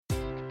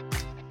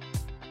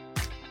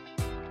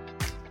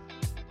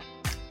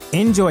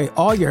Enjoy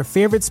all your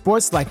favorite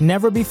sports like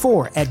never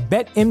before at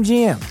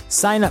BetMGM.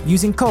 Sign up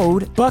using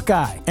code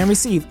Buckeye and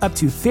receive up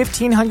to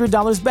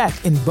 $1,500 back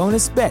in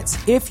bonus bets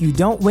if you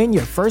don't win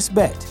your first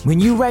bet. When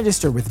you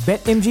register with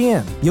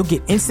BetMGM, you'll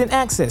get instant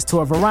access to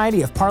a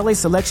variety of parlay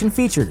selection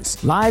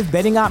features, live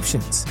betting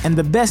options, and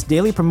the best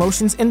daily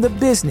promotions in the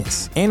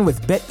business. And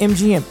with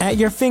BetMGM at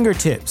your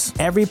fingertips,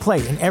 every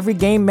play and every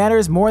game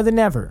matters more than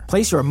ever.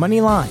 Place your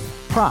money line,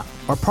 prop,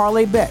 or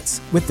parlay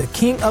bets with the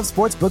king of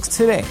sportsbooks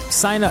today.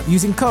 Sign up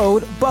using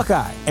code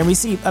Buckeye and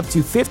receive up to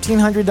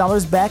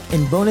 $1,500 back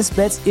in bonus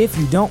bets if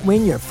you don't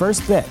win your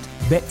first bet.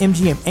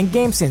 BetMGM and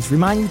GameSense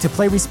remind you to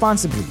play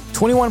responsibly.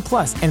 21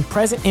 plus and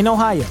present in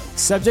Ohio,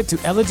 subject to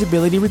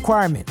eligibility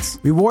requirements.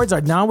 Rewards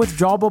are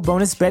non-withdrawable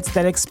bonus bets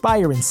that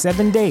expire in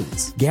 7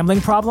 days. Gambling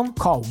problem?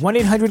 Call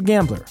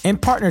 1-800-GAMBLER. In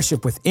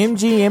partnership with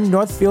MGM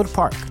Northfield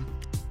Park.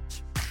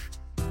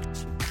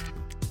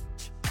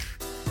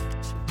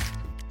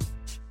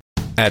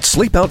 At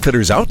Sleep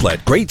Outfitters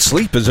Outlet, great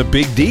sleep is a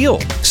big deal.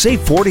 Save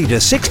 40 to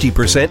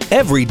 60%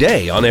 every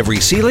day on every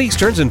Sealy,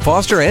 Stearns &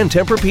 Foster, and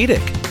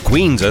Tempur-Pedic.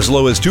 Queens as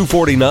low as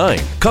 $249.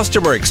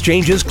 Customer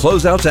exchanges,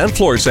 closeouts, and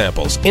floor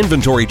samples.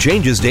 Inventory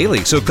changes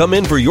daily, so come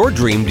in for your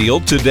dream deal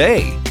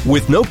today.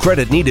 With no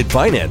credit-needed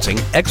financing,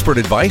 expert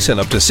advice, and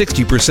up to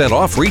 60%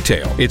 off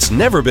retail, it's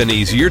never been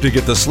easier to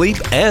get the sleep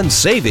and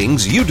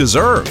savings you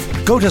deserve.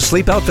 Go to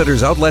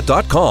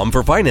SleepOutfittersOutlet.com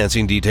for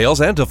financing details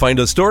and to find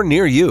a store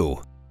near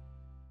you.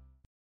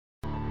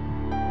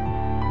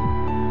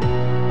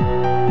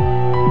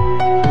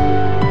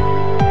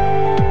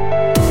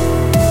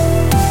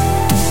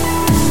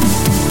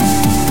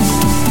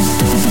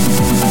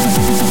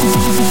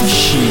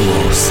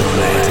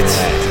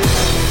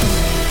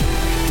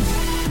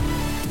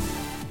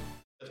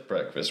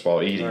 Breakfast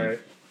while eating. All right.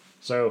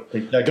 So,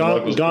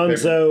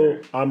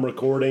 Gonzo, I'm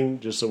recording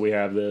just so we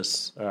have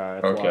this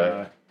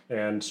FYI,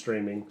 and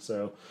streaming.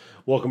 So,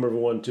 welcome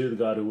everyone to The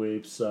God Who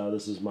Weeps.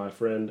 This is my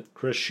friend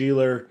Chris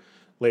Sheeler.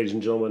 Ladies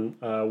and gentlemen,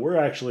 we're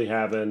actually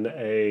having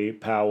a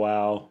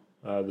powwow.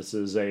 This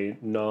is a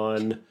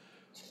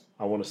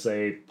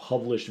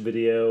published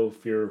video.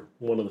 If you're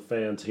one of the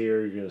fans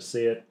here, you're going to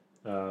see it.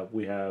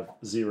 We have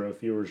 0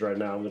 viewers right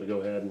now. I'm going to go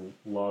ahead and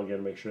log in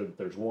and make sure that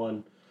there's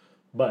 1.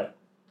 But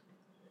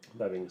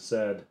that being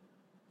said,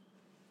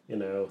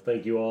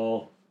 thank you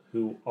all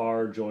who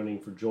are joining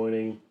for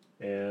joining,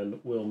 and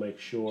we'll make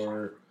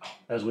sure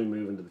as we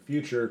move into the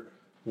future,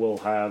 we'll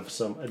have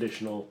some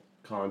additional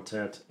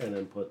content and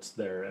inputs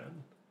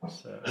therein.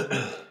 So,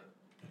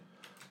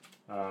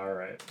 all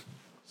right.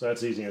 So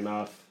that's easy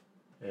enough.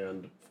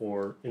 And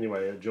for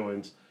anybody that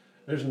joins,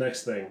 there's the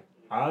next thing.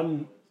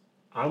 I'm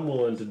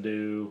willing to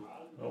do.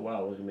 Oh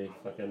wow! Look at me.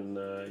 Fucking,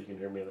 you can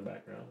hear me in the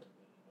background.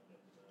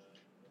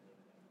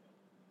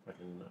 I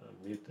can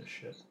mute this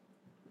shit.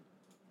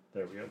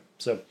 There we go.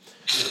 So,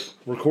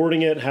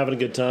 recording it, having a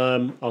good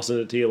time. I'll send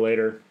it to you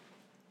later.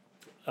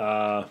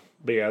 But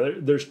yeah,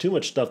 there's too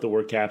much stuff that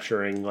we're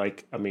capturing.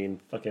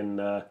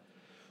 Fucking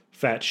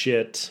fat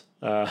shit.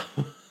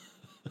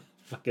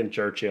 Fucking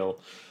Churchill.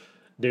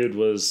 Dude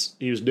was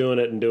doing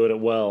it and doing it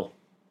well.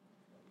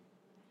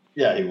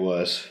 Yeah, he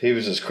was. He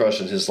was just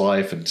crushing his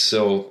life and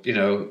still,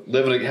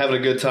 having a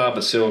good time,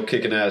 but still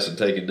kicking ass and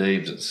taking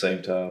names at the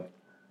same time.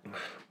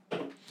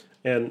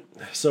 And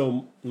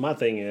so my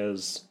thing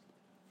is,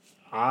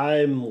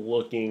 I'm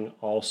looking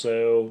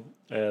also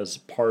as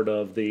part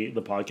of the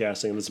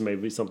podcasting. This may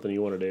be something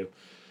you want to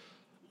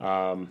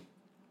do.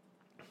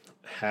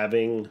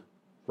 Having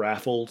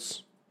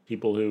raffles,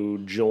 people who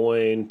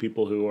join,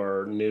 people who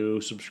are new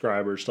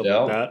subscribers, stuff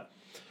like that.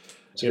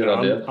 That's a good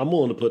idea. I'm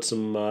willing to put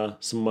some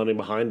money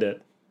behind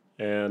it,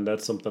 and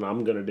that's something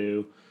I'm going to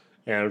do.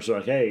 And I'm just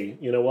like, hey,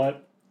 you know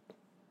what?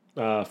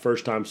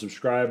 First time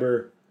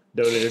subscriber,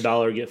 donate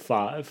 $1, get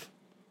 5.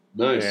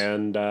 Nice.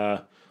 And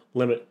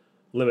limit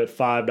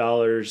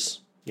 $5.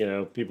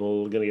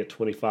 People are going to get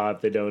 25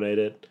 if they donate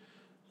it.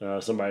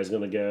 Somebody's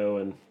going to go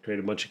and create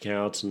a bunch of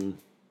accounts, and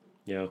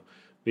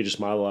be just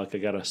my luck. I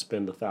got to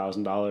spend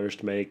 $1,000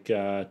 to make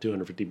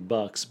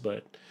 $250.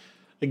 But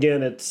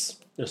again, it's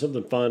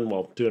something fun.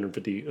 Well,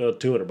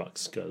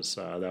 $200 because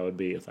that would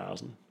be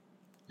 $1,000.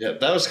 Yeah,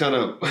 that was kind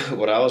of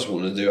what I was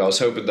wanting to do. I was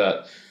hoping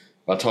that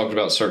I talked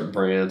about certain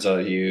brands I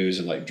use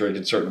and like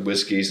drinking certain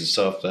whiskeys and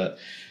stuff, that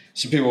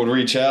some people would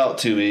reach out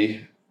to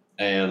me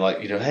and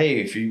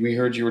hey, we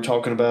heard you were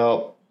talking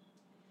about,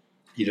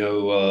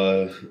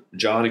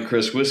 John and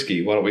Chris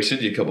whiskey. Why don't we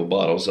send you a couple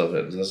bottles of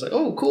it? And I was like,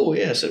 oh, cool.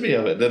 Yeah, send me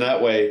of it. Then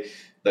that way,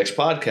 next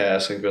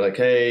podcast, I can be like,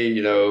 hey,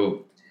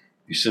 you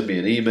send me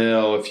an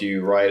email if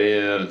you write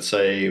in and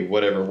say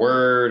whatever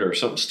word or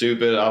something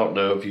stupid. I don't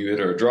know, if you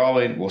enter a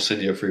drawing, we'll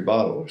send you a free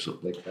bottle or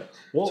something like that.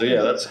 Well, so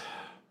yeah, that's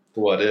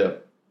what if.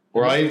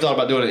 Or I even thought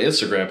about doing an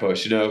Instagram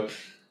post,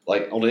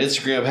 like on the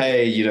Instagram,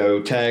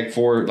 hey, tag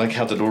 4, like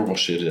how the normal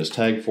shit is,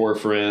 tag 4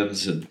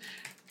 friends and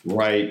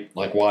write,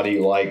 like, why do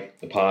you like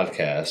the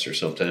podcast or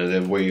something? And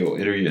then we'll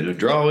enter you in a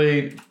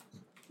drawing,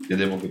 and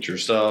then we'll get your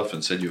stuff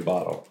and send you a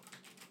bottle.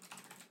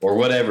 Or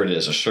whatever it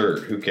is, a shirt,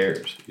 who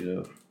cares,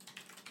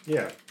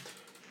 Yeah.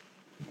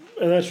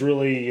 And that's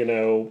really,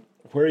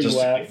 where are Just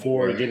you to at be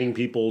for more- getting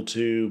people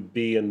to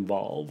be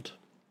involved?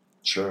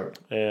 Sure.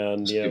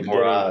 And, Just get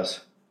more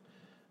eyes.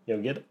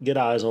 get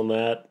eyes on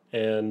that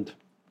and,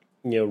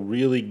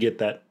 really get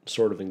that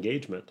sort of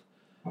engagement.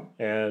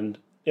 And,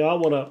 I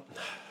want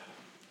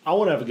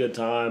to have a good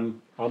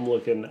time. I'm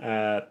looking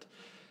at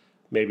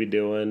maybe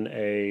doing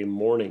a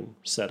morning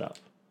setup.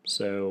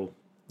 So,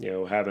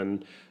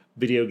 having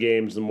video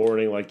games in the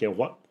morning, like,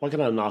 what can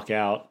I knock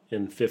out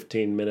in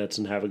 15 minutes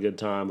and have a good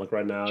time? Like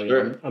right now,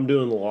 Sure. I'm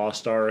doing the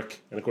Lost Ark.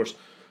 And of course,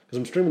 because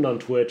I'm streaming on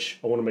Twitch,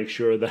 I want to make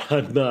sure that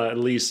I'm at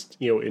least,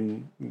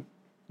 in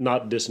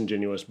not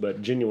disingenuous,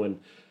 but genuine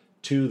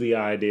to the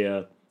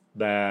idea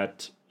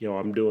that,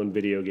 I'm doing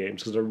video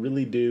games because I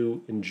really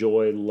do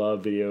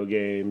love video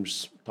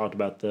games. Talked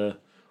about the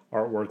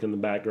artwork in the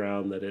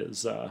background that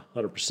is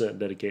 100%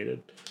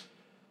 dedicated.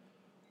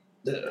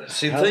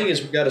 See, the thing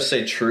is, we got to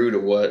stay true to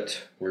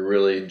what we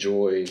really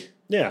enjoy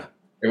Yeah.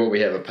 and what we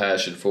have a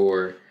passion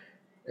for.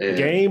 And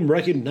Game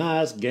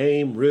recognized,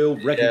 game real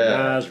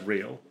recognized,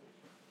 real.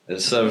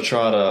 instead of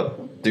trying to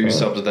do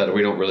something that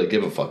we don't really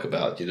give a fuck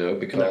about,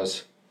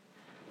 because,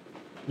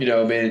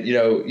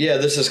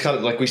 this is kind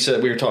of like we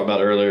were talking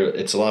about earlier.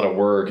 It's a lot of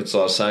work, it's a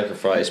lot of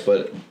sacrifice,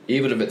 but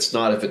even if it's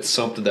not, if it's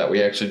something that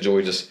we actually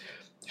enjoy, just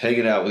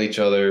hanging out with each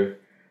other,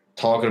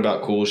 talking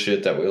about cool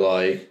shit that we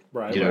like,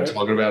 Right.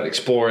 talking about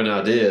exploring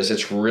ideas,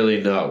 it's really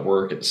not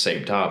work at the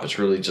same time. It's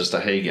really just a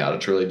hangout.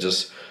 It's really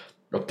just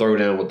a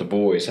throwdown with the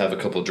boys, have a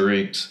couple of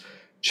drinks,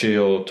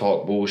 chill,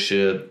 talk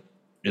bullshit,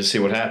 and see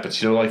what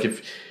happens. Like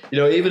if,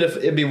 even if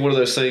it'd be one of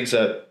those things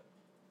that,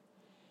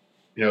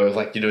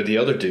 the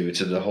other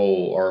dudes in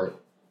our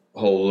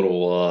whole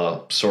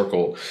little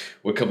circle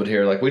would come in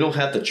here. Like, we don't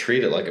have to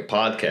treat it like a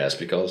podcast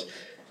because,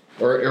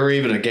 or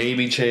even a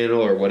gaming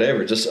channel or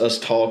whatever. Just us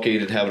talking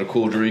and having a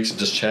cool drinks and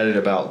just chatting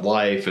about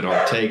life and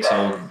our takes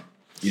on,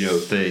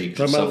 things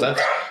and stuff.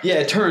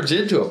 It turns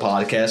into a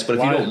podcast. But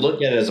if you don't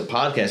look at it as a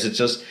podcast, it's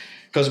just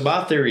because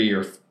my theory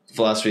or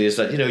philosophy is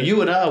that,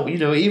 you and I,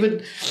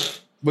 even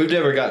we've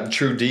never gotten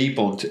true deep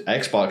on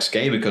Xbox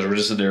gaming because we're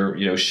just in there,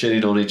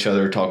 shitting on each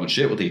other, talking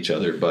shit with each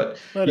other. But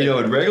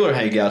in regular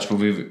hangouts,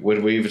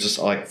 when we've just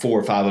like 4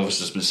 or 5 of us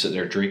just been sitting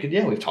there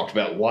drinking, we've talked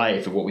about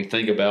life and what we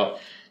think about,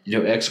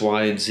 X,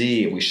 Y, and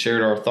Z, and we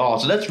shared our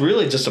thoughts, and that's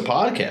really just a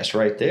podcast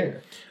right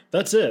there.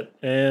 That's it.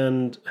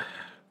 And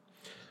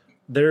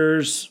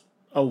there's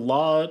a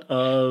lot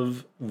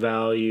of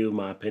value, in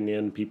my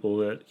opinion, people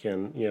that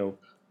can,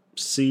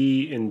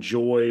 see,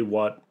 enjoy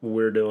what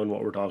we're doing,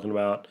 what we're talking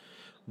about,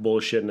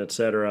 bullshitting,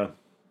 etc.,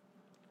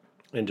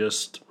 and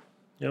just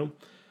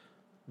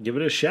give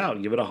it a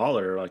shout, give it a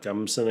holler. Like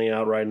I'm sending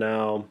out right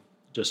now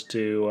just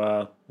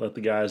to let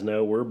the guys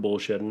know we're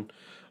bullshitting,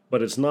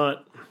 but it's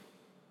not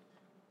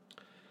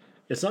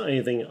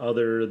anything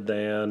other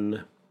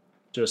than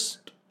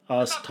just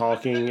us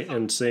talking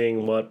and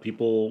seeing what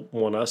people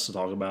want us to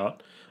talk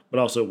about, but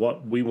also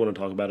what we want to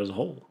talk about as a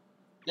whole.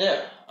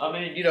 Yeah, I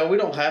mean, we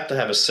don't have to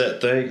have a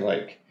set thing.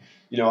 Like,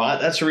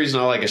 that's the reason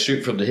I like a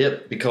shoot from the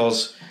hip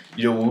because,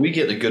 when we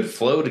get a good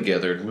flow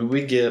together and when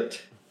we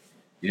get,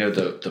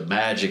 the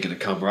magic and the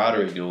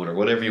camaraderie going or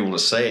whatever you want to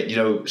say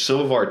it, some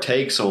of our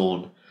takes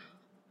on,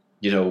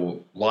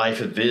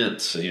 life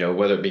events,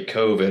 whether it be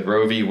COVID,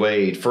 Roe v.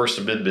 Wade, First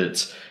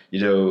Amendments,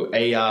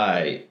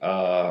 AI,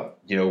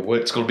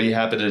 what's going to be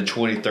happening in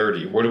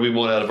 2030, what do we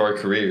want out of our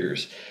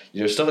careers,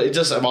 stuff. It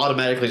just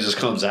automatically just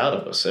comes out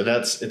of us, and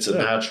it's a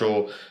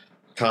natural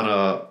kind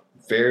of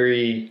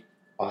very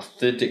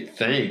authentic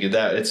thing, and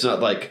that it's not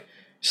like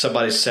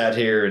somebody sat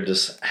here and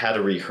just had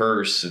to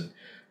rehearse and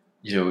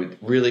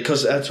really,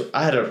 because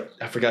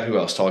I forgot who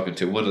I was talking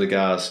to. One of the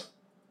guys,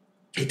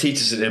 he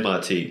teaches at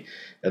MIT.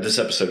 This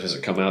episode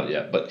hasn't come out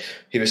yet, but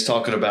he was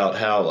talking about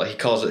how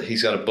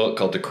he's got a book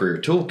called The Career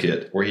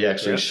Toolkit where he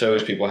actually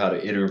shows people how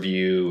to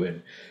interview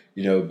and,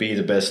 be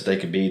the best that they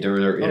can be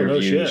during their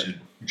interviews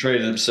and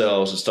train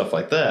themselves and stuff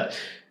like that.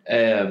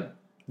 And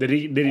did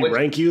he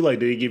rank you? Like,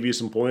 did he give you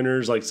some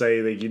pointers? Like,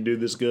 say that you do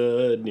this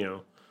good,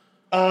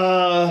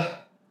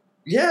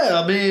 Yeah,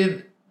 I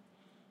mean,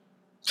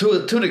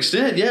 to an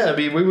extent, yeah. I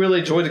mean, we really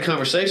enjoyed the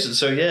conversation.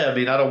 So, yeah, I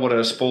mean, I don't want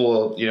to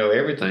spoil,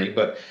 everything,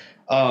 but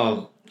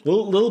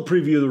little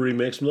preview of the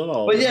remix, not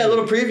all. But yeah, a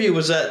little preview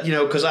was that,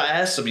 because I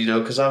asked him,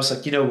 because I was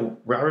like, I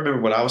remember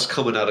when I was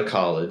coming out of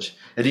college,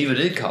 and even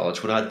in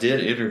college, when I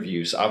did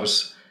interviews, I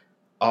was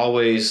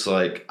always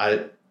like,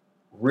 I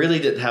really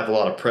didn't have a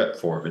lot of prep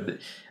for him.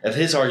 And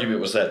his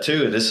argument was that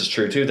too, and this is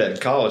true too, that in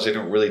college they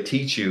don't really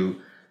teach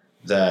you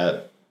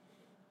that,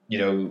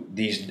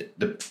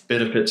 the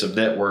benefits of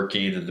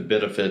networking and the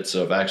benefits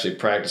of actually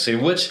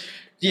practicing, which,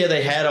 yeah,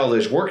 they had all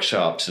those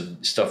workshops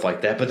and stuff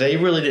like that, but they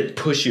really didn't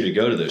push you to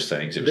go to those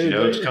things. It was,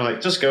 it's kind of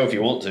like, just go if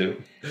you want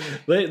to.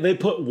 They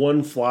put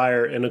one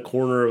flyer in a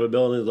corner of a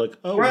building, like,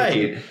 oh,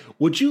 right.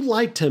 Would you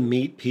like to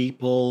meet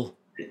people?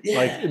 Yeah.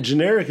 Like,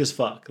 generic as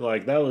fuck.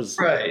 Like, that was...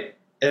 Right.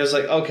 And it was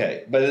like,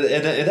 okay. But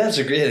and that's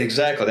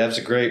exactly, that was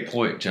a great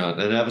point, John.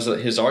 And that was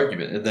his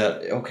argument. And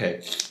that,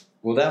 okay,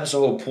 well, that was the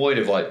whole point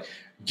of, like,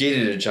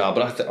 getting a job.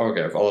 But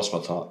I lost my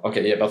thought.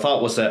 Okay, yeah, my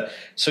thought was that.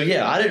 So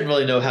yeah, I didn't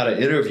really know how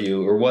to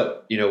interview or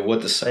what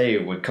to say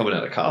when coming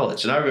out of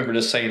college, and I remember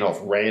just saying off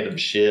random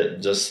shit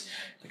and just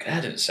like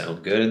that didn't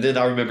sound good. And then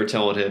I remember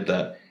telling him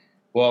that,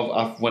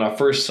 well, when I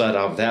first signed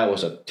off, that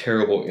was a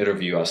terrible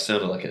interview. I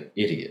sounded like an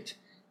idiot.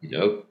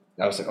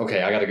 I was like,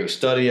 okay, I got to go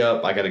study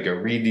up. I got to go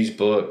read these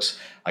books.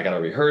 I got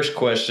to rehearse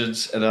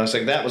questions. And I was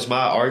like, that was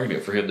my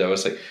argument for him, though.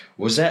 It's like,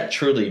 was that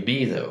truly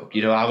me, though?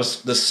 I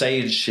was the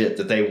saying shit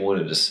that they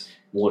wanted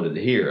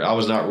to hear. I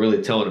was not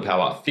really telling them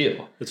how I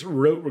feel. It's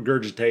rote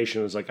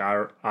regurgitation. It's like,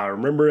 I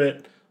remember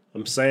it.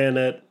 I'm saying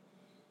it.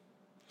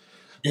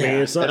 Yeah. I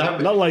mean, it's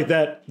not like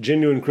that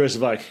genuine Chris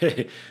of like,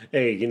 hey,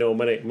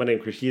 my name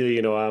Chris Healy,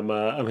 I'm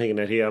hanging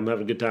out here. I'm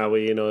having a good time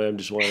with you. I'm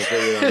just wanting to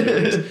tell you I'm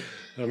doing this.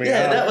 I mean,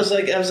 that was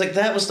like, I was like,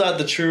 that was not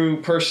the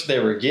true person they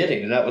were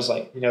getting. And that was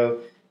like,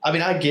 I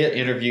mean, I get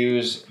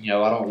interviews, I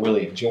don't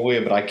really enjoy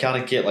it, but I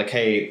kind of get like,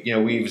 hey,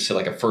 we even said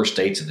like a first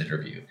date's an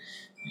interview,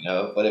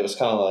 but it was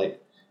kind of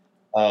like,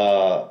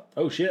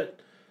 oh shit,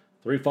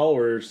 3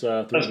 followers,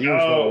 3 viewers,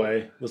 by the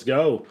way, let's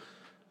go.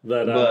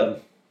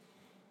 But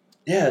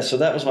yeah, so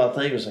that was my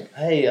thing. It was like,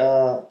 hey,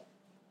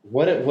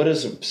 what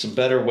is some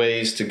better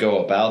ways to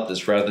go about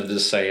this rather than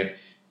just saying,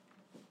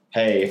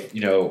 hey,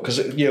 because,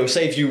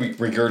 say if you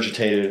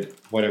regurgitated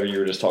whatever you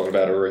were just talking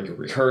about or you're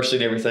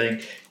rehearsing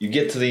everything, you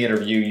get to the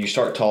interview, you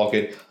start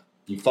talking,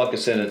 you fuck a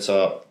sentence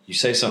up, you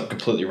say something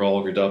completely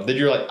wrong, you're done. Then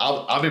you're like,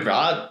 I remember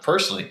I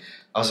was like,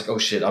 oh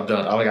shit, I'm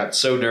done. I got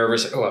so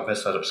nervous. Like, oh, I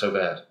messed that up so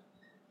bad.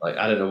 Like,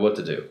 I didn't know what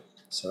to do.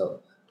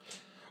 So,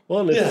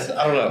 well, yeah,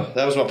 I don't know.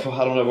 That was I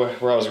don't know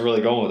where I was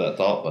really going with that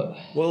thought, but.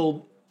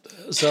 Well,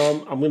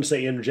 so I'm going to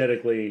say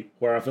energetically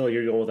where I feel like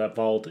you're going with that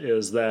fault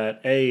is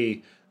that,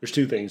 there's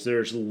 2 things.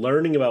 There's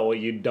learning about what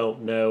you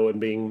don't know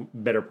and being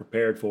better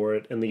prepared for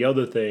it. And the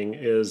other thing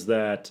is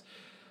that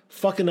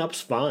fucking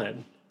up's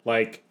fine.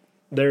 Like,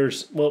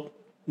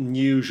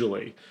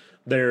 usually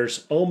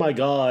there's, oh my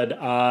God,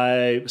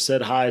 I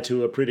said hi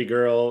to a pretty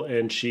girl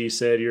and she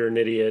said you're an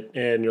idiot.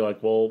 And you're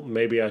like, well,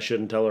 maybe I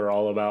shouldn't tell her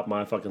all about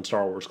my fucking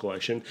Star Wars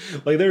collection.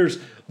 Like, there's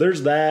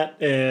that.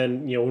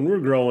 And, when we were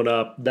growing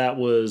up, that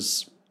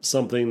was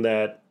something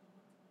that,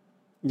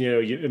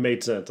 it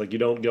made sense. Like, you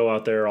don't go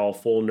out there all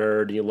full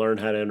nerd. You learn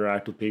how to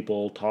interact with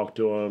people, talk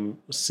to them,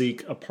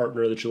 seek a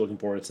partner that you're looking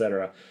for,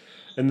 etc.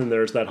 And then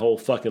there's that whole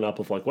fucking up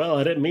of like, well,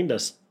 I didn't mean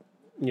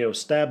to,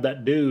 stab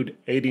that dude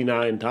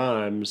 89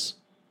 times.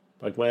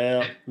 Like,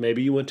 well,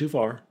 maybe you went too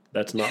far.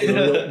 That's not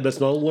that's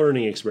not a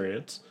learning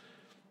experience.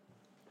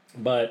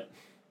 But,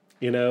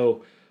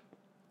 you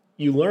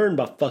learn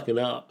by fucking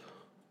up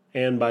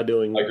and by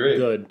doing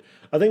good.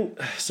 I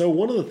think, so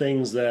one of the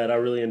things that I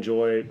really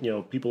enjoy,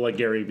 people like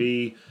Gary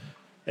Vee,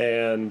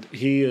 and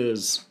he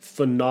is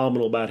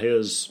phenomenal about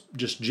his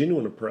just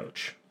genuine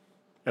approach.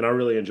 And I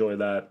really enjoy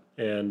that.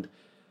 And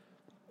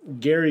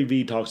Gary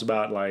Vee talks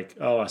about like,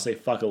 oh, I say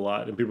fuck a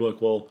lot. And people are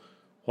like, well,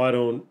 why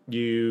don't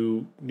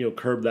you,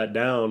 curb that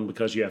down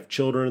because you have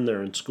children,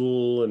 they're in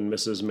school, and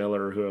Mrs.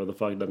 Miller, whoever the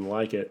fuck doesn't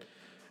like it.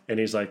 And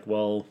he's like,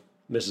 well,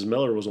 Mrs.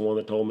 Miller was the one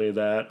that told me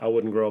that I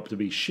wouldn't grow up to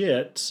be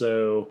shit,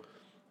 so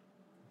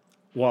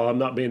while I'm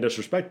not being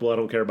disrespectful, I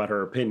don't care about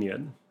her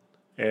opinion.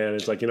 And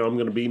it's like, I'm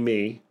going to be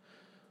me.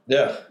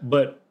 Yeah.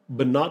 But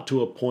not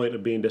to a point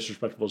of being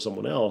disrespectful to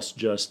someone else.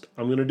 Just,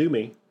 I'm going to do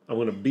me. I'm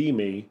going to be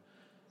me.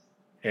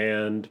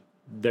 And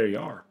there you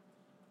are.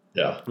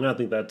 Yeah. And I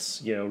think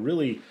that's,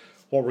 really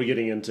what we're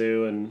getting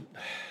into. And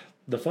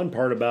the fun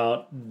part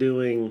about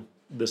doing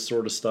this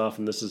sort of stuff,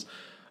 and this is,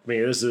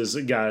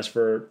 guys,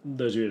 for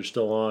those of you that are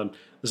still on,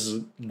 this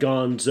is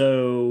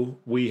Gonzo.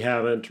 We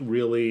haven't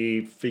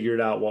really figured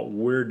out what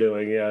we're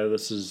doing. Yeah,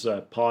 this is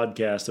a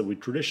podcast that we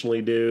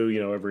traditionally do,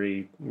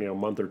 every,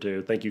 month or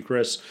two. Thank you,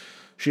 Chris.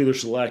 Sheeler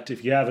Select.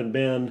 If you haven't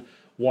been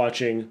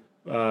watching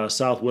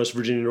Southwest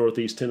Virginia,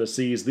 Northeast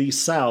Tennessee's The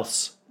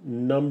South's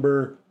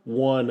 #1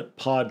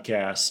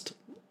 podcast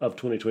of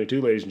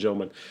 2022, ladies and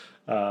gentlemen.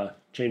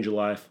 Change your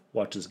life.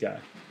 Watch this guy.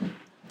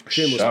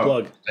 Shameless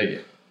plug. Thank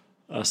you.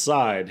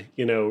 Aside,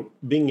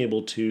 being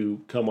able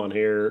to come on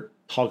here,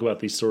 talk about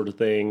these sort of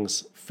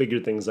things, figure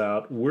things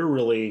out. We're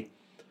in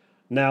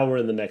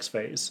the next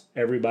phase.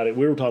 Everybody,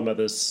 we were talking about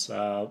this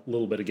a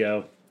little bit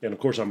ago, and of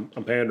course I'm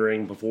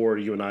pandering before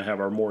you and I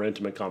have our more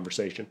intimate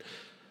conversation,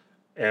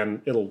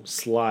 and it'll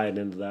slide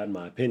into that in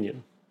my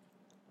opinion.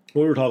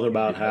 We were talking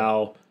about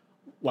how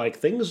like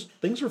things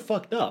are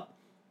fucked up.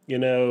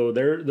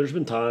 There's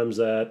been times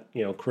that,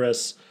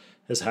 Chris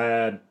has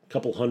had a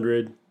couple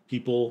hundred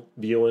people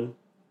viewing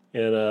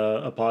in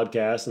a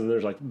podcast, and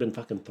there's like been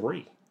fucking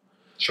 3.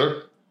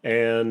 Sure.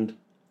 And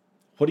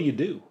what do you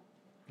do?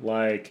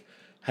 Like,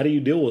 how do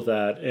you deal with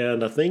that?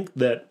 And I think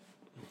that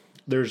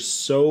there's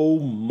so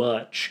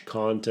much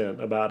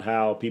content about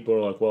how people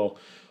are like, well,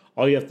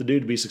 all you have to do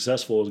to be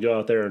successful is go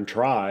out there and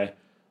try.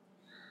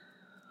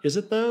 Is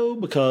it though?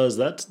 Because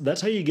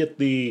that's how you get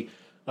the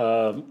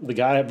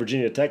guy at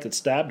Virginia Tech that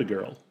stabbed a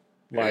girl.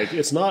 Like,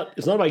 it's not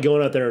about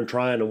going out there and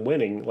trying and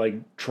winning. Like,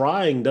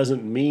 trying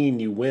doesn't mean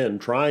you win.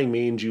 Trying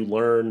means you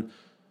learn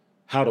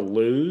how to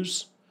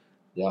lose.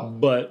 Yeah.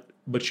 But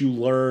but you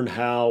learn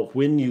how,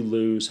 when you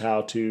lose,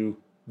 how to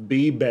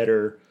be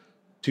better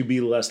to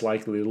be less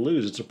likely to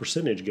lose. It's a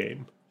percentage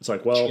game. It's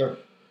like, well, Sure.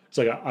 it's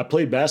like I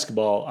played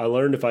basketball. I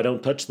learned if I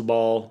don't touch the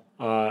ball,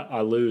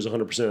 I lose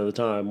 100% of the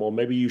time. Well,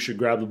 maybe you should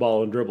grab the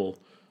ball and dribble.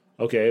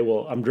 Okay,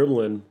 well, I'm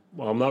dribbling.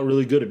 Well, I'm not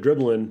really good at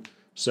dribbling,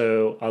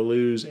 so I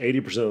lose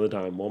 80% of the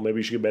time. Well, maybe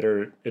you should get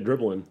better at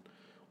dribbling.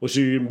 Well,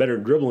 so you're getting better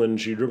at dribbling,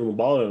 so you dribble the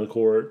ball down the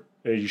court,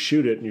 and you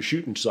shoot it, and your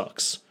shooting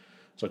sucks.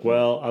 It's like,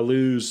 well, I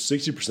lose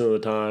 60% of the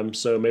time,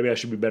 so maybe I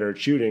should be better at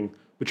shooting,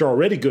 but you're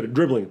already good at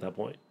dribbling at that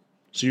point.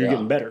 So you're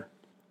getting better.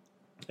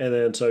 And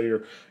then so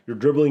you're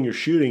dribbling, you're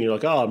shooting, you're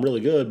like, oh, I'm really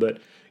good, but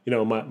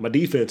my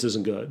defense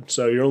isn't good.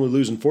 So you're only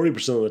losing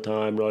 40% of the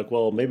time. You're like,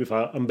 well, maybe if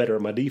I'm better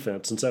at my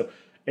defense. And so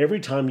every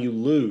time you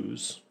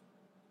lose,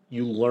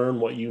 you learn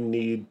what you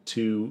need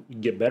to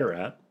get better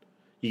at.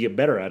 You get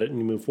better at it and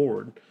you move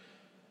forward.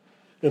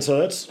 And so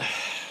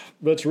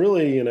that's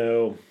really,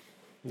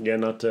 again,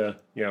 not to,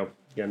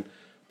 again,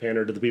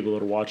 pander to the people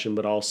that are watching,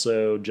 but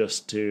also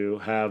just to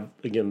have,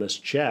 again, this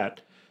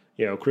chat.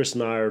 Chris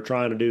and I are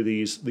trying to do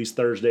these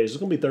Thursdays. It's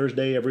going to be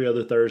Thursday, every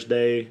other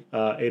Thursday,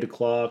 8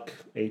 o'clock,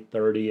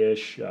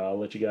 8:30-ish. I'll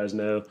let you guys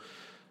know.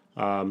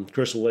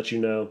 Chris will let you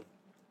know.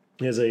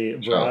 He has a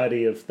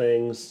variety of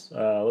things.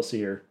 Let's see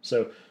here.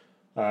 So,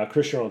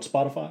 Chris, you're on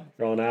Spotify.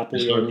 You're on Apple.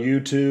 You're on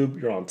YouTube.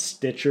 You're on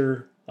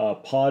Stitcher,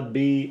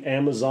 Podbee,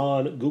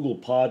 Amazon, Google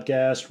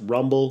Podcast,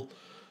 Rumble.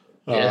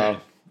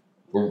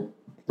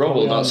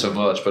 Rumble not so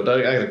much, but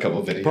I got a couple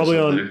of videos.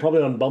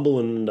 Probably on Bumble,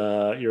 and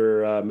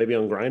you're maybe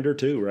on Grindr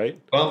too, right?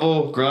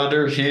 Bumble,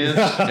 Grindr, Hinge,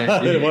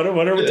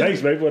 whatever it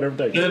takes, baby. Whatever it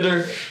takes.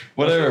 Tinder,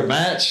 whatever.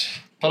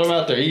 Match. Put them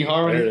out there.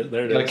 eHarmony.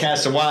 There it Gotta is.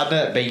 cast a wide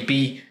net,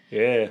 baby.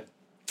 Yeah.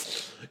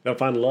 Gotta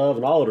find love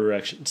in all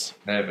directions.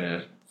 Hey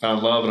man,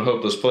 found love in a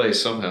hopeless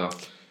place somehow.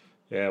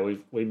 Yeah,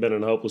 we've been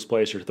in a hopeless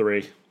place for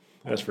 3.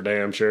 That's for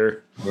damn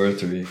sure. We're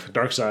 3.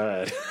 Dark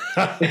side.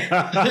 Dark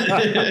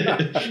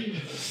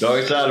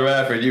side of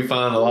Radford, you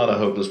find a lot of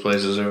hopeless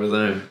places over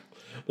there.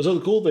 But so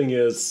the cool thing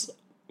is,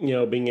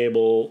 being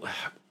able,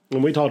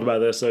 and we talked about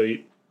this, so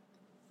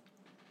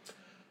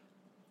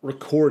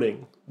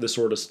recording this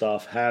sort of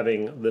stuff,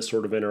 having this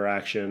sort of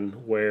interaction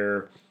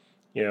where,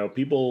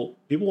 people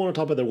want to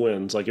talk about their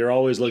wins. Like you're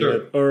always looking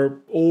at,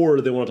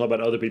 or they want to talk about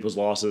other people's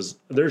losses.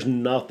 There's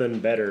nothing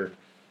better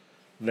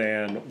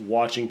than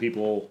watching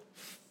people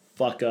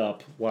fuck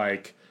up.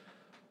 Like,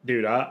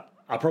 dude, I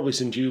probably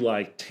send you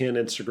like 10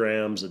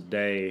 Instagrams a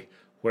day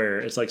where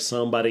it's like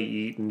somebody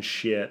eating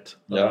shit.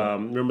 Yeah.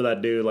 Remember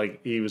that dude,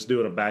 like he was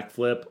doing a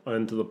backflip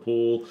into the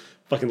pool,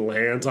 fucking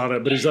lands on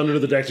it, but he's under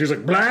the deck. So he's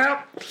like,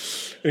 blap,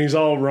 and he's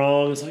all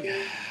wrong. It's like,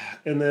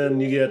 and then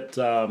you get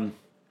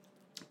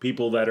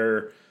people that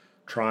are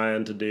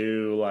trying to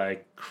do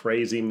like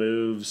crazy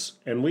moves.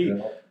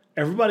 And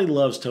everybody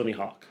loves Tony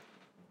Hawk.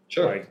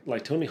 Sure.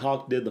 Like Tony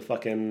Hawk did the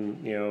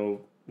fucking,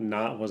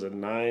 was it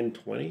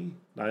 920,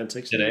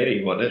 960?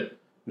 1080, wasn't it?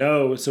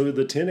 No, so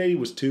the 1080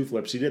 was 2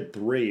 flips. He did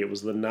 3. It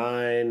was the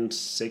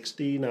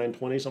 960,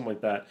 920, something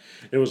like that.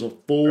 It was a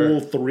full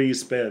 3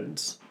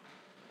 spins,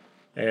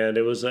 and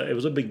it was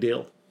a big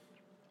deal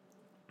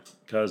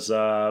because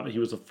he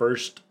was the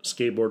first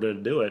skateboarder to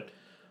do it.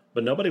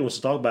 But nobody wants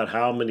to talk about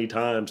how many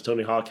times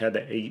Tony Hawk had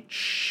to eat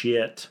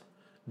shit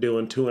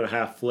doing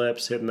 2.5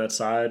 flips, hitting that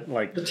side.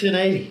 Like The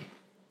 1080.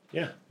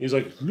 Yeah, he's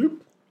like, bloop,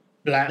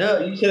 blah. No,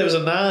 you said it was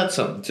a 9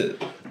 something.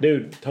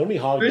 Dude, Tony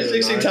Hawk.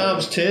 360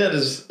 times 10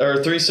 is, or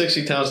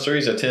 360 times 3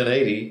 is a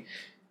 1080.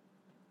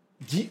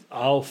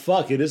 Oh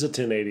fuck! It is a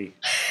 1080.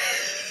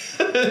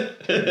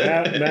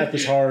 math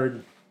is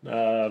hard.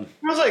 I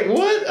was like,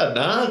 what? A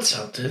 9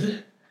 something?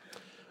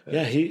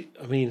 Yeah, he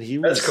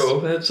was. That's cool.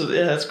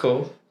 That's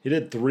cool. He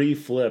did 3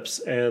 flips,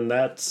 and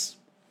that's,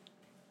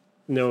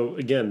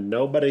 again,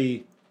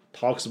 nobody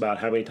talks about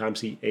how many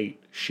times he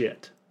ate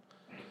shit.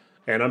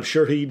 And I'm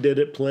sure he did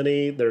it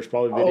plenty. There's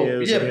probably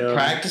videos of him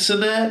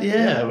practicing that.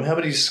 Yeah. How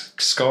many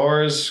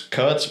scars,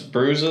 cuts,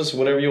 bruises,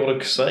 whatever you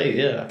want to say.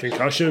 Yeah.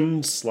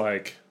 Concussions,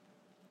 like.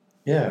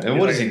 Yeah. And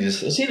what is he?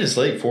 Is he in his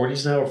late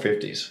 40s now or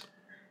 50s?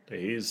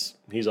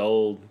 He's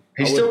old.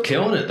 He's still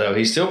killing it though.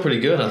 He's still pretty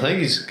good. I think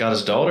he's got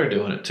his daughter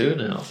doing it too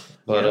now.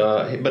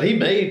 But but he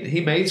made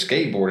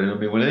skateboarding. I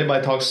mean, when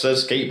anybody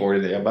says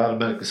skateboarding, they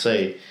automatically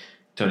say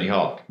Tony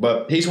Hawk.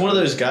 But he's one of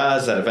those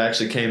guys that have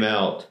actually came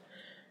out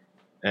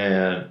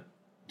and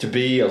to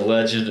be a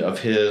legend of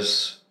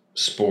his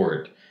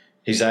sport,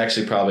 he's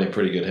actually probably in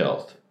pretty good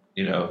health.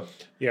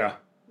 Yeah,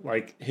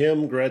 like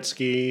him,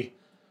 Gretzky,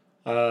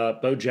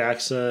 Bo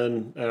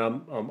Jackson,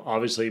 and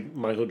obviously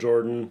Michael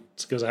Jordan.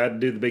 It's because I had to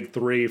do the big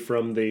 3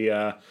 from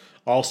the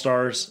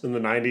All-Stars in the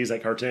 90s,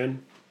 that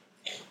cartoon.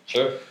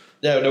 Sure.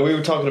 Yeah, no, we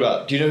were talking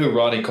about, do you know who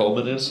Ronnie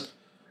Coleman is?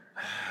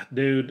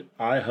 Dude,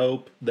 I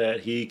hope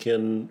that he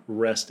can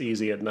rest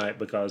easy at night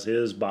because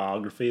his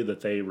biography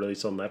that they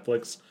released on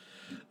Netflix,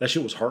 that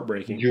shit was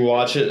heartbreaking. Did you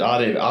watch it? I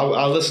didn't.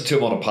 I listened to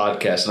him on a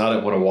podcast, and I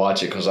didn't want to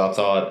watch it because I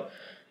thought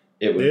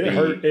it would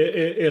hurt.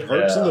 It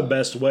hurts in the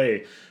best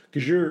way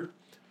because you're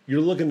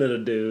looking at a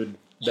dude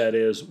that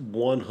is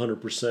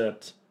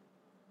 100%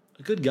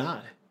 a good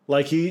guy.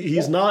 Like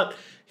he's not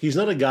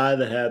a guy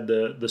that had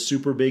the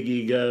super big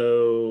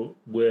ego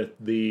with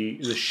the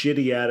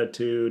shitty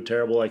attitude,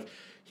 terrible. Like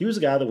he was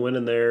a guy that went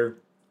in there,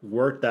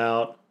 worked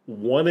out,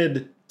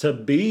 wanted to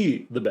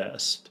be the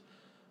best,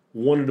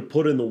 wanted to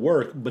put in the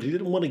work, but he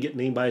didn't want to get in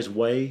anybody's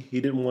way.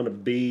 He didn't want to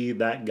be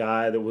that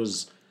guy that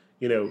was,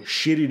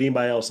 shitty to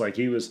anybody else. Like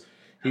he was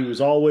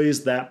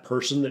always that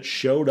person that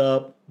showed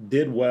up,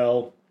 did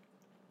well,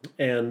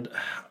 and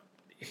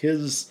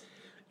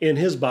in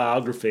his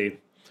biography,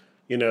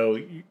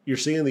 you're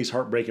seeing these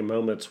heartbreaking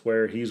moments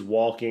where he's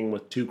walking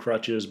with 2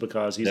 crutches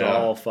because he's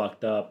all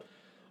fucked up.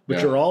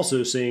 But you're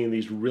also seeing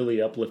these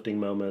really uplifting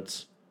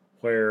moments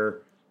where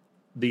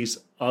these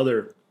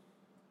other...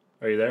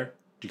 Are you there?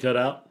 Did you cut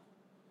out?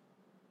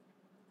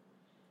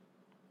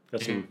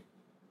 Got some...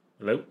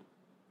 Hello?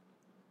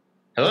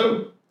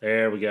 Hello?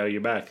 There we go.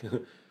 You're back.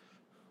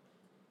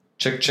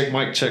 Check,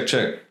 mic,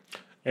 check.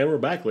 And we're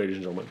back, ladies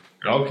and gentlemen.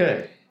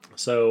 Okay.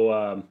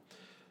 So,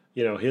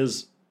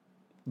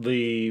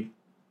 the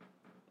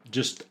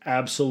just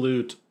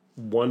absolute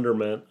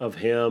wonderment of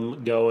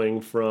him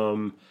going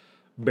from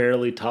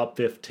barely top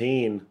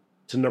 15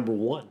 to number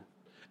 1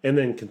 and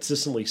then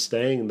consistently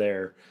staying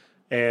there.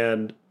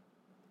 And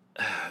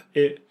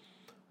the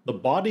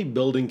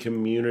bodybuilding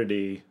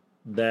community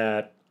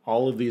that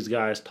all of these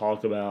guys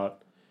talk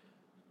about,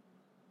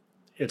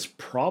 it's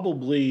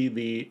probably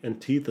the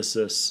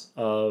antithesis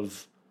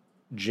of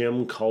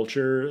gym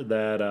culture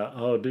that,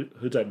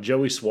 who's that?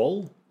 Joey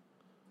Swole?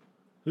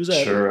 Who's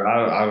that? Sure.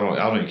 I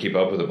don't even keep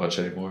up with it much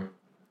anymore.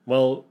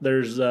 Well,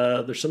 there's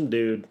some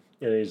dude,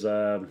 and he's,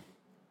 I want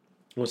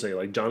to say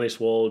like Johnny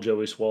Swole,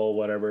 Joey Swole,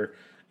 whatever. And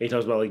he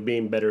talks about like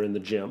being better in the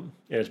gym.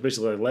 And it's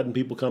basically like letting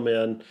people come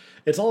in.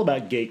 It's all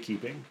about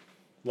gatekeeping.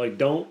 Like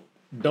don't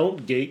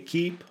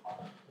gatekeep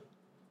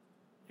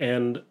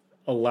and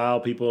allow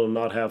people to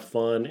not have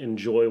fun,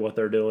 enjoy what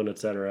they're doing,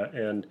 etc.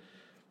 And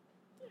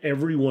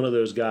every one of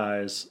those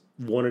guys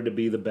wanted to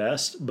be the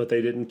best, but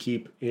they didn't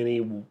keep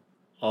any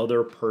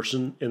other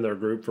person in their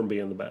group from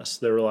being the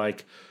best. They were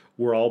like,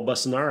 we're all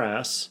busting our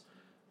ass,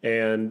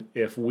 and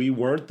if we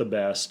weren't the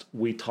best,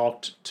 we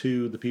talked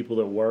to the people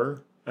that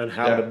were and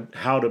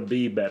how to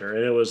be better.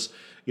 And it was,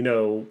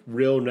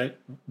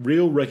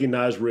 real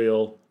recognize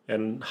real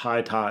and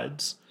high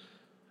tides.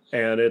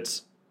 And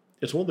it's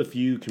one of the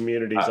few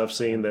communities I've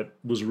seen that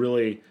was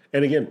really,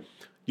 and again,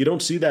 you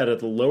don't see that at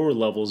the lower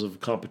levels of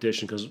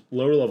competition, because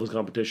lower levels of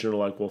competition are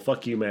like, well,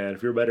 fuck you, man.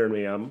 If you're better than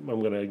me, I'm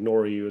going to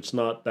ignore you. It's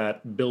not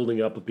that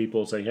building up of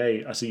people saying,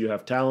 hey, I see you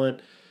have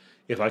talent.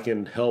 If I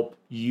can help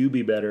you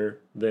be better,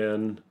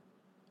 then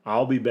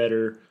I'll be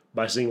better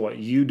by seeing what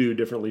you do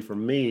differently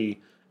from me,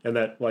 and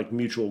that like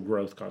mutual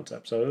growth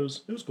concept. So it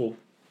was cool.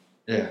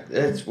 Yeah,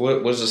 it's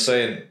what was the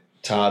saying?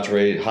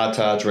 High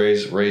tides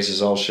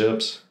raises all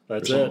ships.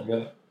 That's it.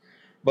 Like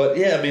But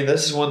yeah, I mean,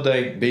 this is one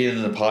thing being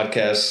in the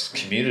podcast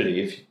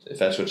community, if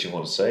that's what you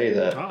want to say.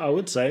 That I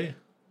would say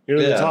you're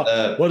in the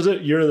top. What is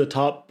it? You're in the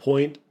top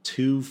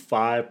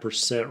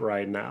 0.25%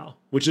 right now,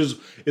 which is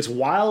it's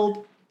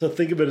wild to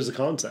think of it as a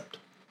concept.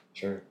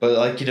 Sure, but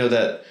like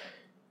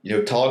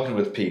talking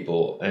with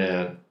people,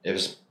 and it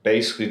was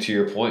basically to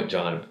your point,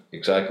 John,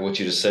 exactly what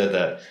you just said.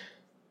 That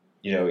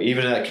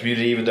even in that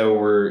community, even though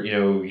we're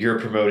you're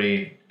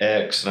promoting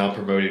X and I'm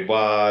promoting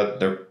Y,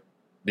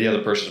 the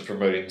other person's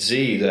promoting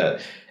Z,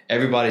 that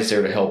everybody's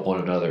there to help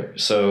one another.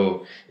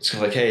 So it's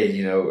kind of like, hey,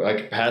 I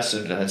can pass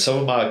it. And some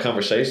of my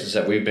conversations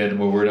that we've been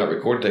when we're not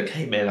recording, like,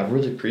 hey, man, I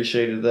really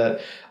appreciated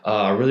that.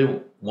 I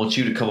really want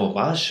you to come on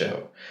my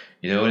show.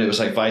 And it was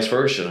like vice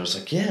versa. And I was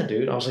like, yeah,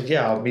 dude. I was like,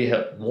 yeah, I'll be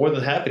more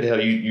than happy to have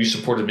you. You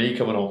supported me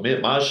coming on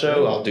my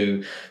show. I'll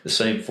do the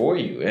same for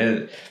you.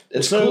 And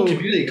it's a cool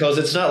community because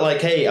it's not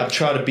like, hey, I'm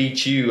trying to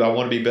beat you. I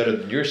want to be better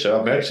than your show.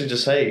 I'm actually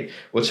just, hey,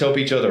 let's help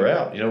each other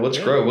out. Let's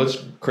grow.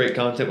 Let's create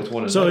content with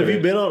one another. So have you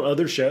been on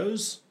other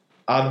shows?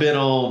 I've been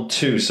on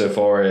 2 so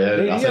far.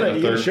 And you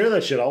gotta share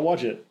that shit. I'll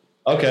watch it.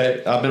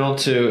 Okay. I've been on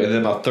 2, and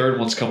then my 3rd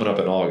one's coming up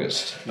in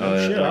August.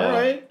 Shit, all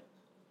right.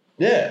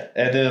 Yeah,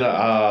 and then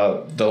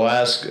the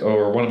last,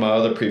 or one of my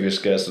other previous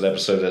guests, that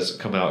episode hasn't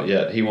come out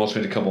yet. He wants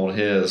me to come on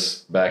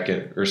his back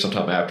in, or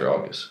sometime after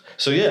August.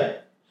 So yeah,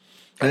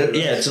 and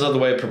it's another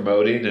way of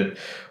promoting. And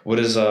what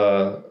is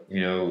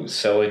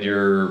selling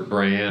your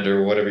brand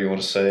or whatever you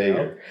want to say,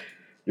 or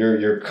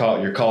your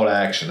call to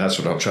action. That's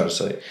what I'm trying to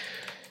say.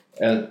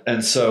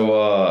 And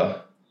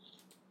so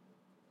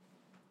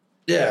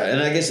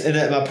and I guess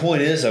my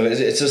point is though,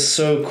 it's just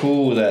so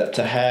cool that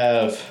to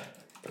have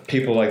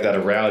people like that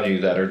around you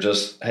that are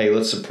just, hey,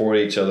 let's support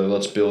each other,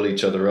 let's build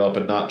each other up,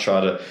 and not try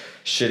to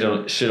shit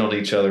on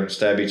each other and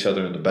stab each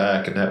other in the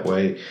back. And that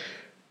way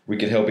we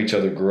can help each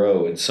other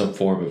grow in some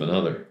form of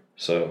another.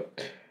 So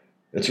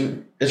it's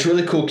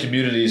really cool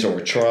communities, or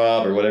a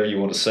tribe, or whatever you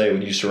want to say,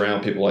 when you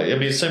surround people like, I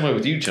mean, same way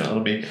with you, John.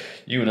 I mean,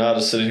 you and I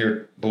just sitting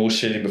here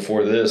bullshitting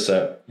before this,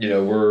 that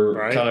we're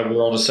right.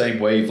 we're on the same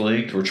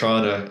wavelength. We're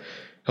trying to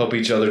help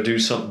each other do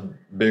something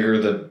bigger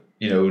than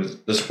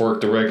just work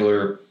the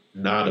regular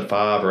 9 to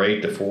 5 or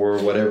 8 to 4,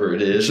 whatever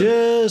it is.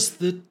 Just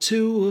the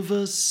two of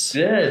us.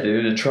 Yeah,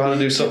 dude, and trying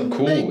to do something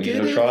cool.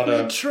 You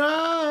know,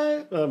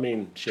 try. I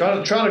mean,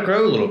 trying to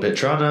grow a little bit,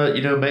 trying to,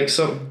 you know, make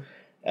something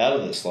out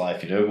of this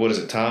life. You know, what is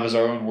it? Time is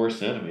our own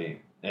worst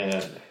enemy,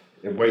 and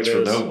it waits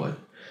for no one.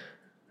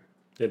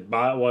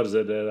 What is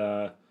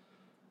it?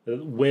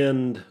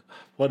 Wind.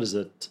 What is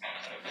it?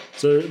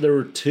 So there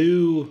were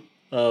two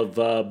of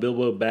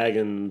Bilbo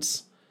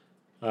Baggins'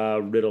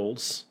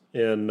 riddles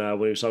in when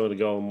he was talking to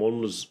Gollum.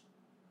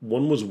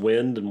 One was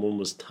wind and one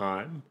was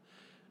time.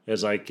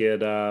 It's like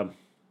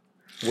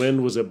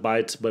wind was it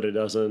bites but it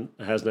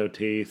has no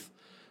teeth.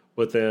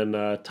 But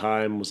then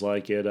time was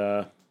like it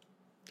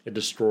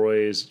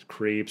destroys, it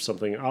creeps,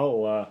 something.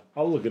 I'll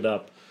look it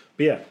up.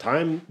 But yeah,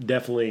 time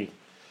definitely.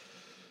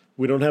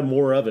 We don't have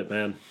more of it,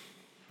 man.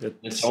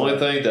 It's the only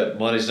thing that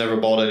money's never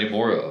bought any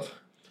more of.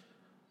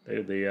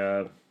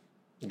 The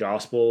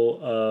Gospel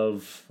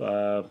of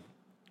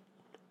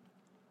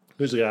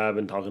who's the guy I've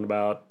been talking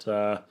about?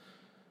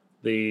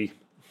 The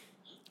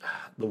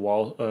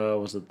wall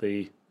was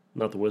it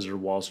not the Wizard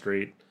of Wall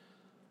Street?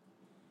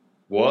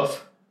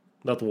 Wolf?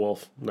 Not the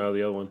Wolf. No,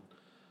 the other one.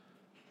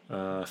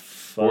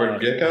 Gordon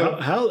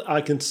Gekko? How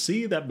I can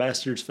see that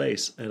bastard's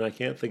face and I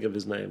can't think of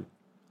his name.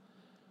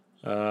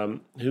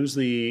 Who's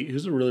the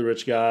really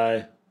rich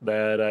guy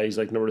that he's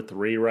like number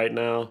 3 right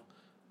now?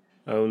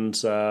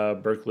 Owns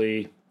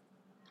Berkeley.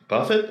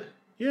 Buffett?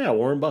 Yeah,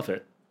 Warren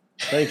Buffett.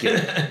 Thank you.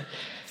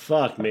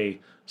 Fuck me.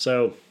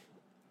 So,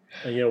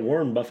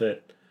 Warren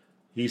Buffett,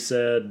 he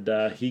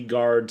said he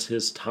guards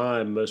his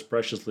time most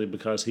preciously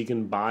because he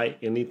can buy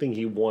anything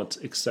he wants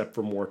except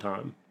for more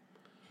time.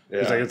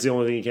 Yeah. He's like, it's the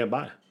only thing he can't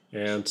buy.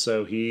 And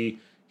so he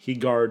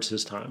guards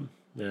his time.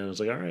 And I was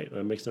like, all right,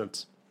 that makes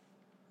sense.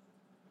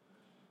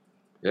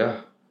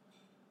 Yeah.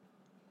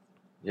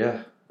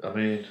 Yeah. I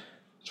mean,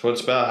 it's what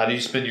it's about. How do you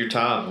spend your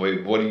time?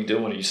 Wait, what are you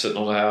doing? Are you sitting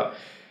on the house?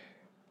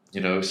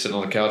 Sitting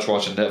on the couch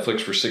watching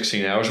Netflix for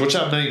 16 hours, which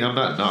I'm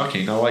not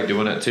knocking. I like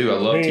doing that too. I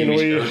love TV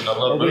shows. I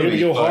love movies. Are we going to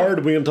go hard?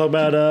 Are we going to talk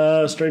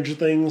about Stranger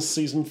Things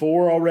season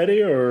 4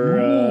 already? Or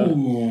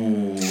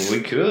Ooh,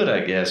 we could,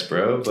 I guess,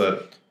 bro.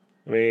 But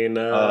I mean,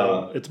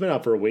 it's been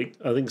out for a week.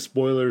 I think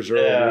spoilers are.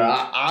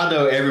 Yeah, I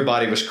know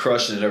everybody was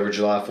crushing it over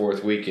July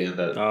 4th weekend.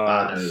 That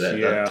I know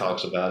that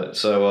talks about it.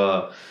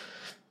 So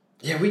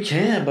yeah, we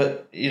can,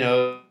 but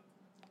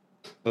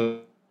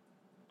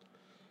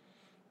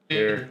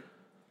Here.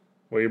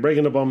 Well, you're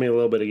breaking up on me a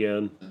little bit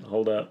again.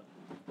 Hold up.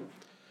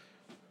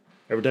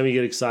 Every time you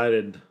get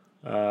excited,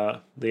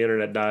 the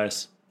internet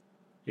dies.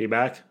 Are you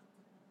back?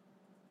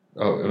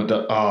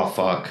 Oh,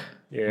 fuck.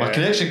 Yeah. My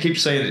connection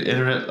keeps saying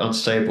internet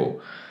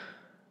unstable.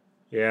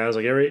 Yeah, I was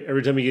like,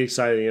 every time you get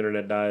excited, the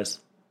internet dies.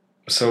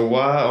 So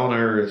why on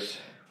earth?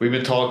 We've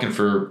been talking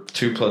for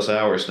 2+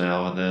 hours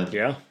now, and then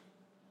yeah.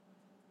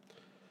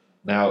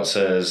 Now it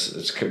says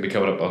it's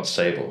becoming up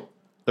unstable.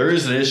 There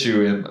is an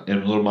issue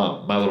in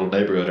my little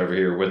neighborhood over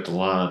here with the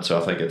line, so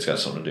I think it's got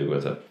something to do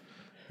with it.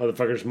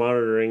 Motherfuckers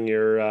monitoring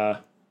your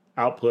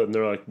output, and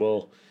they're like,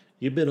 well,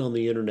 you've been on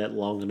the internet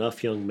long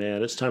enough, young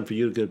man. It's time for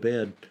you to go to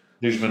bed.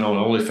 Dude's been on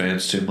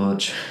OnlyFans too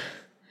much.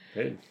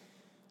 Hey.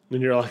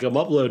 And you're like, I'm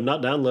uploading,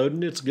 not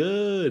downloading. It's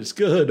good. It's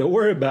good. Don't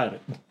worry about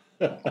it.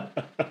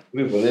 What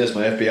it is,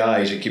 my FBI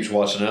agent keeps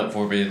watching out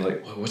for me and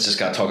like, what's this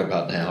guy talking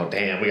about now?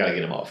 Damn, we got to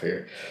get him off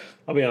here.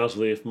 I'll be honest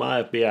with you. If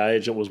my FBI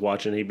agent was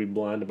watching, he'd be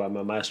blinded by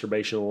my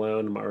masturbation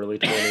alone in my early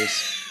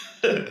 20s.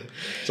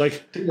 It's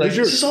like, is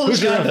this all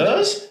this guy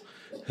does?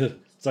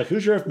 It's like,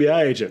 who's your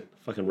FBI agent?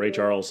 Fucking Ray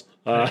Charles.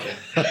 I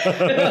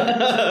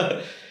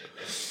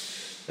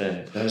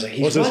was like,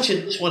 he's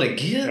watching this one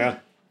again? Yeah.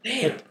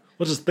 Damn.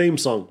 What's his theme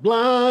song?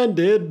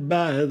 Blinded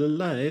by the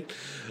light.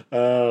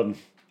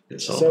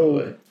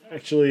 So,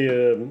 actually,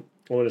 I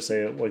want to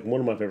say it, like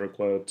one of my favorite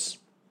quotes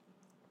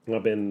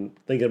I've been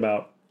thinking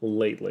about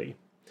lately.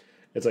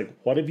 It's like,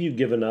 what have you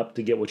given up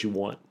to get what you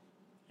want?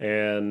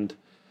 And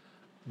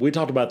we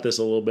talked about this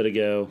a little bit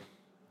ago.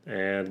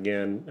 And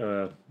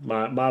again,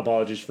 my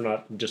apologies for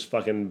not just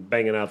fucking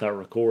banging out that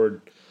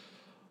record.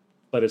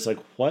 But it's like,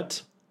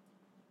 what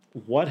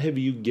have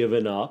you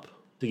given up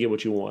to get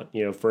what you want?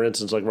 For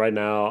instance, like right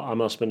now, I'm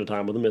not spending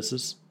time with the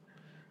missus.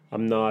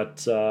 I'm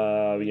not,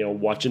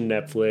 watching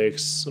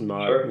Netflix. I'm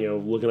not,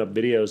 looking up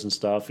videos and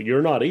stuff.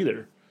 You're not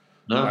either.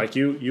 No. Like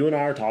you and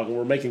I are talking.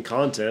 We're making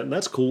content, and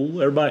that's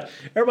cool. Everybody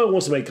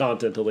wants to make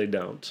content till they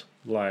don't.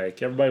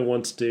 Like everybody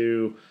wants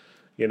to,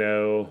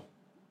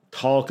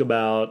 talk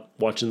about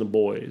watching The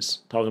Boys,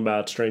 talking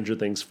about Stranger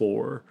Things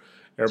 4.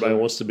 Everybody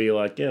wants to be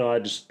like, I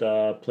just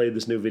played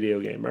this new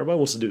video game. Everybody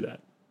wants to do that.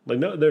 Like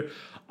no,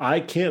 I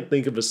can't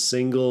think of a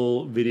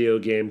single video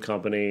game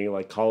company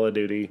like Call of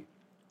Duty.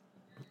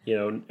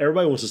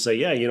 Everybody wants to say,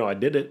 yeah, I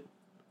did it.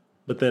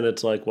 But then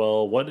it's like,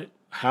 well,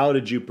 how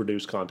did you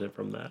produce content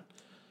from that?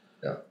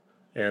 Yeah.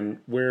 And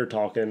we're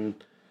talking,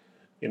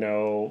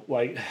 and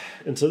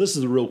so this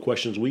is the real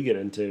questions we get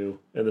into.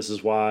 And this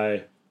is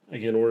why,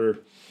 again,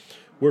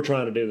 we're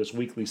trying to do this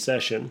weekly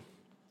session.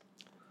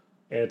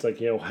 And it's like,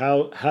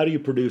 how do you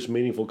produce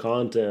meaningful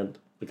content?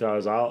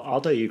 Because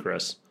I'll tell you,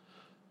 Chris,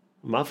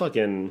 my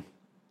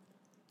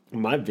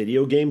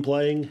video game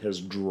playing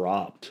has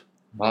dropped.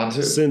 Mine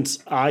too. Since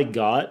I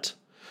bought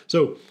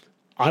the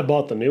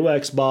new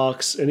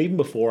Xbox, and even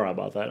before I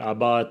bought that, I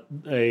bought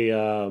a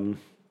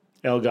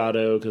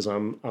Elgato because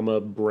I'm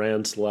a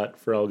brand slut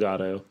for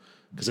Elgato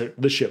because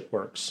the shit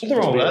works. Nothing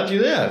wrong with that. Do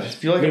that.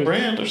 If you like a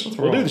brand, there's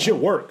nothing wrong. Dude, the shit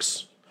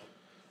works.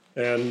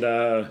 And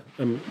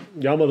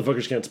y'all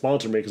motherfuckers can't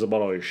sponsor me because I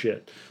bought all your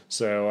shit.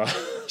 So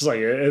it's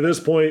like at this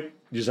point,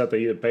 you just have to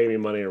either pay me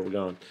money or we're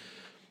gone.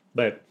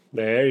 But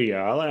there you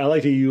go. I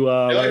like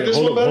to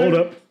hold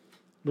up.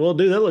 Well,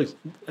 dude, that looks.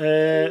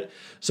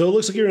 So it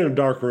looks like you're in a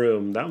dark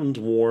room. That one's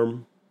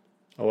warm.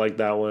 I like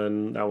that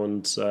one. That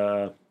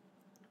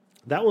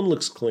one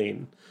looks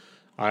clean.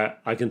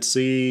 I can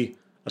see.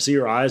 I see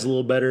your eyes a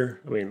little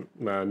better. I mean,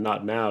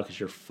 not now because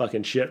your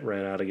fucking shit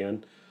ran out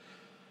again.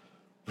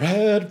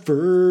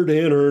 Bradford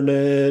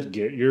Internet,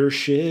 get your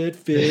shit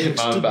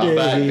fixed today.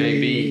 Back,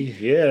 baby.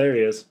 Yeah, there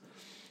he is.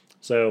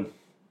 So,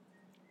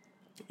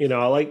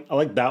 I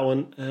like that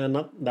one, and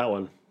not that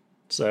one.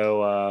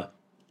 So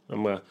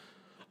I'm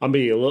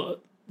be a little.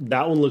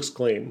 That one looks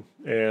clean,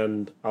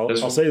 and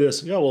I'll say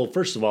this. Yeah, well,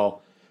 first of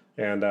all,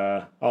 and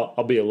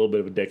I'll be a little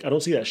bit of a dick. I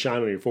don't see that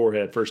shine on your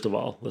forehead. First of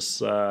all,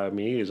 let's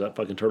use that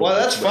fucking turtle. Well,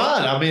 that's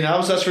fine. I mean,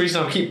 that's the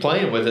reason I keep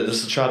playing with it,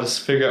 is to try to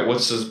figure out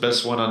what's the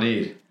best one I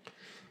need.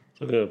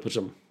 I'm gonna put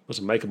some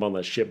makeup on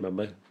that shit, my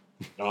man.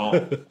 Oh,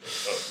 dude,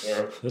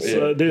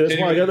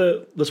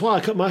 that's why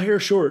I cut my hair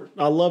short.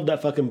 I loved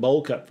that fucking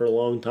bowl cut for a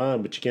long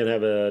time, but you can't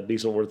have a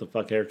decent worth of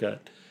fuck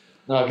haircut.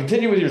 No,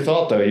 continue with your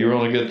thought though. You were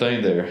on a good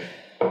thing there.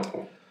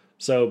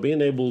 So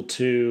being able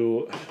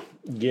to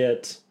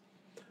get,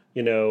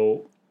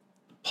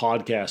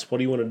 podcasts. What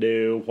do you want to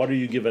do? What are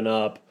you giving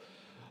up?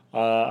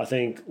 I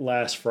think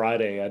last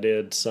Friday I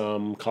did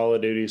some Call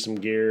of Duty, some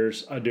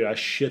Gears. I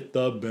shit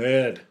the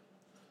bed. I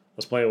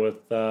was playing with,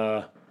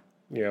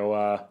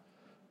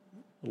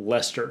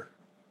 Lester.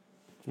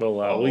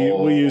 Well,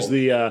 we'll use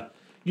the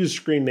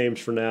screen names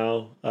for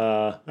now.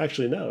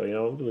 Actually, no.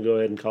 I'm going to go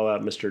ahead and call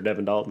out Mr.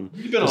 Devin Dalton.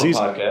 He's been on the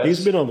podcast.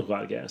 He's been on the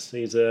podcast.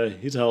 He's a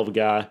hell of a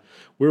guy.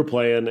 We were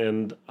playing,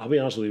 and I'll be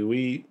honest with you,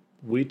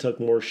 we took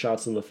more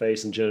shots in the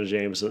face than Jenna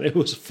Jameson. It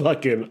was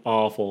fucking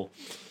awful.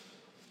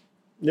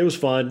 It was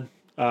fun.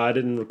 I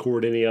didn't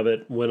record any of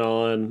it. Went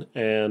on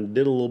and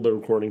did a little bit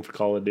of recording for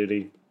Call of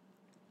Duty.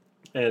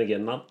 And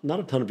again, not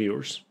a ton of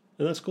viewers,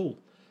 and that's cool.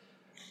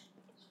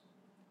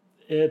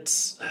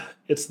 It's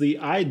the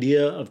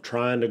idea of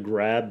trying to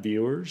grab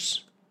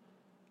viewers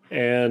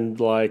and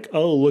like,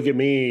 oh, look at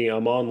me,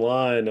 I'm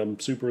online, I'm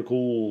super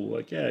cool.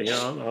 Like,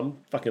 I'm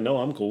fucking know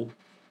I'm cool.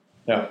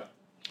 Yeah.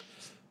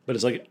 But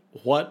it's like,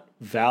 what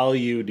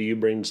value do you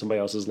bring to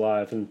somebody else's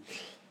life? And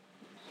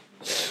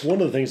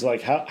one of the things,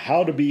 like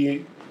how to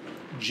be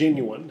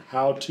genuine,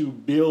 how to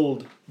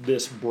build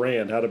this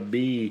brand, how to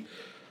be,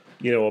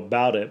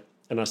 about it.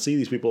 And I see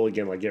these people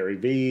again, like Gary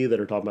Vee, that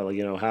are talking about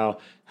like,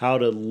 how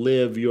to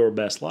live your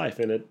best life.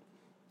 And it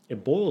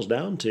boils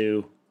down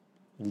to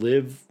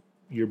live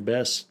your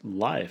best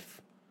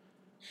life.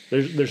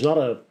 There's not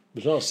a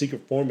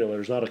secret formula.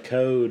 There's not a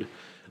code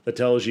that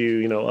tells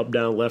you, up,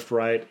 down, left,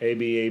 right, A,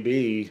 B, A,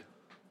 B.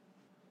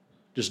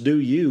 Just do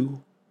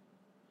you.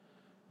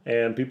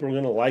 And people are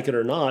going to like it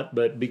or not,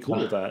 but be cool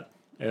with that.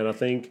 And I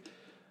think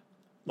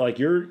like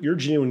your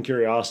genuine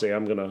curiosity,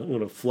 I'm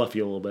gonna fluff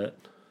you a little bit.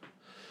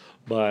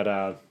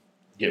 But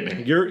get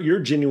me. Your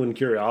genuine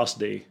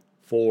curiosity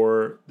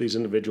for these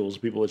individuals,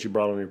 people that you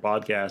brought on your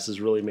podcast, has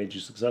really made you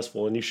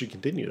successful, and you should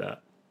continue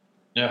that.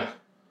 Yeah.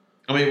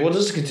 I mean, well,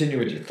 just to continue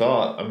with your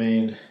thought, I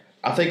mean,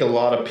 I think a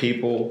lot of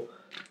people,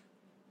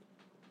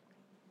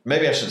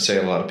 maybe I shouldn't say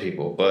a lot of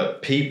people,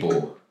 but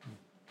people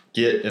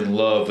get in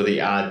love with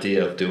the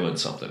idea of doing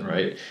something,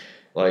 right?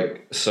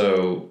 Like,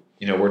 so,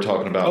 we're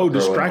talking about... Oh,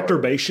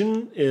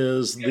 distracturbation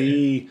is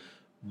the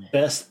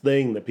best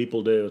thing that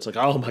people do. It's like,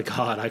 oh my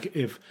God,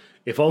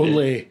 if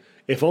only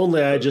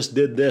I just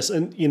did this.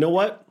 And you know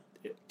what?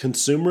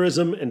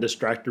 Consumerism and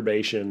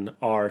distracturbation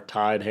are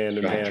tied hand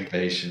in hand.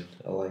 Distracturbation,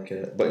 I like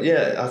it. But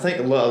yeah, I think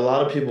a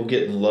lot of people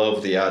get in love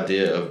with the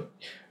idea of,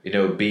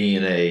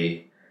 being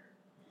a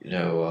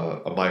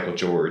Michael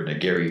Jordan, a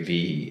Gary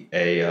Vee,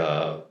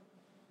 who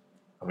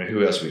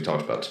else we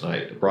talked about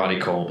tonight? Ronnie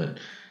Coleman.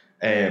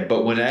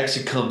 But when it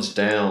actually comes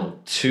down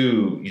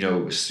to,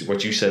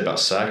 what you said about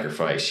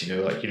sacrifice,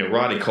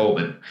 Ronnie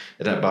Coleman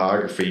in that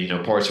biography,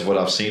 parts of what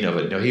I've seen of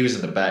it, he was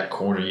in the back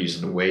corner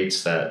using the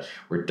weights that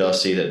were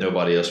dusty that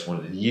nobody else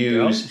wanted to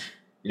use.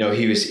 Yep.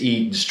 He was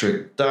eating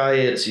strict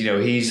diets.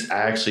 He's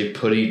actually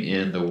putting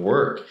in the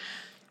work.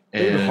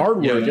 And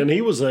hard work. And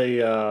he was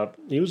a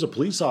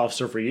police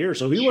officer for years.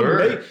 So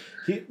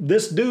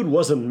this dude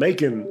wasn't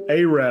making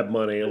Arab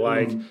money.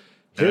 Like,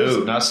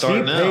 not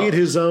starting out. He paid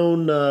his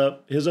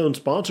own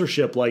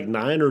sponsorship like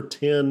 9 or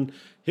 10.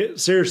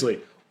 Seriously,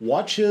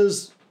 watch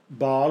his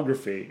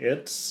biography.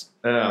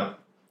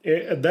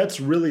 That's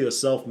really a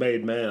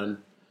self-made man.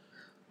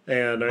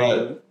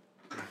 And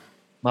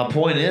my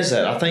point is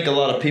that I think a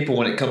lot of people,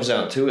 when it comes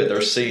down to it,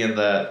 they're seeing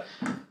that,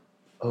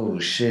 oh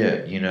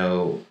shit,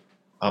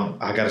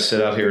 I got to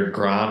sit out here and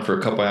grind for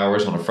a couple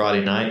hours on a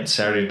Friday night and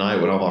Saturday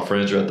night when all my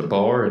friends are at the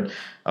bar, and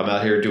I'm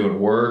out here doing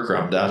work, or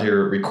I'm out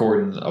here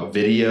recording a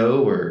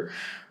video or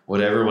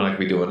whatever when I could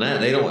be doing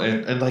that. They don't,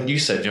 and like you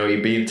said, you know,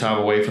 you're being time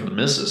away from the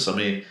missus. I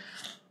mean,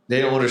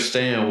 they don't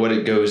understand what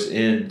it goes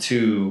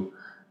into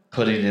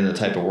putting in the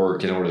type of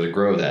work in order to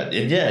grow that.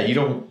 And yeah, you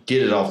don't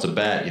get it off the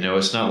bat. You know,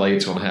 it's not like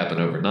it's going to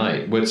happen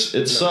overnight, which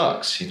it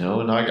sucks, you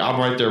know, and I'm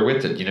right there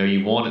with it. You know,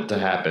 you want it to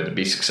happen to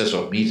be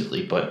successful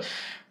immediately, but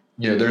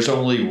you know, there's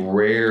only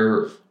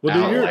rare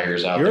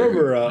outliers out there.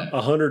 You're over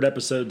 100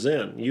 episodes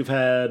in. You've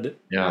had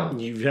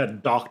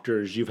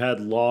doctors, you've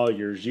had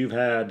lawyers, you've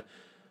had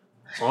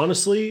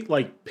honestly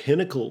like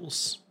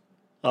pinnacles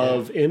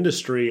of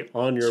industry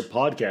on your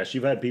podcast.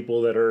 You've had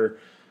people that are,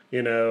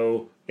 you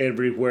know,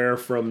 everywhere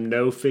from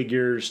no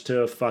figures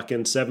to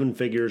fucking seven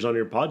figures on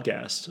your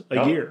podcast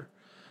a year.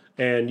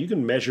 And you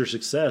can measure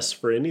success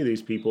for any of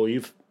these people.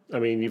 You've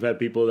had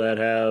people that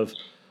have,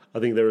 I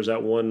think there was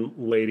that one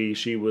lady,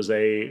 she was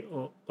a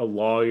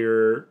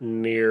lawyer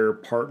near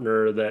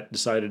partner that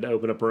decided to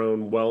open up her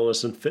own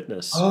wellness and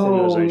fitness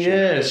organization.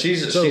 Yeah,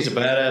 she's a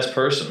badass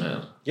person,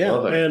 man.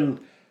 Yeah,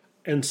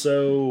 and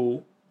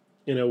so,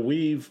 you know,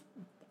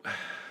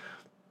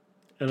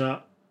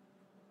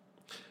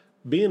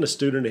 being a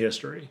student of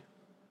history,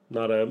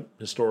 not a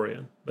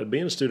historian, but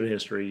being a student of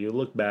history, you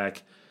look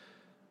back,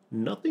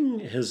 nothing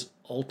has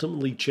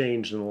ultimately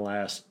changed in the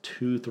last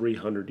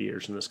 200-300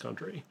 years in this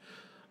country.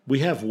 We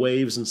have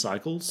waves and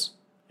cycles,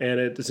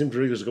 and it seems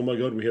ridiculous. Like, oh my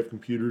God, we have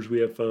computers,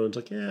 we have phones.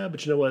 Like, yeah,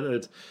 but you know what?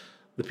 It's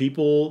the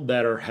people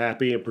that are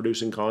happy and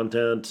producing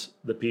content,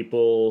 the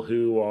people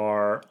who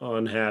are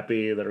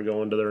unhappy that are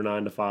going to their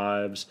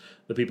 9-to-5s,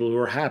 the people who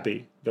are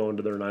happy going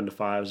to their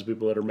 9-to-5s, the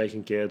people that are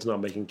making kids,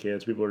 not making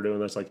kids, people are doing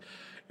this. Like,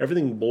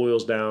 everything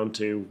boils down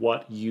to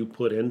what you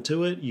put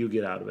into it, you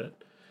get out of it.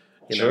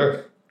 You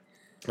know?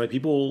 Like,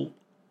 people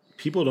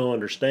don't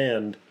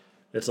understand.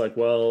 It's like,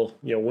 well,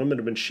 you know, women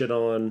have been shit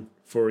on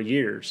for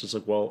years. It's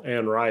like, well,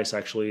 Anne Rice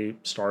actually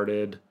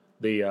started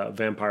the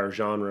vampire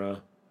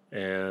genre,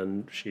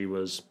 and she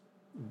was,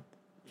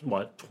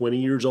 20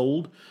 years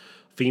old?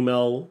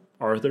 Female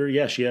Arthur.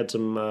 Yeah, she had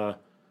some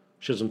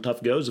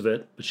tough goes of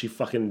it, but she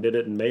fucking did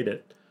it and made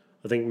it.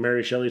 I think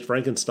Mary Shelley's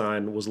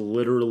Frankenstein was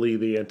literally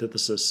the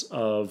antithesis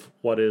of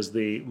what is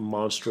the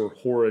monster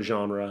horror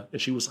genre,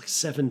 and she was like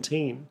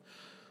 17.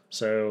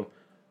 So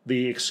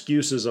the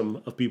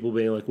excusism of people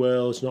being like,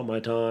 well, it's not my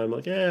time.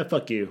 Like,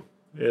 fuck you.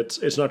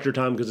 It's not your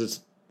time because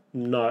it's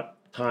not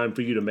time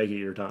for you to make it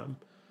your time.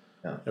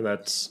 Yeah. And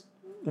that's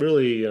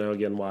really, you know,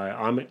 again, why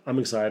I'm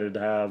excited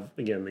to have,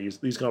 again,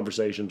 these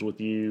conversations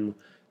with you,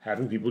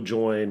 having people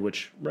join,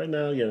 which right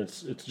now, again,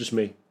 it's just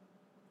me.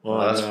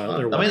 That's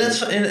fine. I mean,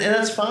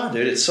 that's fine,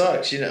 dude. It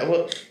sucks, you know.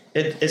 Well,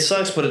 it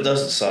sucks, but it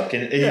doesn't suck.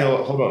 And you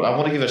know, hold on, I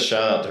want to give a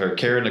shout out to her,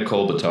 Karen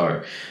Nicole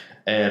Bitar.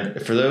 And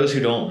for those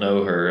who don't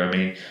know her, I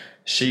mean,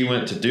 she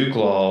went to Duke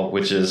Law,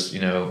 which is, you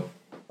know,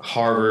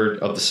 Harvard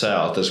of the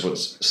South, is what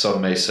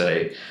some may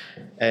say.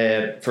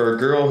 And for a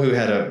girl who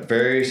had a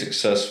very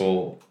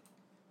successful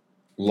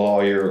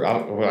lawyer,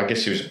 I guess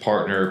she was a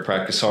partner,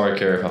 practice. Sorry,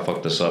 Karen, if I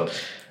fucked this up,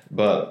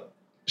 but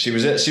she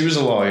was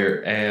a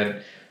lawyer,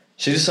 and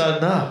she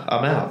decided, nah,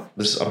 I'm out.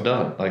 I'm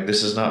done. Like,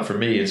 this is not for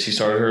me. And she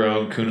started her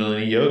own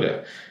Kundalini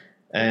yoga,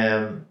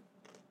 and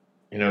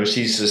you know,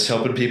 she's just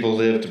helping people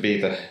live to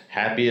be the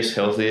happiest,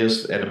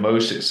 healthiest, and the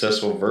most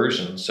successful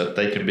versions that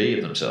they can be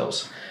of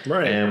themselves.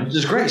 Right. And which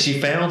is great.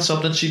 She found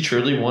something she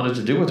truly wanted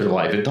to do with her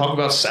life, and talk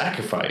about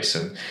sacrifice.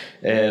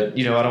 And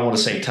you know, I don't want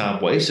to say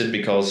time wasted,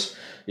 because,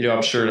 you know,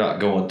 I'm sure not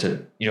going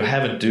to, you know,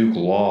 having Duke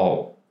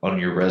Law on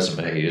your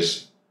resume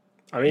is,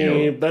 I mean,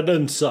 you know, that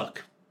doesn't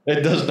suck.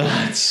 It does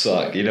not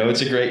suck. You know, it's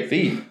a great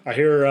feat. I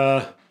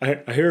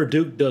hear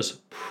Duke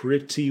does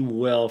pretty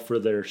well for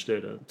their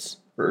students.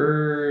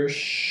 For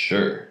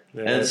sure.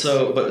 Yes. And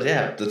so, but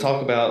yeah, to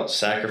talk about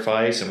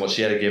sacrifice and what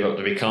she had to give up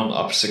to become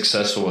a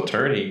successful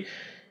attorney,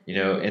 you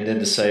know, and then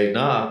to say,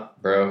 nah,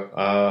 bro,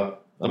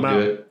 I'm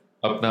good.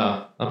 I'm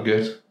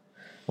good.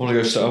 I'm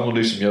gonna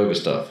do some yoga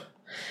stuff.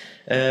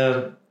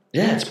 And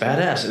yeah, it's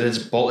badass, and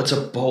it's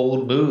a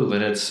bold move,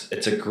 and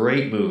it's a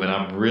great move, and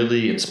I'm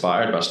really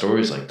inspired by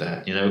stories like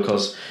that, you know,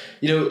 because,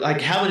 you know,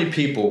 like, how many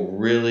people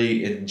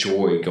really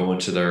enjoy going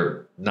to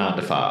their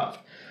 9-to-5,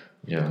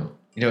 you know?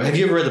 You know, have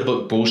you ever read the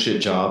book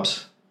Bullshit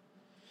Jobs?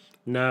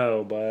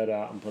 No, but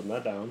I'm putting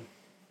that down.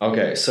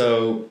 Okay,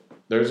 so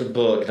there's a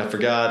book, and I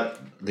forgot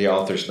the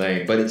author's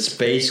name, but it's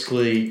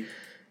basically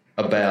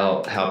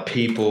about how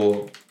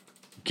people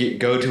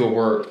go to a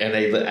work and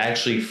they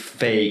actually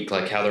fake,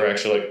 like, how they're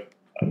actually like,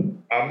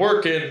 I'm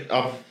working,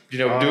 I'm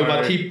doing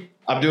my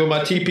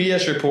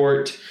TPS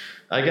report,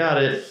 I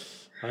got it.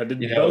 I did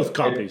both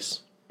copies.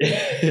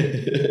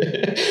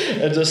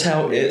 And just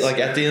how it, like,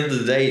 at the end of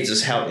the day, it's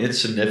just how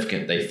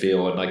insignificant they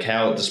feel, and like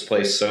how it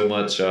displays so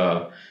much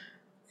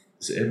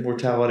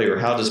immortality, or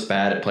how just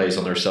bad it plays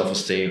on their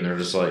self-esteem. They're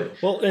just like,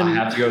 well, I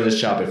have to go to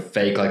this job and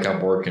fake like I'm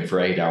working for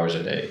 8 hours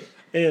a day.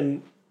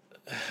 And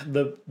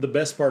the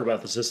best part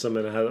about the system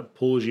and how it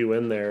pulls you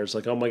in there is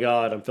like, oh my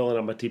God, I'm filling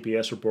out my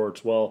TPS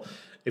reports. Well,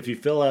 if you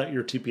fill out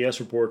your TPS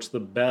reports the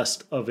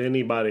best of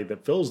anybody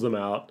that fills them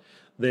out,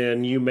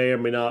 then you may or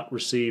may not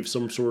receive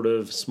some sort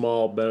of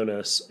small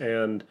bonus.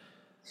 And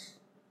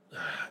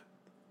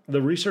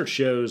the research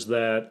shows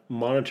that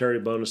monetary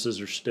bonuses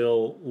are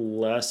still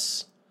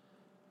less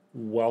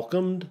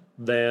welcomed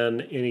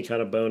than any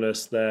kind of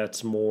bonus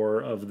that's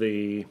more of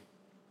the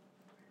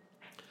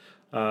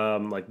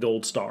like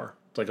gold star.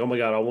 It's like, oh my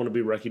God, I want to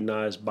be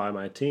recognized by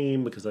my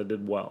team because I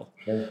did well.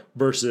 Sure.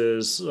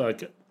 Versus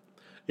like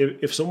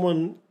if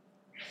someone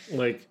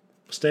like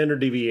standard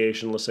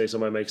deviation, let's say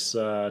somebody makes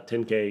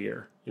 $10K a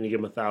year and you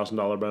give them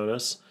 $1,000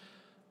 bonus,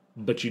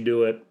 but you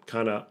do it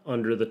kind of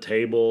under the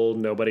table,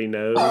 nobody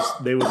knows.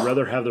 They would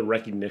rather have the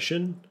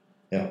recognition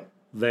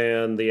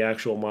than the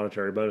actual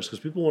monetary bonus because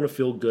people want to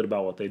feel good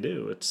about what they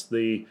do. It's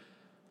the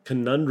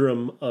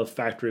conundrum of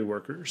factory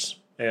workers.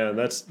 And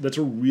that's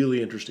a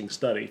really interesting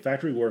study.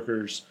 Factory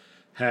workers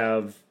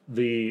have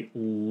the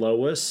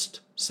lowest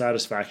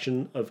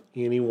satisfaction of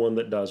anyone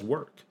that does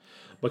work.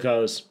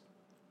 Because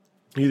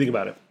you think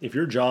about it, if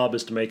your job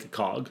is to make a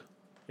cog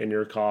and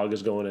your cog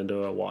is going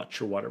into a watch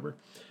or whatever,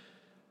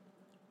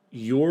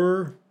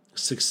 your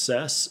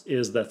success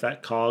is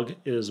that cog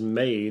is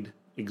made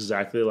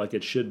exactly like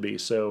it should be.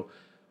 So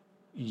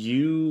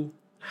you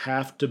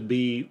have to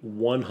be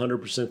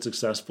 100%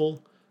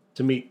 successful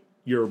to meet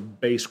your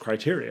base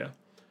criteria.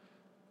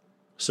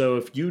 So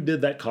if you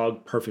did that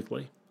cog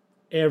perfectly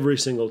every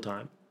single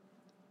time,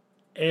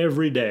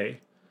 every day,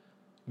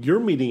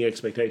 you're meeting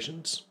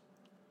expectations.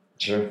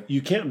 Sure.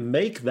 You can't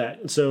make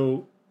that.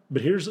 So,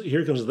 but here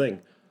comes the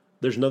thing.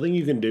 There's nothing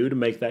you can do to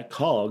make that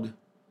cog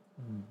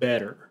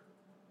better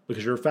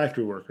because you're a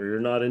factory worker. You're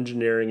not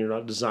engineering, you're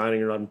not designing,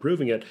 you're not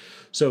improving it.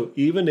 So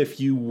even if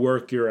you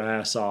work your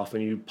ass off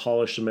and you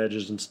polish some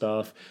edges and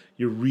stuff,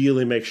 you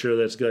really make sure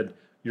that's good.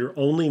 You're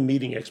only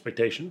meeting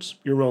expectations.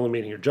 You're only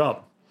meeting your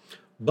job.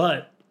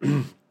 But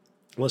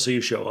let's say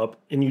you show up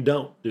and you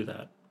don't do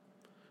that.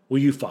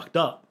 Well, you fucked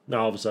up.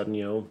 Now all of a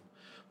sudden,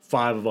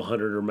 5 of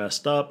 100 are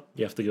messed up.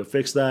 You have to go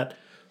fix that.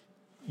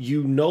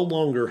 You no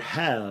longer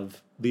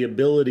have the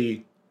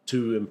ability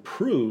to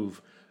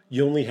improve.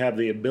 You only have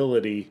the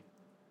ability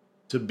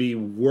to be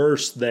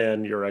worse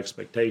than your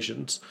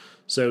expectations.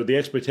 So the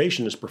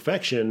expectation is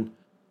perfection.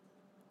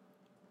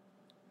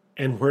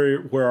 And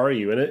where are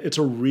you? And it's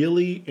a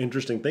really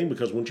interesting thing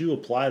because once you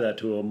apply that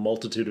to a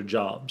multitude of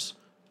jobs,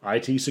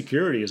 IT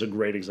security is a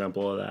great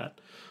example of that.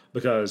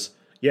 Because,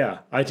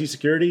 IT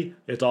security,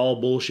 it's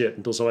all bullshit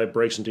until somebody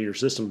breaks into your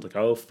system. It's like,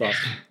 oh, fuck.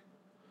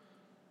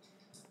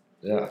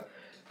 Yeah.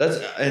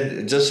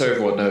 And just so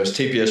everyone knows,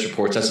 TPS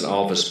reports, that's an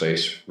Office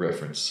Space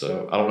reference.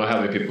 So I don't know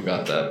how many people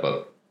got that,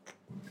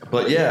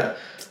 but yeah.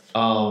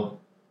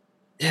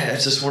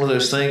 It's just one of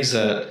those things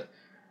that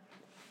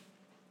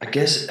I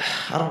guess,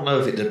 I don't know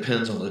if it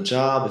depends on the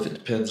job, if it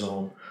depends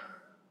on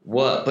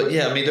what, but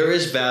there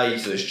is value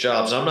to those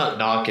jobs. I'm not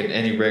knocking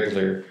any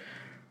regular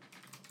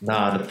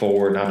 9 to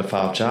 4, 9 to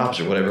 5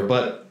 jobs or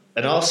whatever,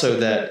 and also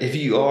that if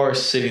you are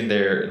sitting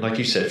there, and like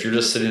you said, if you're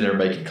just sitting there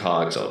making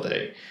cogs all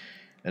day,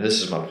 and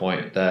this is my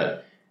point,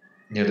 that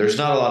there's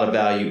not a lot of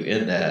value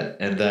in that,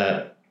 and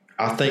that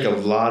I think a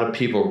lot of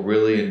people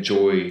really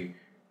enjoy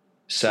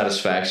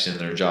satisfaction in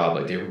their job.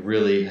 Like they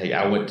really, hey,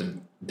 I went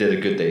and did a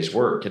good day's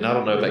work, and I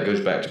don't know if that goes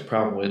back to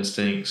primal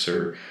instincts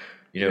or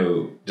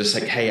just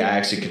like, hey, I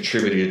actually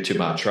contributed to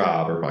my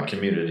tribe or my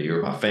community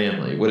or my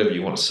family, whatever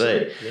you want to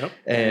say. Yep.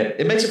 And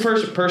it makes a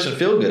person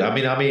feel good. I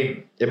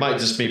mean, it might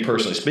just be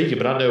personally speaking,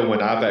 but I know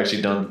when I've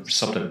actually done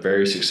something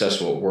very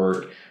successful at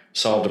work,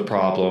 solved a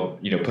problem,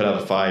 put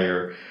out a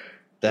fire,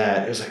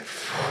 that it was like,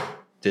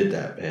 did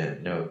that,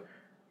 man,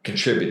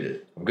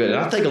 contributed. I'm good. And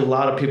I think a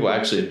lot of people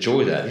actually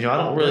enjoy that. I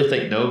don't really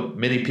think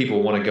many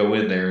people want to go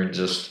in there and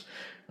just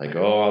like,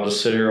 oh, I'll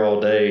just sit here all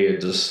day and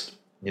just,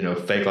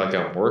 fake like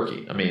I'm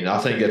working. I mean, I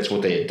think that's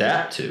what they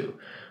adapt to.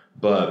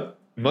 But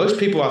most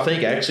people, I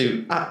think,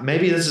 actually,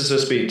 maybe this is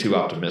just being too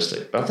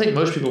optimistic, but I think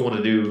most people want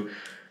to do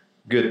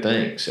good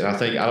things. And I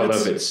don't know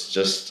if it's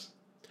just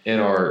in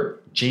our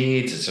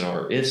genes, it's in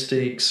our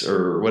instincts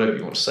or whatever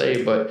you want to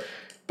say. But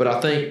I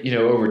think,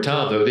 over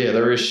time, though,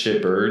 there is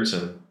shitbirds.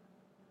 And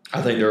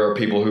I think there are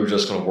people who are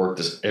just going to work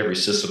every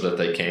system that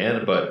they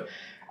can. But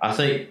I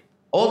think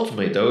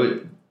ultimately,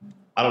 though,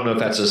 I don't know if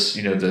that's just,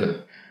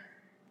 the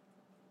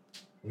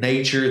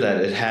nature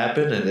that it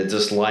happened and that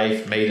just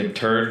life made him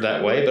turn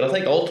that way. But I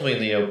think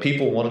ultimately,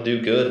 people want to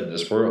do good in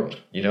this world.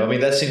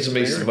 That seems to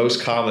be the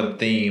most common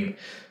theme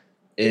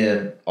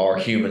in our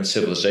human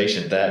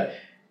civilization, that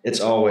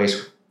it's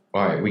always,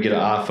 all right, we get an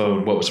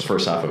iPhone. What was the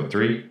first iPhone?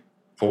 3,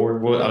 4?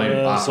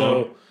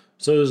 iPhone.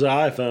 So there's an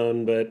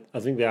iPhone, but I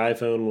think the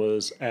iPhone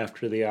was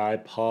after the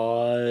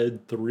iPod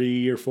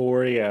 3 or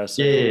 4. Yeah.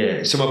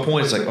 So my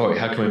point is like, oh,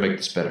 how can we make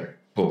this better?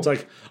 Boom. It's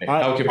like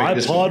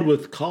iPod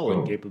with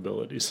calling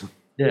capabilities.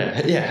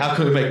 Yeah. How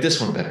can we make this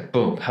one better?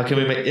 Boom. How can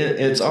we make it?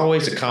 It's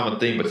always a common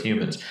theme with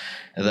humans,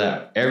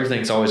 that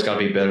everything's always got to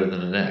be better than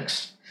the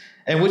next,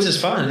 and which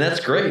is fine. And that's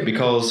great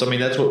because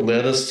that's what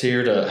led us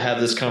here to have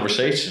this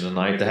conversation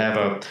tonight, to have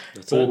a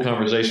full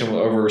conversation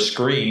over a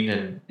screen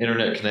and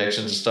internet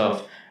connections and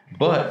stuff.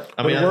 But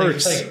I mean, I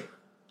think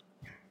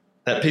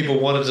that people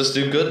want to just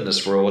do good in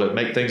this world and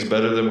make things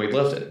better than we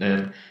left it.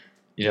 And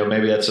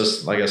maybe that's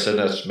just, like I said,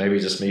 that's maybe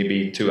just me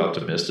being too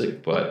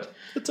optimistic. But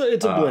it's a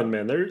blend,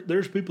 man.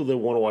 There's people that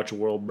want to watch the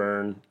world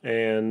burn,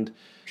 and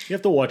you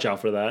have to watch out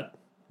for that.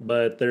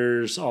 But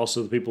there's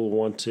also the people who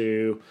want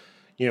to,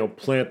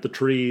 plant the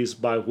trees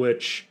by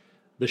which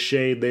the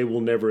shade they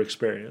will never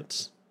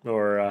experience,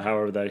 or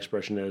however that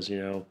expression is,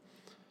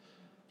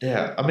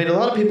 Yeah, I mean, a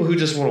lot of people who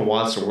just want to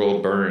watch the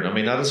world burn. I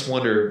mean, I just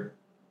wonder,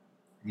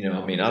 we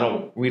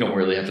don't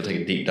really have to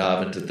take a deep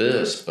dive into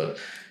this, but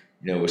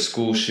with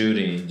school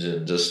shootings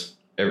and just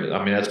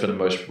that's been the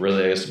most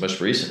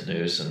recent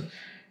news, and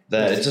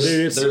that it's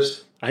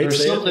just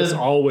it's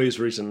always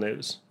recent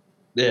news.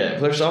 Yeah,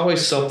 there's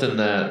always something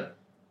that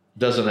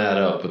doesn't add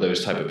up with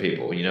those type of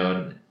people,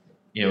 and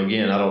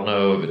again, I don't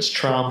know if it's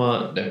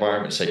trauma, the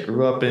environments they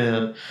grew up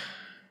in,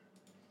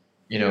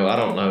 I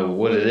don't know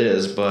what it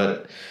is,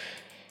 but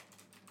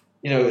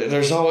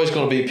there's always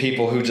going to be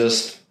people who I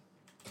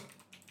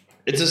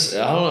don't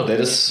know, they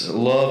just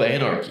love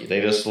anarchy.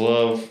 They just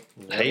love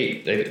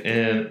hate.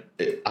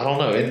 I don't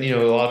know. And,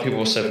 a lot of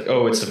people say,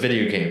 oh, it's the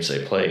video games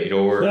they played,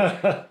 or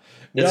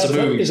it's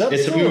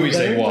the movies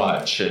they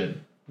watch.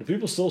 And do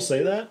people still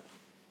say that?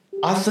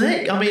 I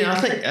think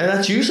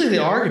that's usually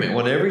the argument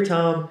when every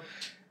time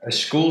a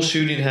school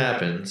shooting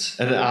happens,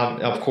 and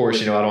of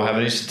course, I don't have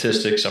any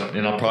statistics,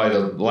 and I'm probably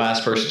the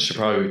last person should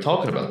probably be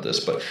talking about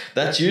this, but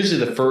that's usually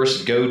the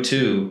first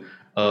go-to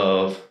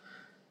of,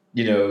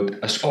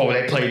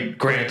 they played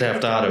Grand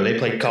Theft Auto, they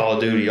played Call of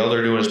Duty, all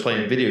they're doing is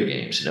playing video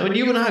games. And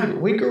you and I,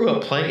 we grew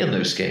up playing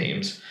those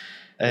games,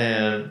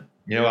 and,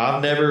 I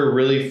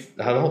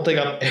don't think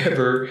I've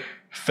ever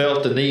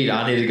felt the need,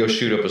 I need to go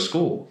shoot up a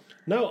school.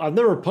 No, I've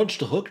never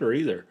punched a hooker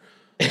either.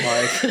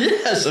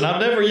 Yes, and I've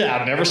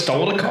never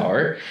stolen a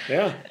car.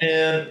 Yeah,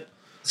 and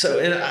so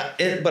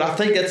but I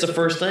think that's the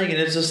first thing, and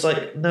it's just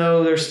like,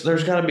 no,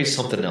 there's got to be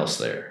something else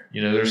there.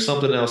 There's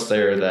something else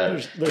there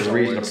that there's the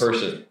reason a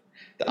person.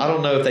 I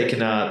don't know if they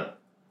cannot.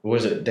 What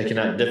is it? They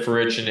cannot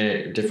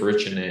differentiate.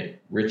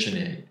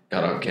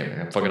 God,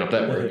 I'm fucking up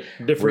that word.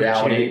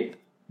 Differentiate.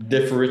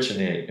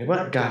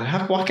 What?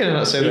 God, why can't I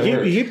not say that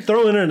word? You keep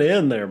throwing an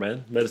N there,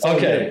 man. But it's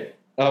okay.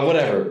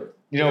 Whatever.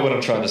 You know what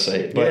I'm trying to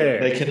say.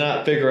 But they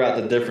cannot figure out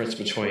the difference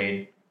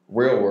between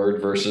real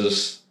world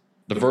versus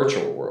the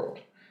virtual world.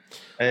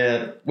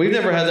 And we've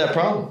never had that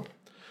problem.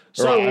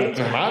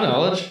 To my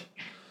knowledge.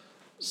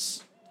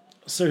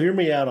 So hear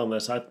me out on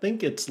this. I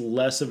think it's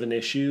less of an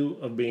issue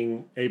of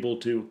being able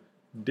to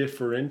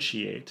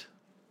differentiate.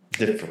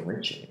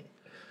 Between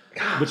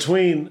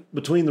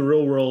the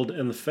real world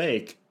and the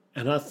fake.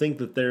 And I think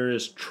that there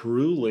is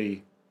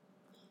truly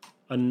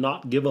a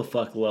not give a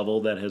fuck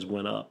level that has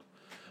went up.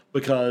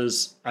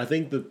 Because I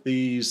think that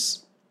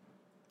these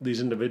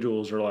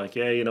individuals are like,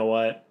 yeah, you know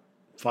what?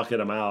 Fuck it,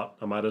 I'm out.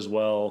 I might as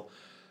well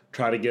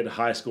try to get a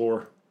high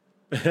score.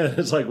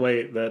 It's like,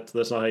 wait, that's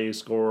not how you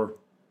score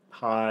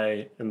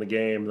high in the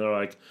game. They're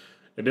like,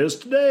 it is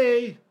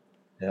today.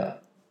 Yeah.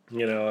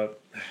 And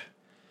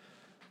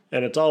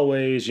it's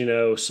always,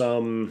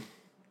 some,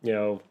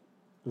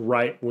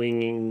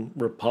 right-winging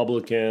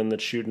Republican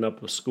that's shooting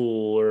up a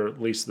school, or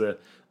at least the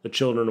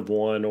children of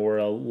one, or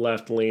a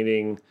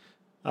left-leaning.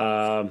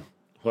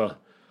 Well,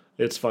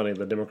 it's funny.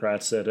 The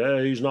Democrats said,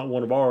 he's not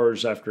one of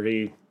ours after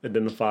he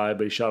identified,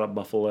 but he shot up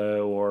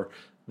Buffalo, or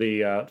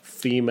the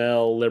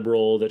female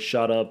liberal that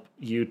shot up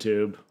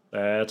YouTube.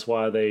 That's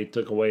why they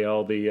took away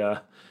all the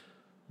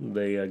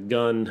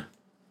gun.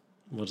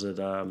 Was it?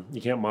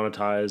 You can't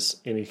monetize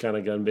any kind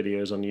of gun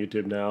videos on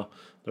YouTube now.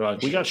 They're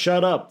like, we got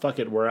shut up. Fuck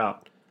it, we're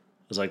out.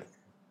 I was like,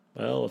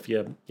 well, if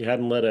you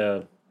hadn't let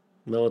a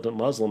militant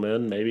Muslim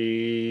in,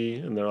 maybe.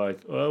 And they're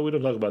like, well, we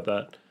don't talk about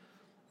that.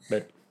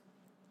 But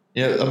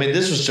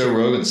this was Joe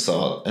Rogan's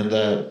thought, and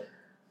that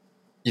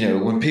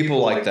when people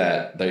like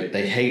that,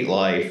 they hate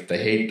life,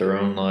 they hate their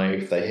own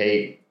life, they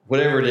hate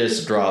whatever it is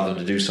to drive them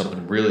to do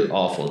something really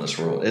awful in this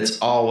world. It's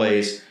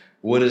always,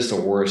 what is the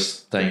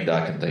worst thing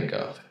that I can think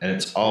of? And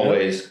it's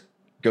always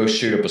go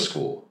shoot up a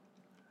school.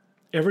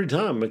 Every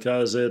time,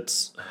 because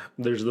there's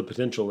the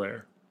potential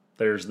there.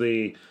 There's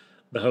the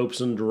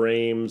hopes and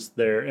dreams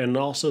there, and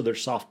also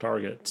there's soft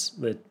targets.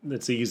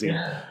 It's easy.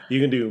 Yeah.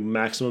 You can do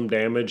maximum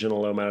damage in a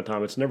low amount of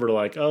time. It's never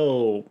like,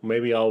 oh,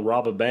 maybe I'll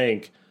rob a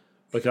bank,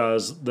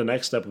 because the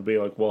next step would be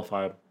like, well, if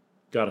I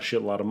got a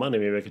shitload of money,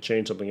 maybe I could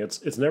change something.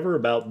 It's never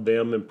about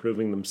them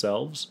improving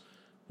themselves,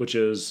 which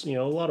is, a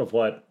lot of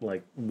what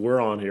we're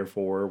on here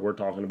for, we're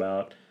talking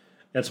about.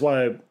 That's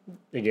why,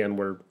 again,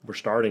 we're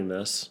starting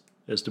this,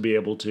 is to be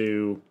able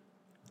to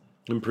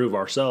improve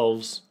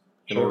ourselves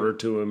in order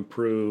to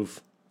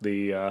improve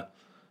the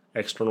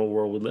external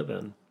world we live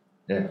in.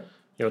 Yeah.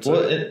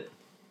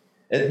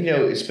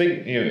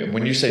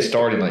 When you say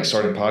starting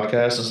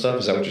podcasts and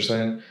stuff, is that what you're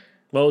saying?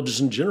 Well, just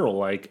in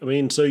general,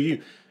 so you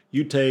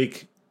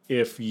take,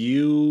 if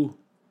you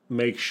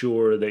make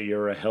sure that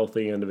you're a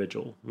healthy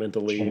individual,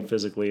 mentally,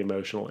 physically,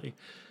 emotionally,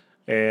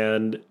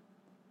 and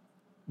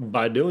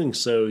by doing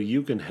so,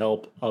 you can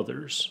help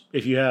others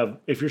if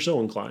you're so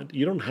inclined.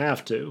 You don't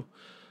have to,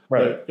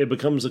 Right. but it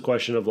becomes a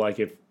question of like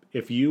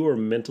if you are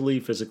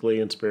mentally,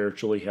 physically, and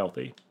spiritually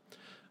healthy,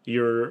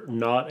 you're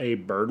not a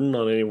burden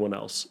on anyone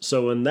else.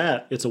 So in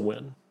that, it's a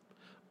win.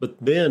 But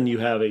then you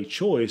have a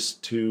choice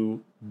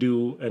to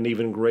do an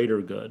even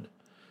greater good,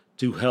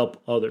 to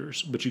help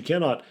others. But you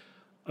cannot,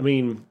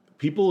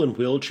 people in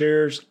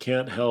wheelchairs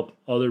can't help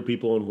other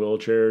people in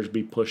wheelchairs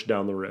be pushed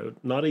down the road.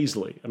 Not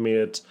easily.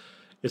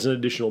 It's an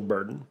additional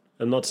burden.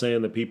 I'm not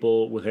saying that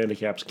people with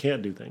handicaps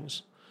can't do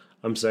things.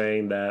 I'm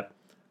saying that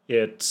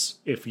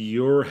if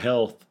your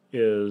health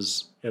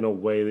is in a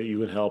way that you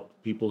can help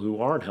people who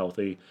aren't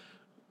healthy,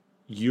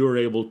 you're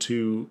able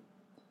to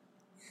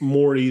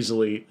more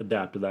easily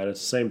adapt to that. It's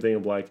the same thing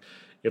of like,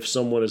 if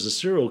someone is a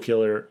serial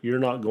killer, you're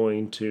not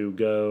going to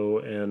go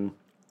and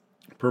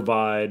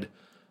provide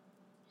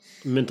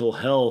mental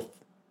health,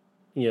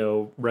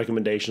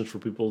 recommendations for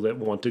people that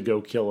want to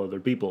go kill other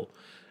people.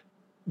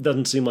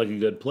 Doesn't seem like a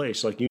good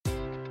place.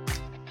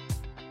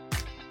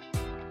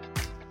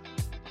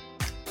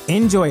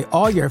 Enjoy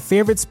all your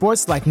favorite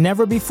sports like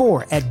never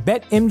before at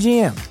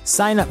BetMGM.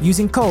 Sign up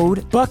using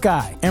code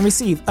Buckeye and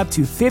receive up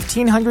to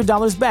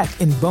 $1,500 back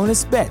in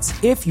bonus bets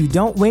if you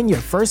don't win your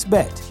first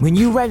bet. When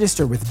you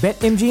register with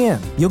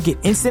BetMGM, you'll get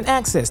instant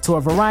access to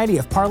a variety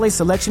of parlay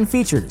selection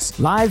features,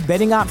 live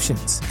betting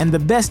options, and the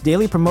best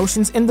daily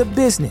promotions in the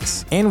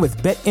business. And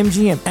with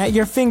BetMGM at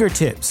your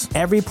fingertips,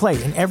 every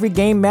play and every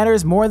game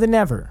matters more than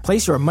ever.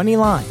 Place your money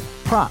line,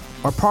 prop,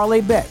 or parlay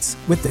bets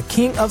with the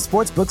king of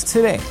sportsbooks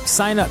today.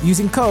 Sign up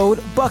using code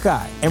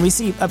Buckeye and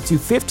receive up to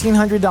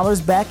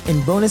 $1,500 back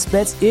in bonus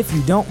bets if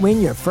you don't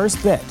win your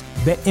first bet.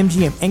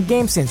 BetMGM and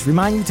GameSense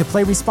remind you to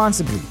play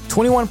responsibly.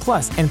 21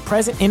 plus and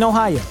present in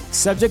Ohio,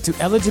 subject to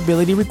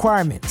eligibility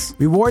requirements.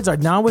 Rewards are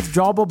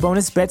non-withdrawable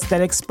bonus bets that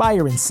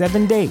expire in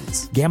 7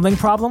 days. Gambling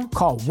problem?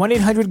 Call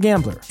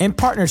 1-800-GAMBLER in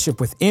partnership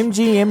with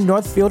MGM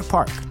Northfield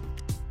Park.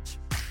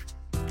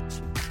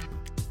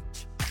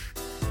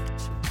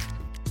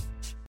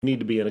 You need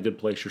to be in a good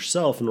place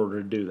yourself in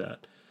order to do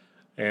that.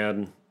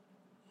 And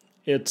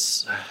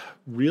it's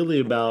really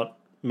about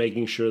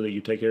making sure that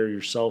you take care of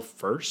yourself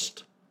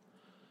first,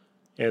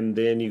 and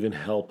then you can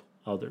help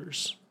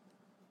others.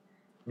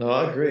 No,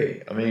 I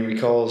agree.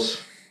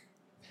 Because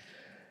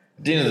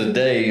at the end of the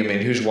day,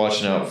 who's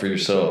watching out for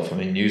yourself?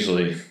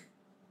 Usually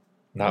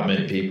not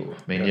many people.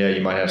 Yeah,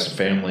 you might have some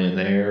family in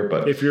there,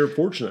 but if you're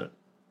fortunate.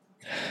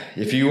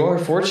 If you are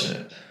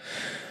fortunate.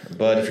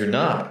 But if you're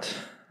not,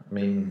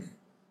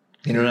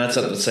 that's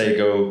something to say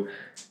go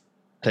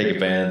take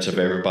advantage of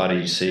everybody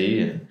you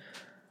see and,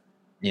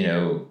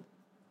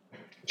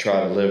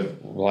 try to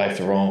live life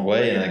the wrong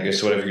way. And I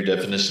guess whatever your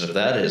definition of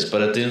that is.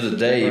 But at the end of the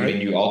day, right.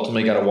 You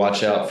ultimately got to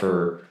watch out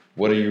for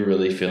what are you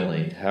really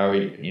feeling? How are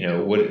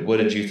you, what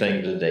did you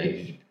think of the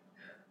day?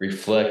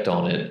 Reflect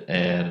on it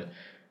and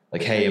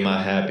like, hey, am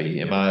I happy?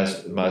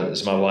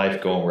 Is my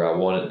life going where I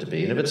want it to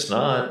be? And if it's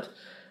not,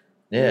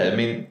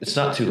 it's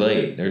not too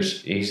late.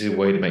 There's an easy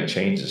way to make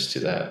changes to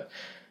that.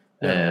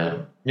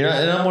 And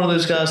and I'm one of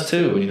those guys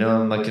too.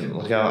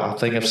 I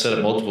think I've said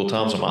it multiple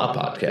times on my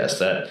podcast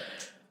that,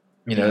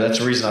 that's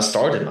the reason I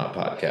started my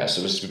podcast.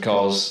 It was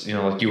because,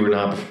 like you and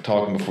I were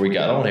talking before we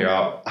got on here,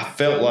 I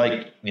felt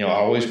like, I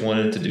always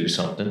wanted to do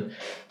something,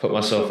 put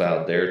myself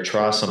out there,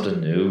 try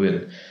something new.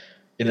 And,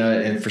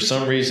 and for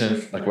some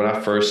reason, like when I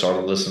first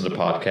started listening to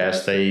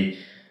podcasts,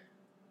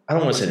 I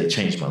don't want to say they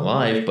changed my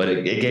life, but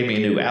it gave me a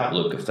new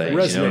outlook of things. It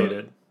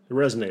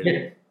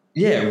resonated.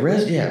 It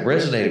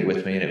resonated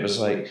with me, and it was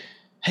like,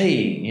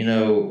 hey,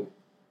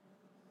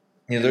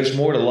 there's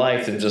more to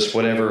life than just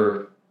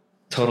whatever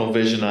tunnel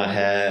vision I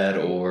had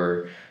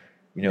or,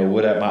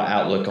 what my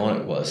outlook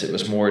on it was. It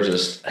was more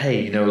just,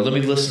 hey, let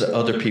me listen to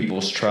other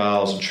people's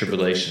trials and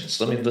tribulations.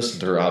 Let me listen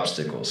to their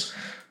obstacles.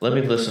 Let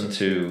me listen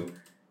to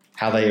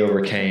how they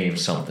overcame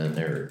something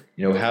or,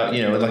 how,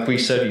 like we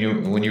said,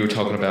 when you were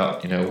talking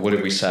about, what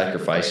are we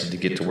sacrificing to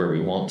get to where we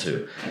want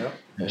to? Yep.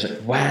 I was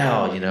like,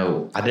 wow,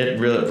 I didn't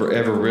really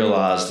ever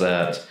realize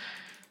that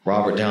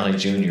Robert Downey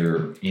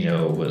Jr.,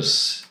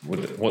 was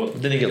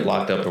didn't he get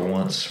locked up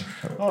once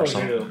or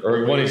something? Yeah.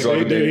 Or one he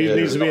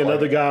needs to be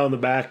another guy on the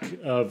back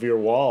of your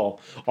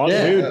wall.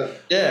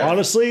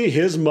 Honestly,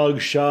 his mug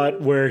shot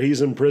where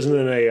he's in prison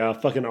in a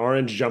fucking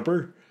orange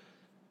jumper,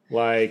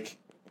 like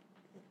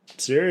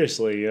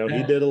seriously,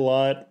 he did a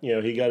lot.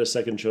 He got a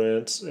second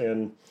chance,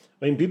 and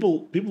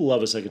people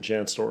love a second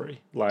chance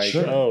story. Like,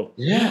 sure.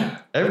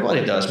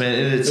 Everybody does,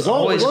 man. It's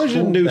always cool.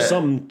 You do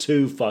something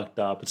too fucked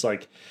up. It's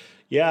like,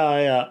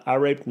 I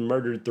raped and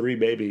murdered 3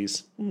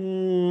 babies.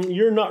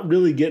 You're not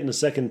really getting a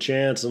second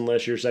chance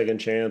unless your second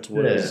chance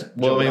was. Yeah.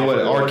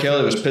 Well, R.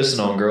 Kelly was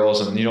pissing on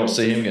girls, and you don't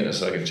see him getting a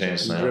second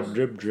chance now. Drip,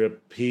 drip,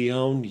 drip, pee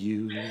on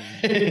you.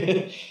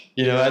 That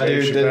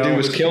dude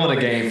was killing a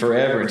game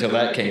forever until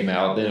that came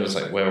out. Then it was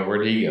like, well,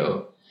 where'd he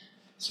go?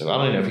 So I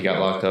don't even know if he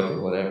got locked up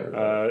or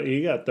whatever.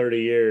 He got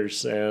 30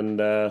 years, and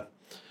I'll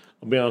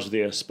be honest with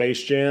you,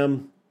 Space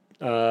Jam,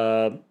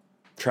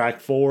 Track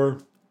 4,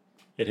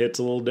 it hits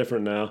a little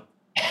different now.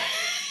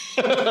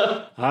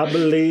 I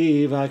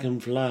believe I can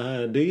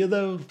fly. Do you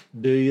though?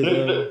 Do you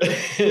though?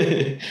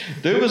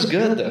 Dude was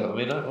good though. I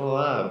mean, not gonna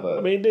lie, but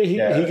I mean, he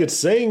could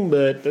sing,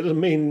 but that doesn't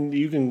mean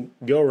you can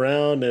go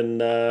around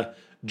and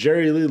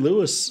Jerry Lee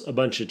Lewis a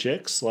bunch of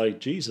chicks. Like,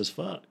 Jesus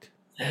fuck.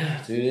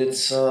 dude,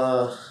 it's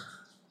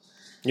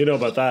You know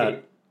about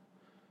that?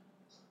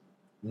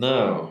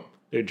 no.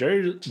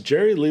 Dude,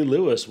 Jerry Lee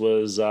Lewis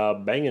was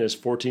banging his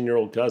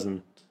 14-year-old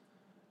cousin.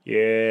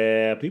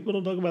 Yeah, people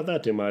don't talk about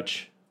that too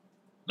much.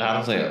 I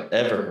don't think I've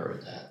ever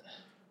heard that.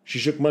 She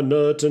shook my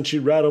nuts and she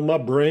rattled my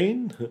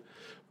brain.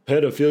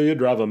 Pedophilia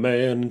drive a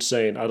man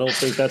insane. I don't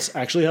think that's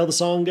actually how the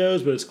song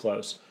goes, but it's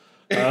close.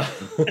 Dude,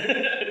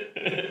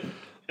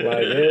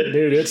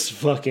 it's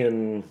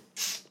fucking.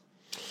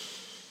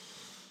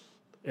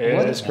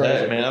 It's crazy,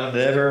 heck, man. I've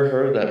never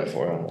heard that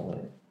before. I don't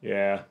know.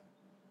 Yeah,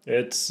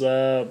 it's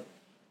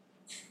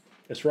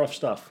rough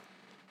stuff.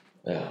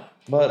 Yeah,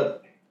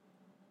 but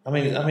I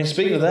mean,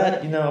 speaking of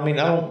that,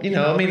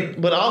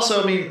 but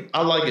also,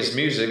 I like his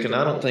music, and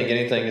I don't think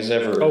anything has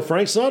ever. Oh,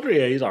 Frank Sinatra,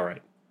 yeah, he's all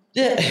right.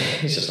 Yeah,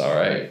 he's just all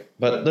right.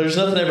 But there's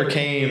nothing ever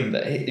came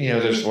that,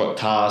 there's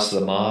ties to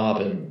the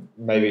mob and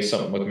maybe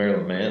something with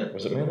Marilyn Manson.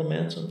 Was it Marilyn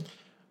Manson?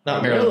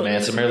 Not Marilyn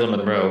Manson, Marilyn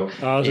Monroe.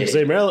 I was going to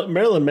say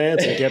Marilyn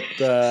Manson kept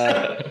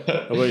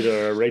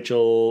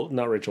Rachel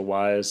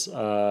Wise.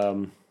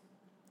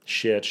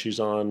 She's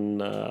on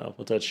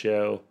what's that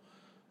show?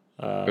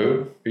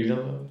 Who? You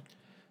know?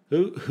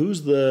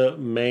 Who's the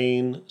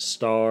main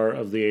star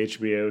of the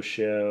HBO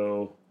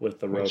show with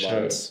the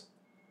robots?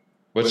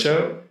 What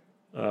show?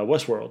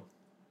 Westworld.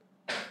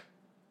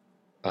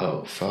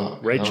 Oh,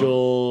 fuck.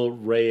 Rachel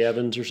Ray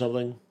Evans or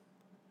something?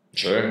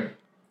 Sure.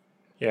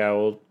 Yeah,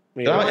 well...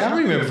 I don't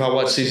remember if I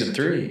watched season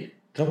 3.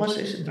 Did I watch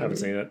season 3? I haven't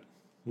seen it.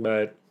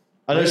 But...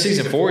 I know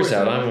season 4 is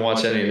out. I haven't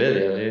watched any of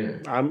it yet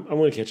either. I'm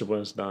going to catch up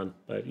when it's done.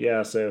 But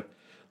yeah, so...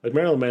 Like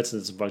Marilyn Manson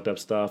did some fucked up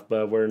stuff,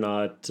 but we're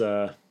not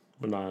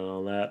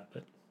on that.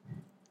 But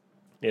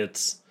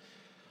it's...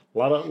 A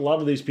lot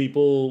of these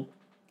people,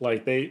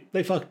 like, they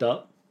fucked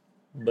up,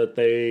 but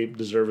they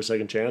deserve a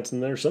second chance.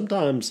 And there's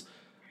sometimes...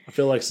 I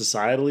feel like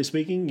societally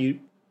speaking,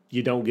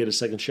 you don't get a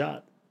second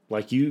shot.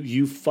 Like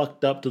you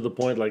fucked up to the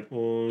point like,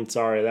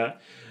 sorry,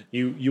 that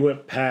you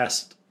went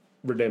past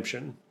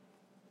redemption.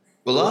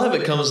 Well, a lot of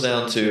it comes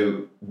down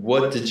to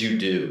what did you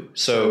do?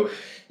 So,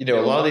 a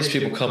lot of these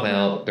people come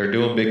out, they're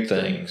doing big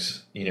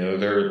things,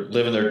 they're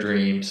living their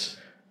dreams,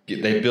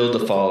 they build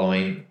the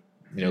following,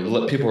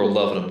 people are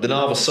loving them. Then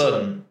all of a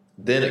sudden,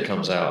 then it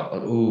comes out,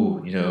 like,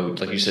 ooh,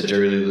 like you said,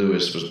 Jerry Lee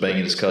Lewis was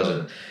banging his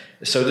cousin.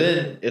 So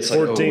then it's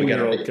like,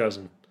 14-year-old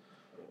cousin.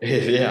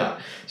 Yeah.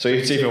 So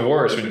it's even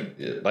worse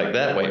when like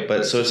that way.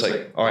 But so it's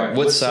like, all right,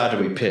 what side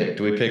do we pick?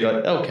 Do we pick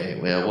like, okay,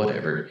 well,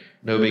 whatever,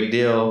 no big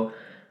deal?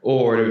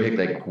 Or do we pick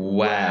like,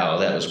 wow,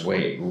 that was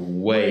way,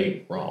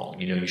 way wrong.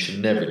 You should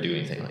never do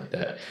anything like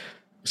that.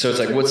 So it's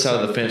like, what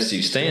side of the fence do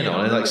you stand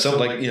on? And like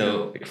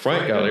like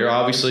Frank out there,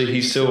 obviously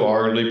he's still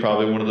arguably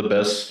probably one of the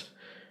best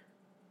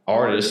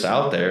artists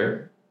out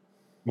there.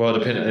 Well,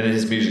 depending on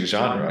his music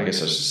genre, I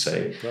guess I should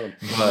say.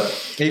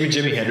 But even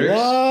Jimi Hendrix.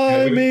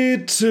 Fly me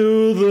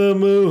to the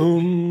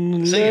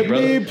moon. Sing it,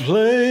 Let me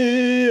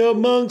play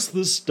amongst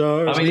the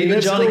stars.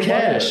 Even Johnny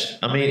Cash.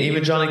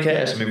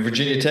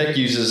 Virginia Tech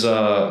uses,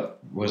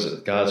 was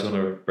it God's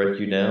Gonna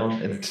Break You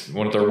Down? And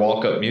one of their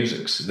walk-up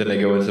musics. Then they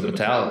go into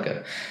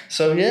Metallica.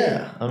 So,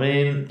 yeah,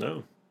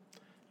 No.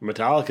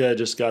 Metallica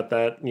just got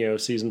that,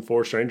 season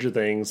 4 Stranger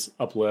Things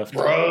uplift.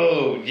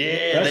 Bro,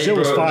 yeah, that shit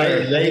was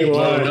fire. They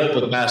blown up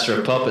with Master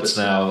of Puppets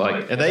now,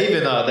 and they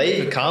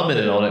even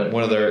commented on it in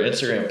one of their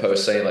Instagram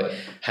posts saying like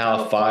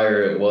how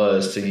fire it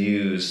was to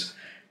use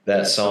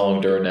that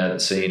song during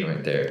that scene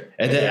right there.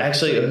 And then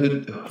actually,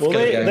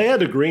 they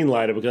had to green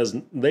light it because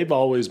they've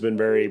always been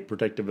very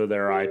protective of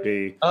their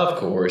IP. Of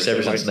course,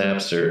 ever since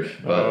Napster.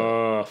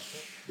 But,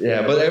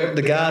 yeah, but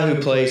the guy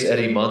who plays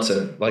Eddie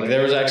Munson, like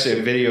there was actually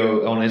a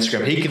video on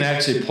Instagram. He can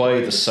actually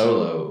play the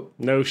solo.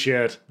 No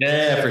shit.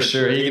 Yeah, for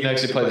sure. He can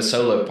actually play the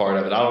solo part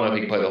of it. I don't know if he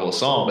can play the whole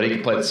song, but he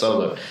can play the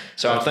solo.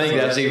 So I think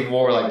that's even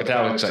more like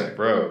Metallica's like,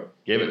 bro,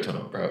 give it to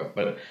him, bro.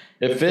 But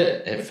it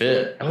fit. It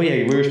fit. Oh,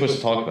 yeah, we were supposed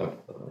to talk about it.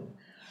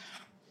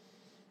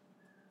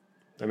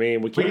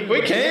 We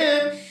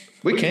can.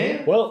 We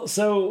can. Well,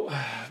 so,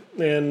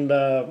 and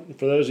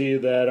for those of you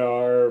that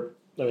are,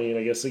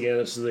 I guess, again,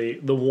 it's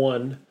the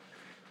one.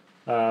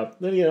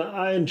 Then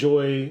I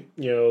enjoy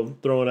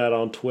throwing that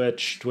on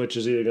Twitch. Twitch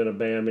is either going to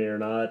ban me or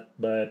not,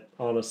 but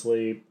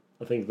honestly,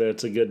 I think that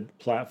it's a good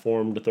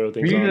platform to throw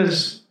things on.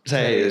 Just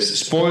say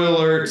spoiler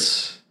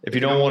alerts. If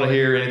you don't want to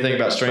hear anything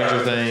about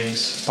Stranger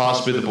Things,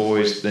 possibly The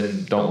Boys,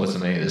 then don't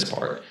listen to any of this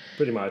part.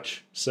 Pretty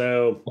much.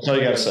 So that's all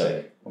you got to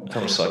say.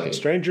 Come suck it.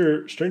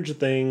 Stranger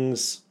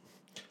Things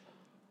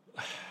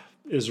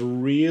is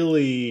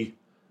really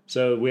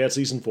so. We had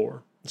season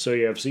 4. So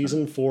you have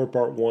season 4,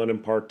 part 1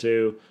 and part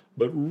 2.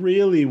 But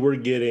really, we're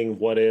getting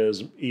what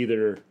is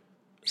either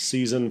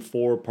season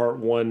 4, part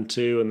 1,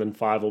 2, and then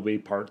 5 will be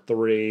part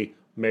 3,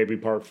 maybe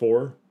part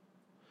 4.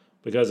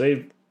 Because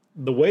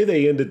the way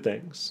they ended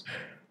things,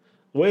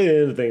 the way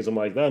they ended things, I'm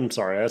like, I'm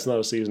sorry, that's not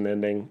a season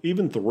ending.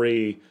 Even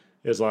 3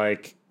 is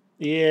like,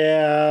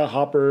 yeah,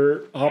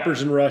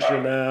 Hopper's in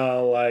Russia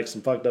now, like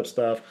some fucked up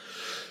stuff.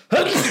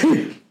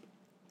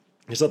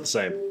 It's not the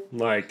same.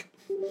 Like,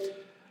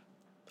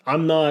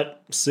 I'm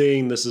not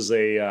seeing this as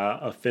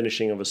a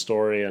finishing of a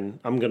story, and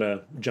I'm going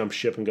to jump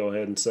ship and go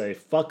ahead and say,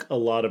 fuck a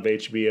lot of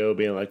HBO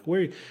being like,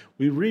 we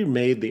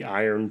remade the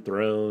Iron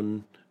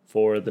Throne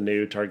for the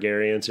new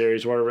Targaryen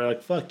series, where we're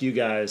like, fuck you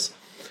guys.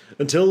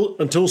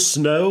 Until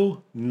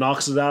Snow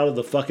knocks it out of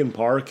the fucking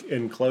park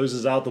and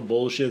closes out the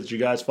bullshit that you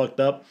guys fucked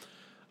up,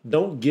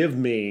 don't give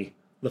me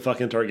the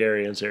fucking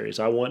Targaryen series.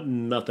 I want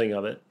nothing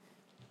of it.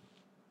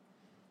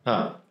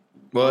 Huh.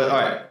 Well, all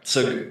right.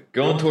 So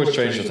going towards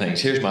Stranger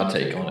Things, here's my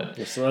take on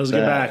it. So let's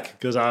get back,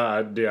 because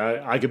I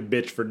could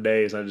bitch for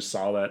days. I just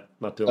saw that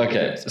not too long ago.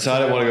 Okay, so I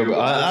didn't want to go.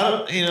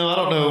 I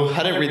don't know.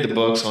 I didn't read the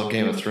books on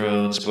Game of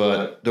Thrones,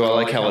 but do I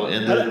like how it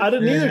ended? I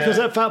didn't either, because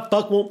that fat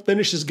fuck won't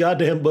finish his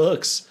goddamn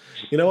books.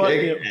 You know what?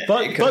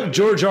 Fuck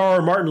George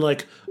R.R. Martin.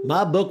 Like,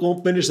 my book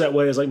won't finish that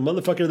way. It's like,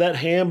 motherfucker, that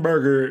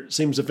hamburger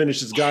seems to finish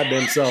his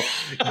goddamn self.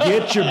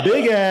 Get your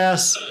big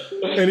ass.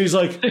 And he's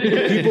like,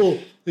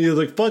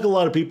 fuck a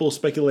lot of people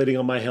speculating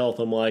on my health.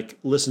 I'm like,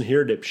 listen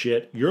here,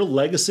 dipshit. Your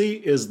legacy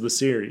is the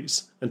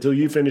series until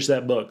you finish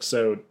that book.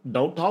 So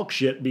don't talk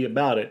shit, be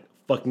about it.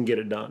 Fucking get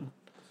it done.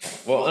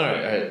 Well, all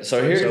right.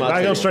 So here's my back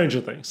take on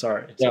Stranger Things.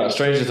 Sorry. Yeah,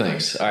 Stranger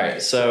Things. All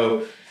right.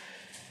 So,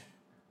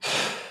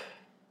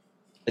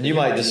 and you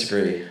might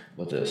disagree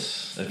with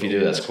this. If you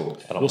do, that's cool.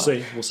 We'll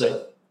see.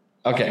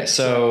 Okay.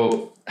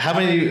 So how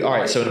many? All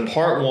right. So in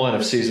part 1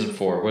 of season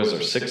 4, what is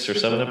there? 6 or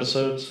 7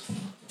 episodes?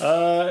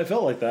 It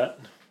felt like that.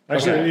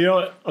 Actually, okay. You know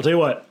what? I'll tell you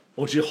what.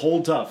 I want you to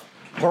hold tough.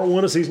 Part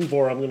 1 of season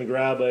 4, I'm going to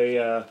grab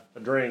a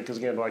drink, because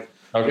again, like.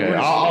 Okay,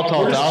 I'll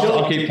talk.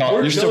 I'll keep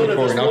talking. You're still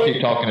recording. I'll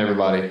keep talking to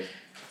everybody.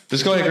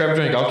 Just go ahead and grab a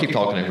drink. I'll keep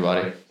talking to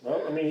everybody.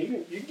 Well, I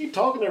mean, you can keep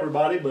talking to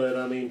everybody, but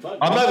I mean, fuck.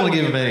 I'm not going to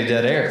give him any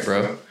dead air,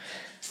 bro.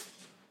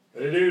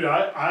 Hey, dude,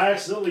 I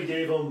accidentally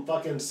gave him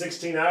fucking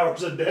 16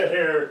 hours of dead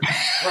air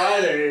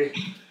Friday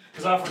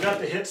because I forgot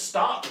to hit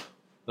stop.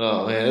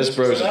 Oh man, this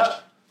bro's. So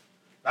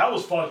that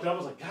was fucked up. I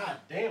was like, God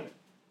damn it.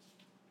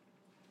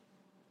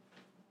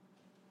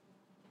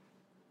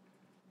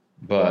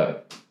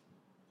 But,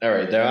 all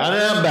right, there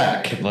I'm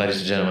back, ladies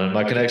and gentlemen.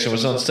 My connection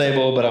was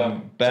unstable, but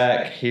I'm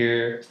back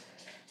here.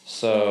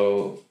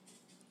 So,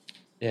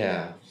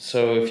 yeah.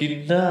 So if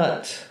you're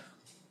not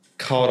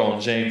caught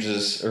on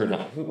James's, or no,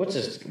 what's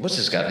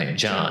this guy named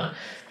John?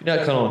 If you're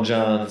not caught on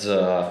John's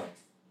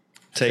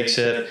Take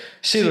Set,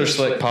 Steeler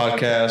Slick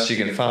podcast,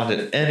 you can find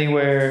it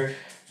anywhere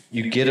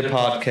you get a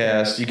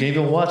podcast. You can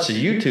even watch a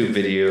YouTube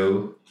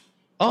video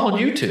on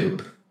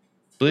YouTube.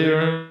 Believe it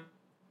or not.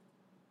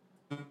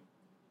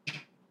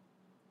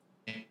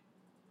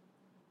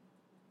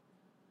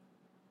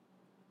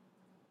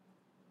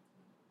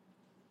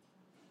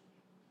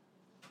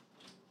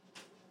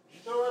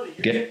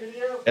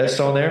 Get guests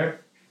on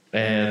there,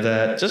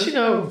 and just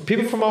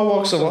people from all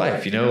walks of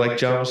life. Like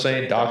John was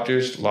saying,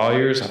 doctors,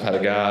 lawyers. I've had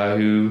a guy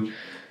who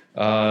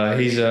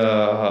he's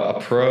a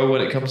pro when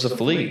it comes to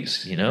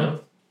fleas.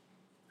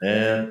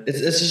 And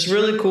it's just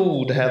really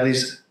cool to have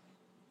these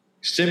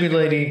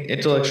stimulating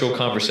intellectual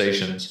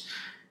conversations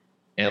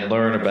and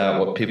learn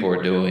about what people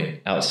are doing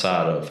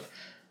outside of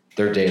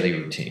their daily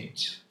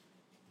routines.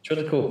 It's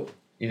really cool.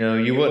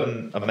 You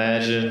wouldn't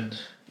imagine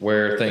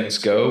where things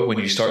go when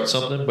you start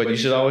something, but you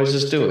should always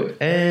just do it.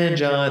 And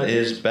John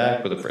is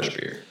back with a fresh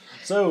beer.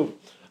 So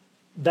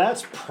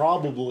that's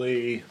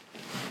probably,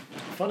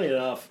 funny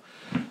enough,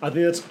 I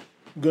think that's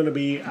going to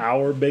be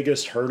our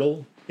biggest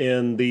hurdle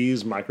in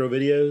these micro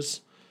videos.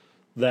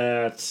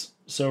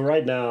 So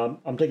right now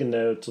I'm taking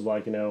notes of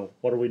what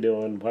are we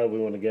doing? Why do we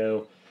want to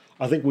go?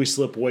 I think we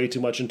slip way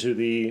too much into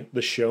the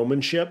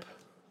showmanship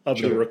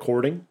of the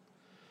recording.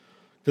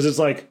 Because it's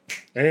like,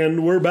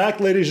 and we're back,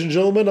 ladies and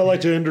gentlemen. I'd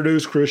like to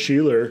introduce Chris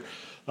Sheeler.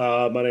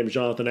 My name is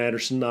Jonathan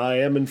Anderson. I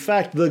am, in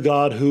fact, the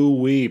God who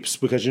weeps.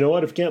 Because you know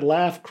what? If you can't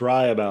laugh,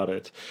 cry about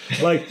it.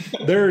 Like,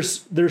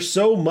 there's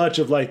so much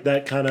of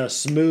that kind of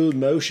smooth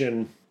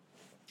motion.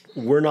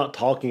 We're not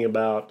talking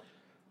about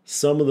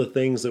some of the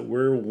things that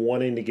we're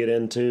wanting to get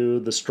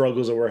into, the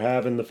struggles that we're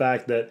having, the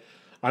fact that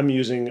I'm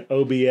using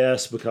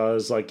OBS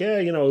because,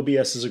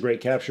 OBS is a great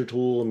capture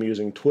tool. I'm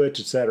using Twitch,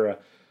 etc.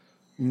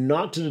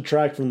 Not to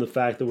detract from the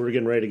fact that we're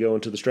getting ready to go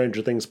into the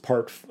Stranger Things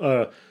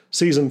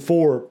season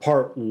 4,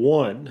 part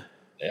 1.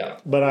 Yeah.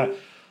 But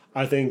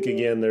I think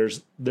again,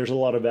 there's a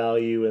lot of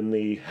value in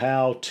the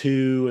how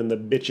to and the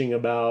bitching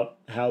about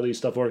how these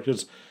stuff work.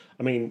 Because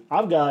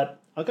I've got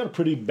a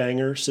pretty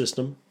banger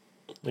system.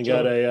 I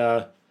got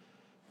a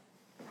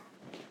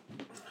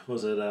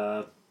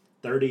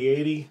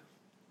 3080?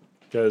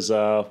 Because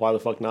why the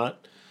fuck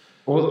not?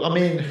 Well,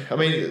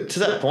 to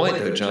that point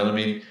though,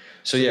 John.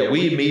 So yeah,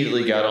 we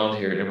immediately got on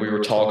here and we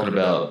were talking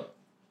about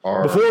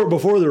our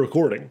before the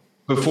recording.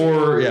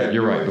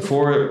 You're right.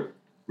 Before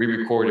we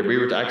recorded, we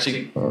were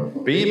actually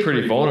being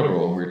pretty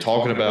vulnerable. We were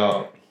talking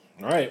about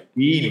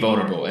being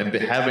vulnerable and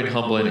having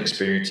humbling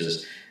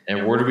experiences,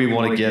 and where do we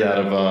want to get out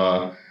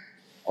of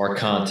our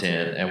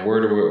content and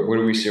where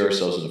do we see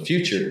ourselves in the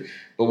future.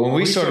 But when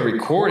we started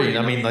recording,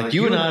 I mean, like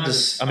you and I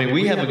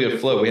we have a good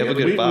flow. We have a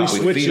good vibe.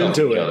 We feed off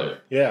each other.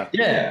 Yeah.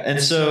 Yeah.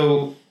 And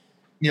so,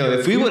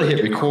 if we would have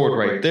hit record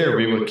right there,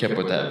 we would have kept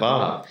with that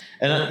vibe.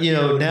 And,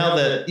 now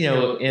that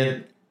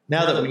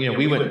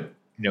we went,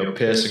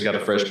 piss and got a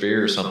fresh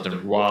beer or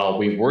something while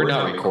we were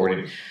not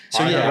recording.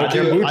 So, I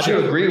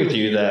do agree with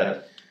you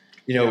that,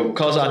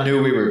 because I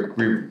knew we were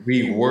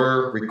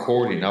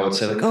recording, I would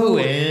say like, oh,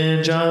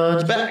 and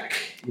John's back,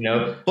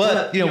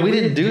 But, we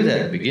didn't do that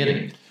in the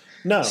beginning.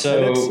 No,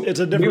 so it's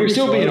a different. We were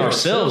still being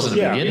ourselves in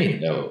the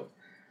beginning, though.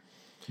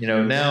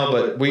 Now,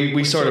 but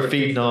we started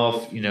feeding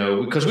off,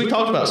 because we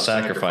talked about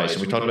sacrifice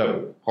and we talked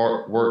about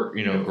hard work,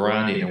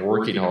 grinding and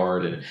working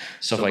hard and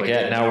stuff like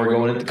that. Now we're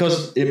going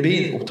because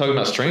we're talking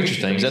about Stranger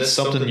Things. That's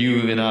something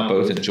you and I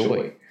both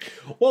enjoy.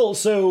 Well,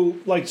 so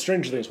like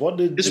Stranger Things, what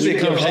did this would be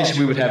a conversation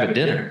we would have at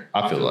dinner?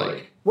 I feel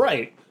like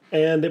right.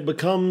 And it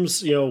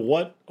becomes,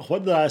 what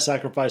did I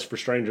sacrifice for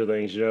Stranger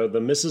Things? The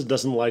missus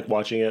doesn't like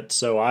watching it,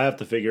 so I have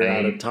to figure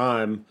out a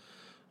time.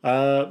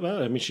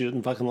 She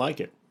didn't fucking like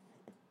it.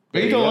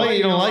 But you don't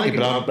like it,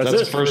 but that's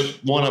the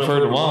first one I've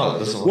heard in a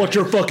while. What's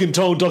your fucking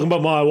tone talking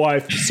about my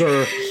wife,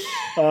 sir?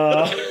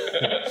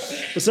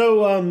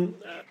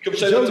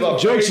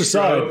 Jokes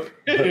aside,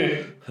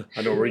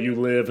 I know where you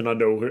live, and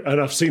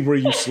and I've seen where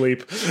you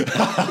sleep.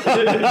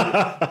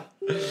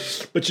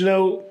 But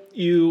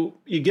you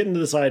get into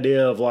this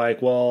idea of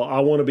like, well, I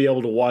want to be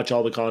able to watch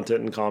all the content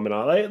and comment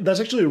on it. That's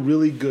actually a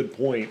really good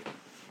point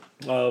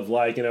of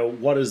like,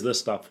 what is this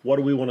stuff? What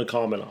do we want to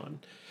comment on?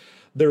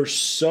 There's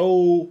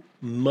so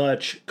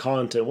much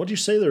content. What'd you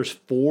say? There's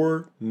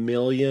 4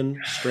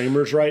 million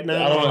streamers right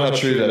now? I don't know how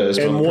true that is.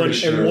 And 1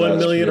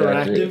 million are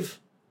active?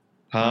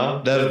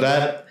 Huh?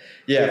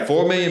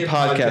 4 million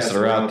podcasts that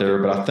are out there,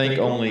 but I think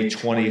only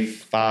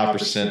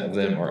 25% of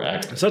them are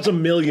active. So that's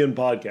 1 million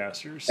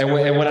podcasters. And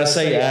when I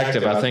say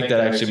active, I think that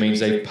actually means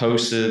they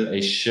posted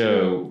a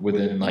show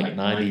within like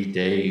 90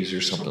 days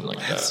or something like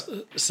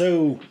that.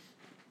 So,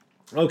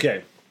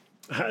 okay.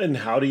 And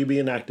how do you be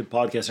an active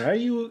podcaster? How are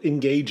you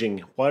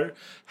engaging?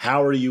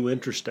 How are you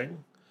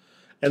interesting?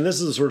 And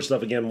this is the sort of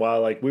stuff, again, while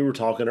like we were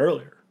talking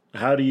earlier.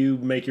 How do you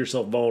make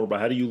yourself vulnerable?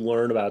 How do you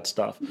learn about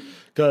stuff?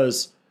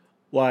 Because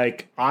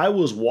like I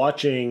was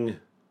watching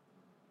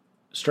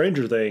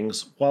Stranger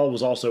Things while I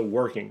was also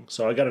working.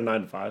 So I got a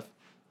 9 to 5.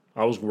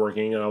 I was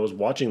working and I was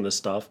watching this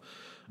stuff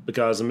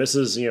because the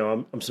missus,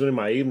 I'm spending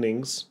my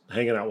evenings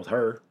hanging out with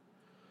her.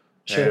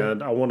 Sure.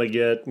 And I want to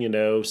get,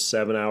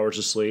 7 hours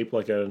of sleep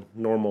like a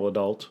normal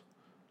adult.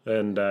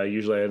 And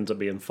usually it ends up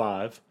being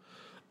 5.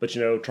 But,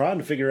 trying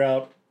to figure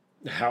out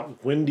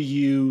when do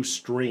you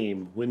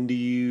stream? When do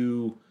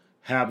you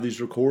have these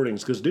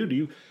recordings? Because,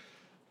 dude,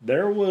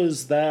 there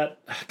was that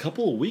a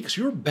couple of weeks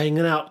you were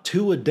banging out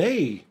 2 a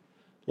day.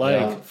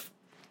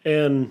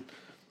 And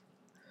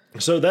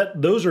so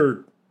those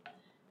are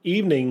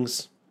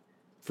evenings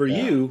for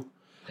you.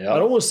 Yeah. I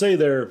don't want to say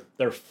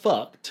they're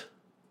fucked.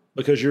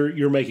 Because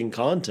you're making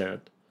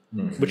content,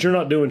 but you're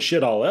not doing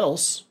shit all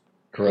else.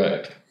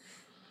 Correct.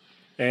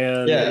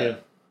 And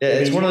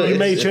it's one of you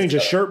may change a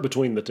shirt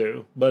between the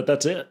two, but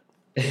that's it.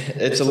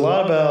 It's a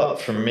lot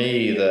about for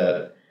me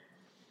that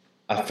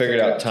I figured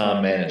out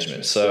time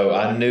management. So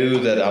I knew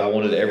that I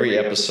wanted every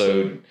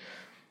episode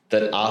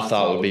that I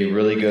thought would be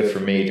really good for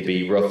me to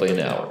be roughly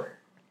an hour.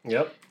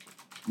 Yep.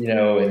 Like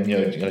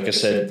I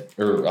said,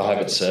 or I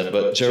haven't said,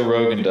 but Joe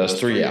Rogan does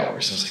 3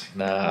 hours. I was like,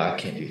 nah, I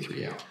can't do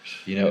 3 hours.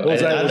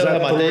 Was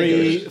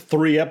that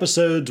 3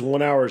 episodes,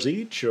 1 hour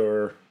each,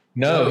 or?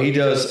 No, he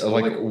does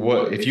like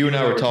what if you and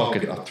I were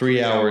talking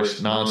 3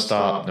 hours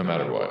nonstop, no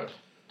matter what.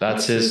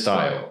 That's his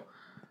style.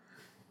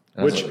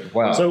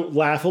 Wow. So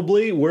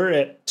laughably, we're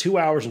at 2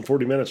 hours and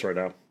 40 minutes right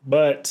now.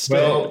 But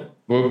still,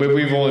 but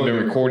we've only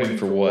been recording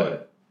for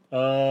what?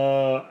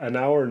 An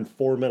hour and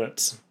 4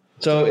 minutes.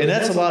 So, and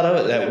that's a lot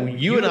of it that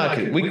you and I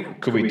could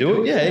we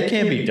do it? Yeah, it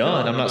can be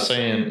done. I'm not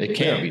saying it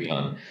can't be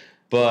done,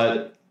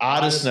 but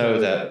I just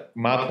know that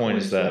my point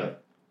is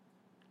that,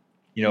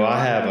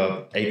 I have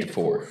a 8 to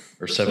 4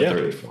 or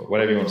 7:30 to 4,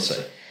 whatever you want to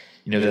say.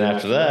 Then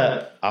after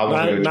that, I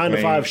want to go 9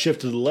 to 5 shift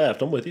to the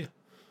left. I'm with you.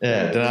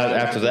 Yeah. Then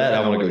after that,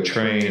 I want to go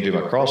train and do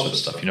my CrossFit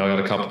stuff. I got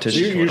a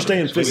competition. So you're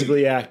staying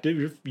physically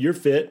active. You're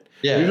fit.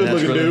 Yeah, you're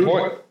that's really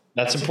important.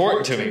 That's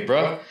important to me,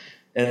 bro.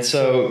 And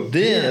so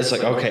then it's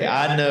like, okay,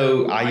 I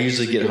know I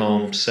usually get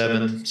home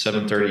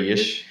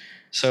 7:30-ish.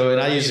 So,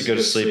 and I usually go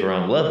to sleep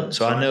around 11.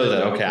 So I know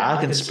that, okay,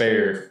 I can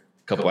spare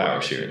a couple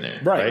hours here and there.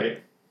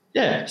 Right?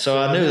 Yeah. So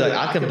I knew that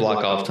I can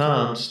block off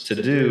times to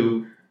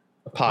do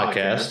a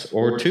podcast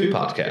or 2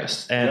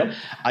 podcasts. And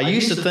I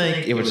used to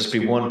think it would just be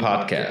 1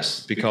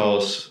 podcast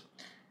because,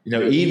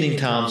 evening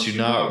times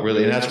you're not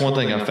really, and that's one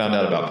thing I found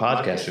out about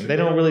podcasting. They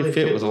don't really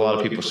fit with a lot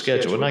of people's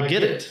schedule. And I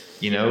get it,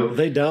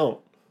 They don't.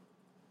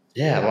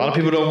 Yeah, a lot of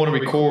people don't want to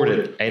record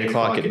at 8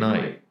 o'clock at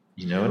night,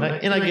 and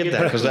I get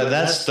that because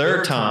that's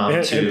their time.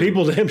 And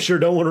people damn sure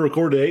don't want to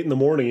record at 8 in the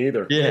morning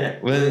either. Yeah,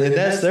 well, and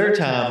that's their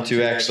time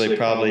to actually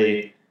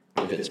probably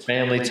if it's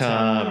family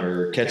time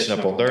or catching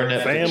up on their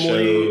Netflix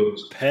family,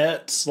 shows.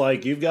 pets,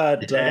 like you've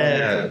got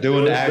doing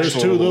the there's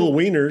actual, two little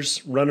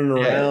wieners running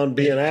around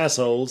being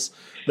assholes.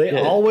 They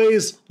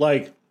always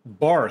like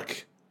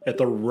bark at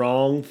the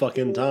wrong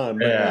fucking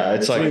time. Yeah,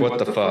 it's like, what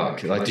the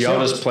fuck? Like, do y'all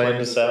just plan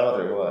this out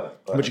or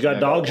what? But you got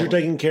dogs you're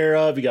taking care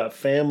of. You got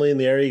family in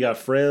the area. You got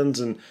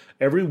friends, and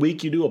every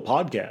week you do a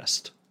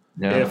podcast.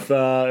 Yeah. If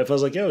I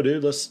was like, yo,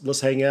 dude,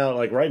 let's hang out.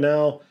 Like right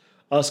now,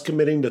 us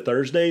committing to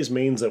Thursdays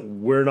means that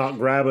we're not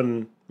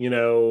grabbing,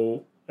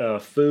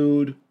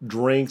 food,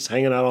 drinks,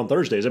 hanging out on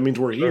Thursdays. That means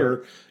we're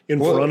here in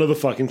front of the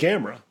fucking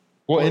camera.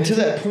 Well, and to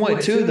that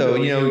point too, though,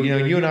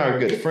 you and I are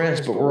good friends,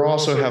 but we're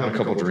also having a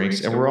couple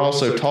drinks and we're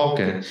also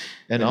talking,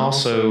 and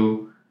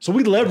also so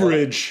we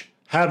leverage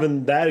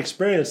having that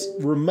experience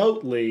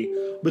remotely,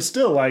 but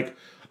still, like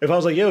if I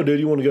was like, yo, dude,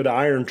 you want to go to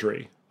Iron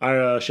Tree?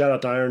 I shout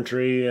out to Iron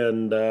Tree,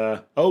 and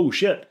oh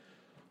shit,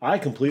 I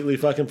completely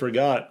fucking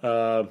forgot.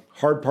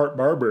 Hard Part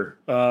Barber.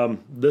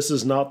 This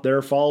is not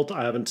their fault.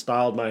 I haven't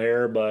styled my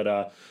hair,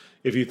 but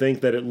if you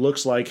think that it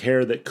looks like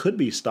hair that could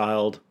be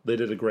styled, they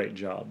did a great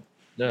job.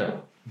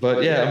 No.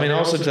 But yeah, I mean,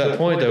 also to that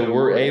point though,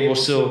 we're able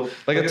still,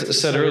 like I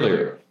said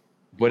earlier,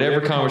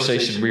 whatever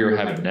conversation we are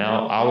having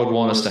now, I would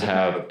want us to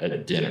have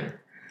at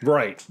dinner.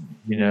 Right.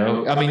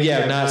 I mean,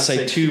 not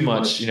say too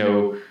much,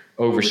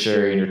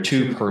 oversharing or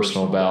too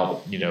personal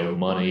about,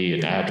 money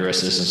and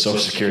addresses and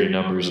social security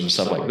numbers and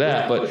stuff like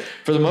that. But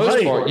for the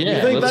most part, yeah.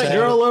 You think that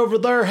girl over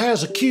there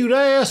has a cute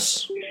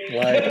ass?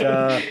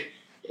 Like,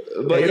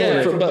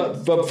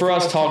 but for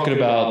us talking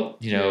about,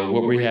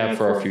 what we have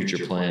for our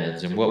future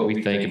plans and what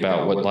we think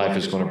about what life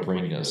is going to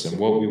bring us and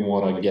what we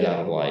want to get out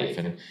of life.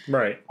 And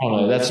right. I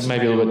don't know, that's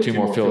maybe a little bit too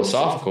more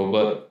philosophical,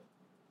 but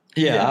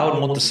yeah, I would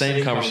want the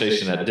same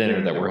conversation at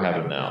dinner that we're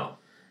having now.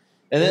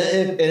 And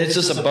it's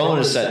just a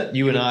bonus that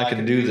you and I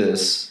can do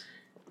this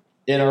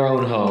in our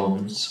own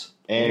homes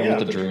and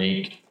with a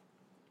drink.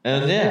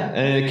 And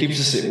and it keeps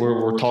us,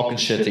 we're talking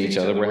shit to each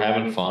other. We're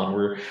having fun.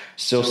 We're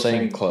still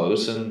staying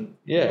close. And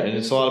and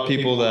it's a lot of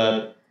people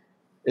that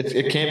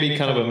it can be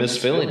kind of a missed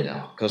feeling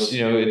now because,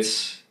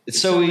 it's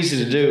so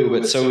easy to do,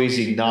 but so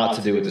easy not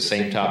to do at the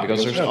same time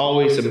because there's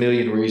always a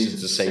million reasons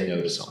to say no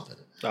to something.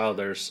 Oh,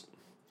 there's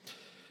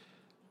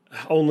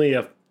only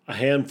a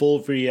handful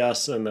for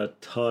yes and a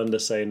ton to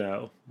say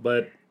no.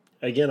 But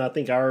again, I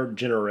think our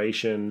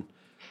generation,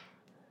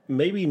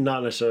 maybe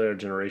not necessarily our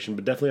generation,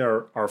 but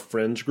definitely our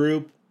friends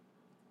group,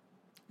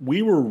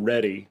 we were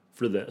ready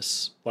for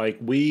this. Like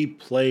we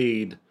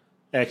played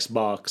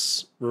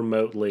Xbox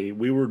remotely.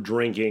 We were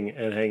drinking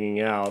and hanging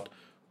out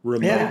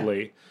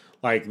remotely. Yeah.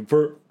 Like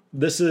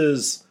this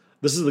is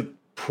the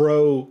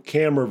pro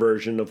camera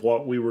version of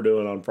what we were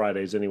doing on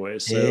Fridays anyway.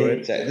 So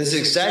this is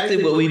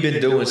exactly what we've been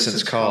doing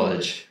since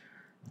college.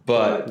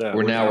 But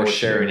we're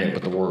sharing it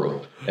with the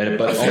world.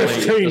 But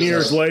 15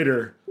 years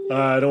later,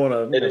 I don't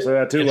want to say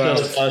that too loud.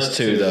 It's us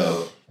two,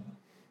 though.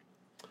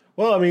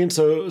 Well, I mean,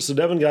 so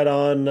Devin got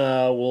on.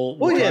 We'll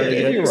try to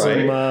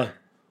get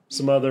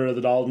some other of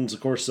the Daltons.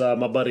 Of course,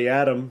 my buddy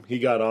Adam, he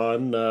got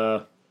on.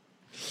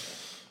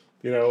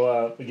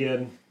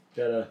 Again,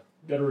 gotta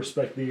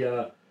respect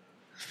the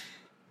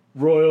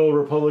Royal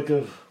Republic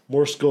of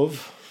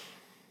Morskov.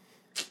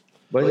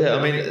 But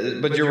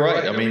but you're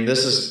right. I mean,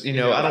 this is,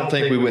 I don't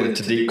think we went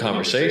into deep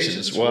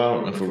conversations. Well,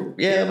 I don't know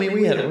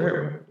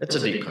if it's a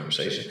deep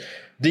conversation.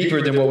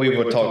 Deeper than what we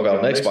would talk about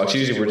on Xbox.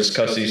 Usually we're just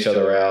cussing each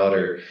other out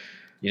or,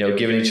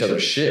 giving each other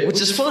shit, which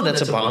is fun.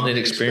 That's a bonding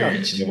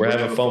experience. We're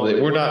having fun with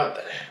it. We're not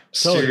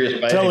serious.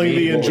 Telling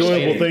the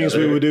enjoyable things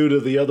we would do to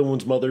the other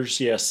one's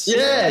mothers, yes.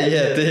 Yeah.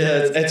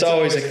 It's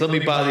always like, let me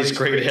buy these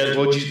great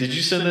headphones. Did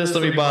you send this?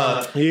 Let me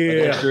buy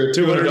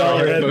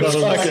 $200 headphones.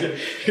 So I can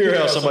hear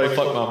how somebody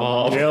fucked my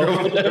mom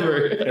or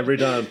whatever. Every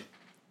time.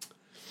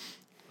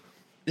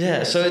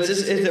 Yeah, so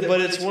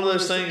but it's one of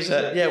those things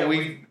that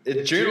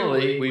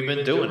generally we've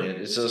been doing it.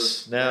 It's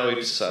just now we've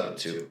decided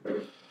to.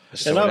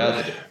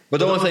 But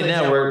the only thing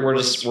now we're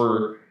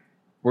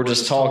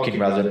just talking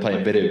rather than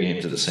playing video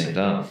games at the same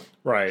time.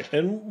 Right,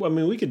 and I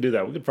mean we could do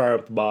that. We could fire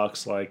up the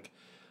box. Like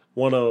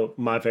one of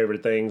my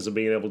favorite things of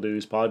being able to do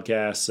these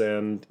podcasts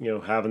and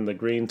having the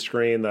green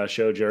screen that I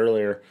showed you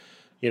earlier.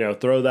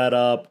 Throw that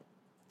up.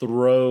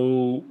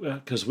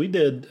 Because we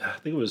did. I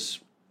think it was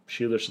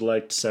Sheila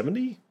Select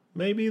 70.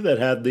 Maybe that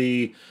had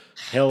the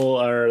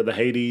hell or the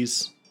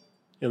Hades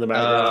in the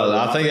background.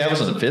 I think that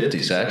was in the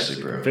 50s,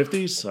 actually, bro.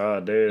 50s?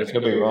 Oh, dude. I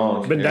could be wrong.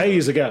 It's been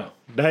days ago.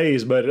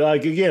 Days, but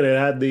like again, it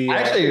had the.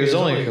 Actually, it was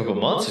only a couple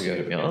months ago,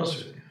 to be honest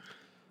with you.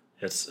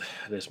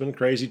 It's been a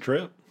crazy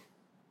trip.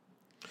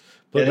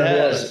 But it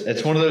has.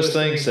 It's one of those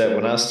things that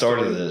when I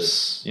started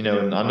this, I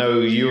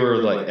know you were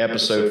like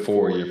episode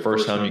 4, your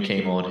first time you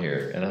came on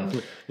here,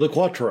 and Le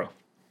Quattro.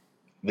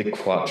 We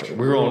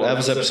were on. That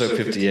was episode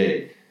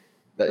 58.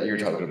 That you're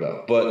talking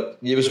about. But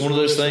it was one of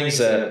those things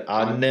that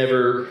I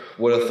never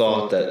would have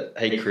thought that,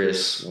 hey,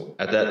 Chris,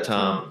 at that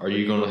time, are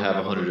you going to have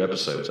 100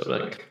 episodes? I'm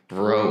like,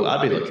 bro,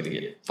 I'd be looking to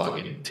get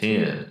fucking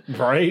 10.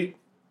 Right?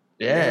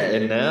 Yeah,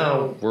 and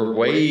now we're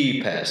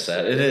way past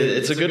that. And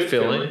it's a good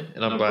feeling,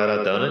 and I'm glad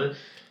I've done it.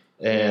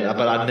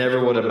 but I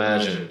never would have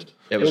imagined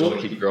it was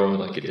going to keep growing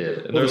like it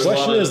did. And the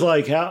question is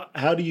like,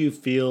 how do you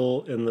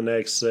feel in the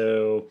next,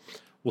 so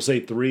we'll say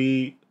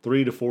 3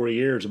 to 4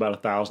 years, about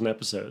 1,000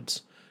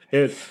 episodes?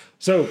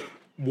 So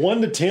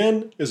 1 to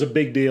 10 is a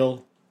big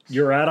deal.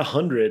 You're at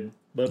 100,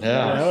 but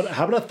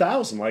how about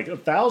 1,000? Like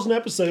 1,000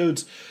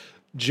 episodes.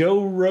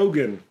 Joe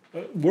Rogan,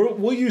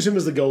 we'll use him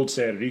as the gold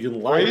standard. You can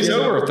like he's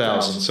him. over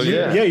 1,000, so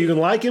yeah. Yeah, you can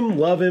like him,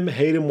 love him,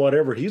 hate him,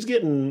 whatever. He's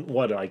getting,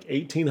 like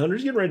 1,800?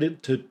 He's getting ready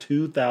to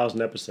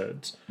 2,000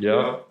 episodes.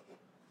 Yeah.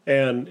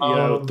 And,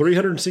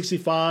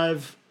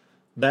 365,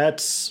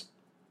 that's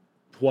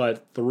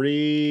what,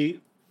 3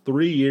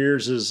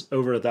 years is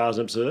over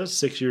 1,000 episodes. That's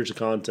 6 years of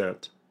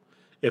content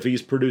if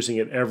he's producing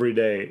it every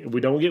day.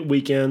 We don't get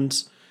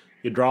weekends.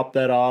 You drop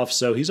that off.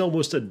 So he's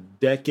almost a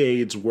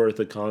decade's worth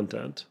of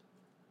content.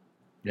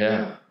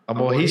 Yeah.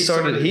 Well, he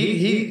started,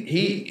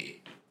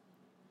 it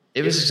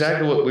was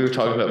exactly what we were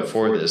talking about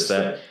before this,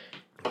 that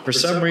for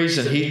some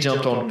reason he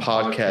jumped on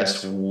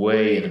podcasts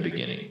way in the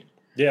beginning.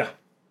 Yeah.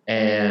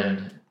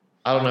 And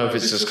I don't know if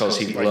it's just because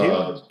he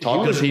loved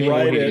talking to people.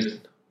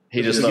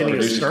 He just loved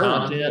producing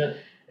content.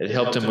 It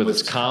helped him with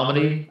his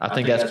comedy. I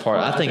think that's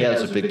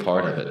a big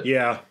part of it.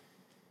 Yeah.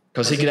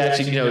 Because he could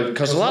actually,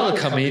 because a lot of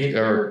the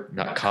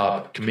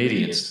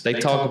comedians, they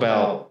talk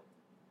about,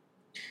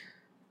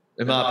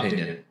 in my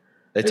opinion,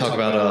 they talk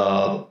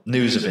about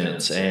news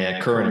events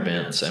and current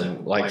events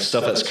and like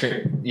stuff that's,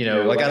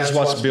 like I just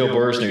watched Bill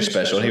Burr's new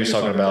special and he was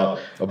talking about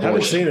abortion. I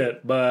haven't seen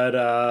it, but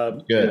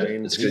good.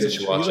 It's good that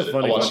you watch it.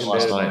 I watched it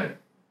last night.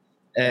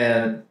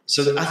 And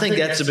so I think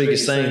that's the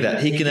biggest thing,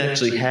 that he can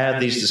actually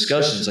have these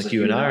discussions like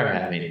you and I are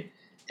having,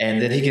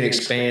 and then he can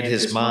expand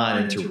his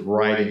mind into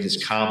writing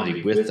his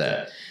comedy with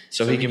that.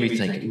 So he can be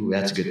thinking, ooh,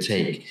 that's a good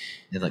take.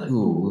 And like,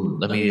 ooh,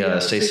 let me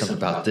say something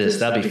about this.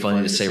 That'd be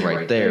funny to say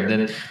right there.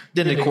 And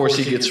then of course,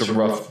 he gets some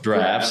rough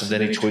drafts, and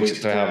then he tweaks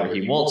it to however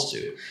he wants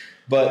to.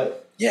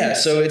 But, yeah,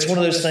 so it's one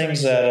of those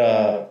things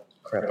that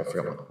crap, I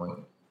forgot my point.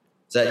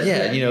 That,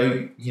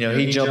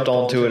 he jumped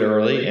onto it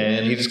early,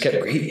 and he just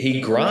kept,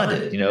 he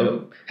grinded,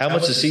 How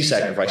much does he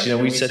sacrifice?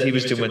 We said he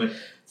was doing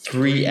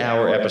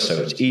 3-hour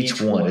episodes. Each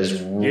one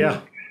is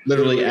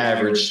literally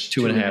average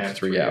 2.5 to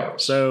 3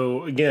 hours.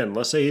 So, again,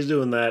 let's say he's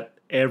doing that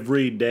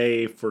every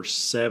day for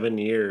 7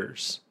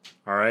 years.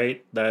 All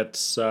right?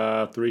 That's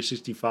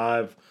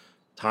 365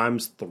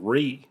 times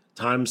 3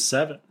 times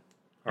 7.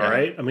 All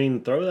right? I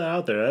mean, throw that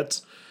out there.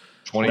 That's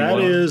 21. That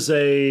is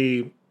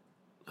a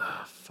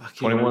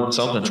 21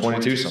 something,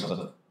 22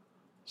 something.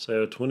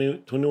 So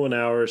 21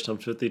 hours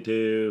times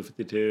 52.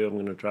 I'm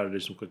going to try to do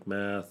some quick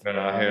math. I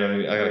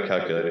got a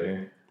calculator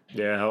here.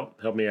 Yeah,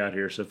 help me out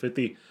here. So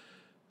 52.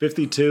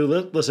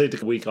 Let's say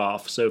take a week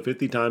off. So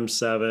 50 times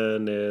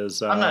 7 is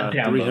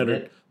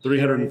 350.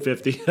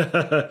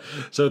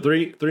 So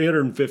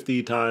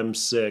 350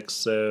 times 6.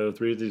 So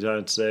 350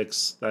 times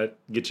 6. That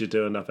gets you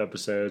to enough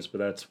episodes. But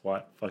that's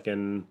what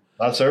fucking.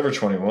 That's over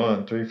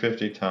 21.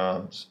 350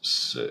 times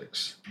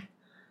 6.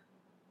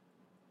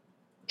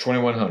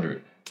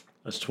 2,100.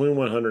 That's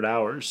 2,100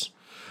 hours.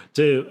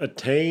 To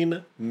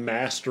attain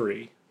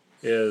mastery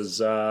is,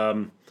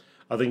 I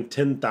think,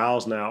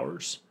 10,000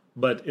 hours.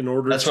 But in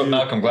order That's what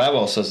Malcolm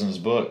Gladwell says in his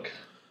book.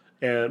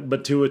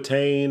 But to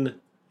attain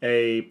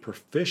a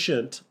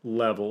proficient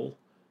level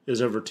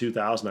is over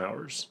 2,000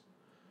 hours.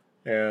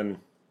 And,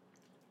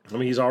 I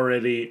mean, he's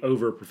already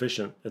over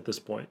proficient at this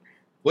point.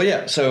 Well,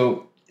 yeah.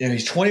 So,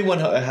 he's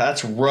 2,100.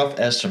 That's a rough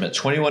estimate.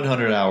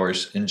 2,100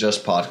 hours in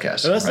just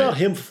podcasting. And that's not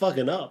him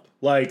fucking up.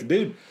 Like,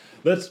 dude,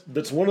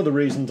 that's one of the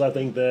reasons I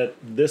think that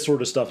this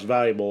sort of stuff's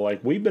valuable. Like,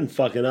 we've been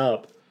fucking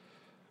up,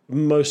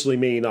 mostly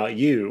me, not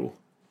you.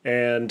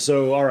 And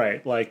so, all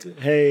right, like,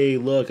 hey,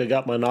 look, I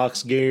got my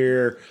Knox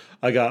gear.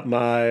 I got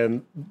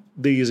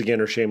these again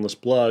are shameless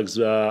plugs.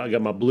 I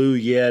got my Blue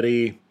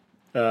Yeti,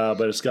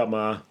 but it's got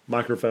my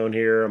microphone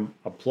here. I'm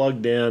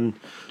plugged in,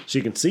 so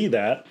you can see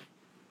that.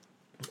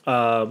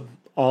 All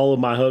of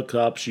my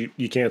hookups,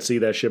 you can't see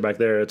that shit back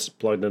there. It's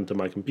plugged into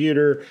my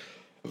computer.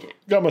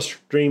 Got my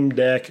Stream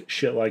Deck,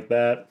 shit like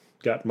that.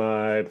 Got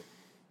my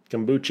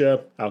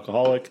kombucha,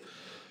 alcoholic.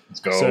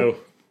 Let's go. So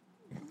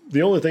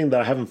the only thing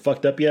that I haven't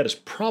fucked up yet is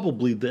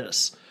probably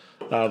this.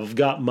 I've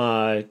got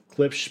my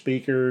Klipsch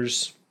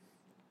speakers,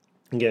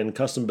 again,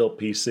 custom built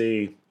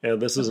PC.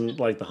 And this isn't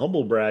like the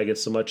humble brag.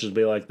 It's so much as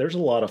be like, there's a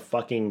lot of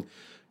fucking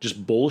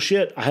just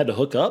bullshit I had to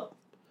hook up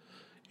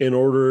in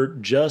order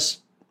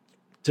just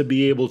to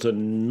be able to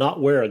not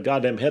wear a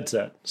goddamn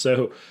headset.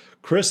 So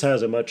Chris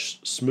has a much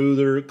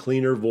smoother,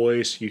 cleaner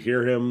voice. You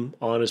hear him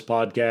on his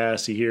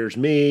podcast. He hears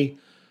me.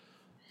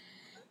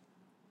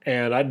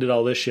 And I did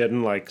all this shit.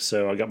 And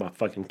so I got my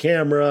fucking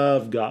camera.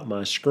 I've got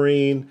my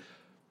screen.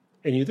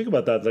 And you think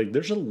about that, like,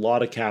 there's a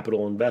lot of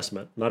capital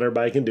investment. Not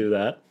everybody can do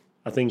that.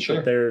 I think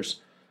that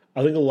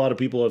I think a lot of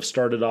people have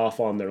started off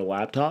on their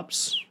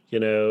laptops.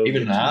 Even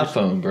an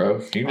iPhone, bro.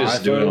 You can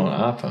just do it on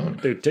an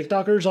iPhone. Dude,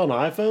 TikTokers on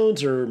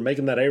iPhones are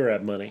making that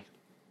Arab money.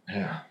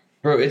 Yeah.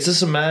 Bro, it's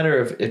just a matter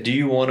of do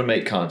you want to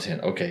make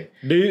content? Okay.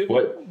 How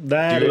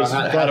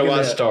do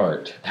I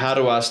start? How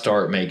do I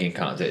start making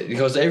content?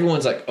 Because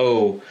everyone's like,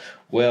 oh,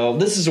 well,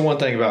 this is the one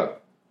thing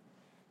about.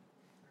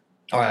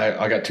 All right,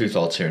 I got two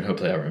thoughts here, and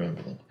hopefully I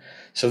remember them.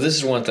 So this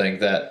is one thing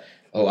that,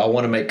 I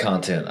want to make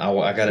content.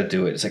 I got to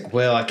do it. It's like,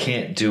 well, I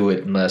can't do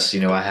it unless,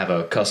 I have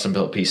a custom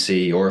built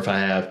PC or if I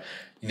have,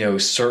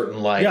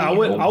 certain lighting. Yeah,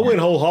 I went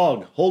whole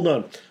hog. Hold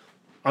on.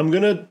 I'm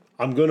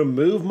gonna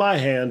move my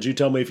hands. You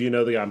tell me if you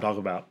know the guy I'm talking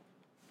about.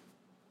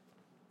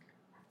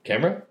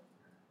 Camera?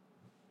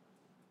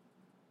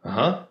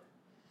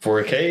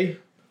 4K?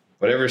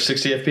 Whatever,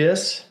 60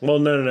 FPS? Well,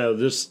 no.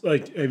 This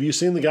have you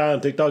seen the guy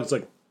on TikTok? It's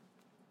like,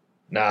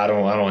 nah, I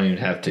don't even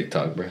have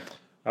TikTok, bro.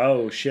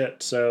 Oh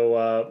shit!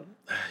 So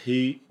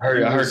I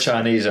heard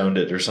Chinese owned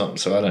it or something,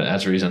 so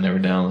that's the reason I never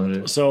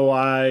downloaded it. So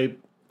I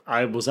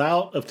was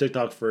out of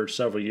TikTok for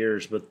several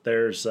years, but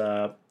there's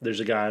a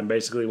guy, and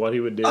basically what he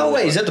would do. Oh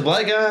wait, is that the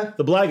black guy?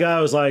 The black guy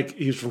was like,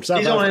 he's from South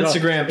Africa. He's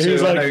on Instagram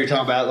too. I know you're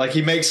talking about. Like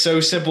he makes so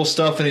simple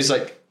stuff, and he's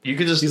like, you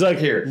could just. He's like,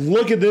 here,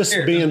 look at this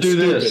being do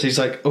stupid. this. He's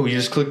like, oh, you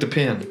just click the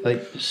pin,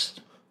 like.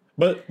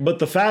 But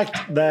the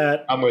fact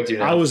that I'm with you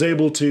now. I was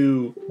able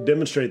to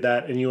demonstrate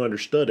that, and you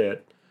understood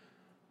it.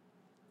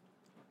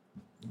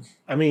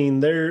 I mean,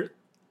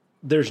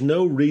 there's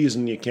no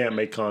reason you can't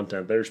make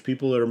content. There's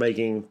people that are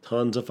making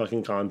tons of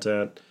fucking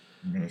content,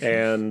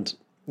 and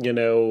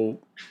you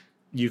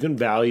can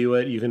value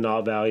it, you can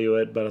not value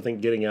it, but I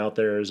think getting out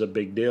there is a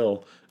big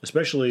deal,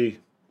 especially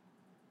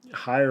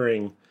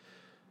hiring.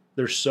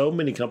 There's so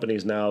many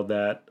companies now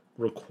that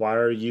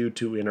require you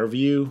to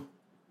interview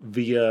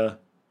via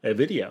a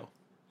video.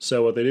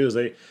 So what they do is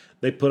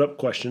they put up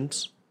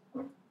questions.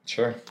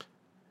 Sure.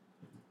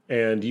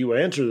 And you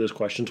answer those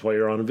questions while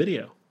you're on a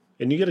video.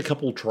 And you get a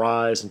couple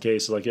tries in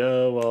case like,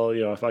 oh,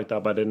 well, I fucked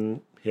up. I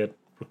didn't hit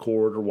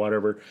record or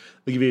whatever.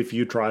 They give you a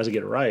few tries to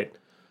get it right.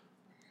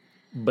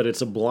 But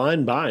it's a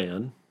blind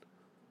buy-in.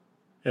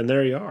 And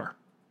there you are.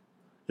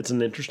 It's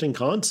an interesting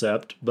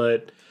concept,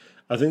 but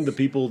I think the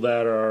people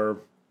that are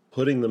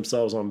putting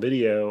themselves on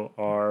video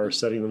are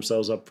setting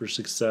themselves up for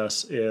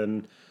success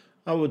in,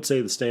 I would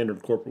say, the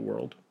standard corporate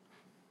world.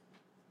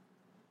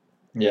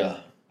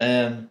 Yeah.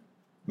 And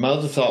my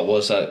other thought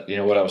was that,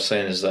 what I was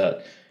saying is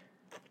that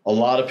a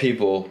lot of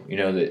people,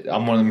 that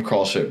I'm one of them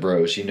CrossFit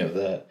bros,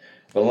 that.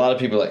 But a lot of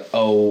people are like,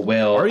 oh,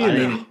 well,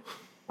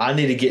 I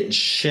need to get in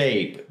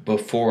shape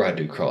before I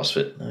do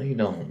CrossFit. No, you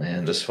don't,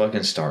 man. Just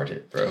fucking start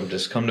it, bro.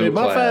 Just come to a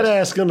class. My fat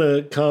ass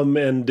gonna come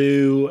and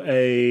do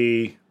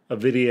a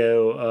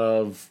video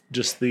of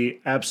just the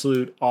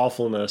absolute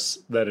awfulness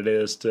that it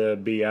is to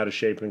be out of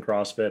shape in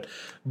CrossFit,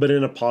 but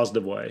in a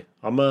positive way.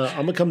 I'm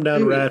gonna come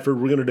down to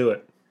Radford. We're gonna do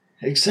it.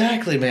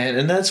 Exactly, man,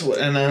 and that's what,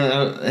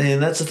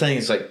 and that's the thing.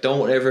 It's like,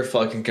 don't ever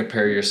fucking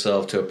compare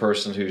yourself to a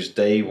person who's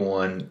day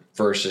one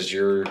versus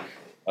your,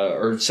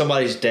 or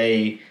somebody's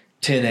day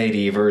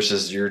 1080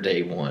 versus your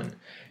day one.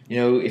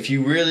 If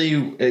you really,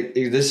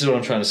 this is what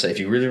I'm trying to say. If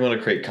you really want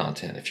to create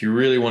content, if you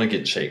really want to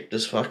get in shape,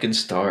 just fucking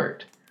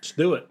start. Just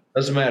do it.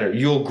 Doesn't matter.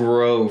 You'll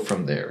grow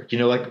from there.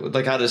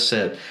 Like I just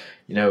said.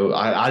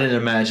 I didn't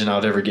imagine I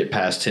would ever get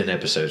past 10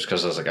 episodes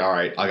because I was like, all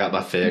right, I got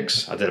my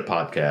fix. I did a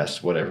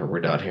podcast, whatever.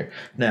 We're done here.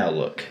 Now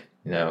look,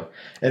 and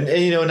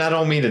I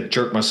don't mean to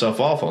jerk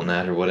myself off on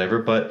that or whatever,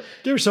 but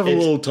give yourself a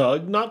little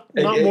tug, not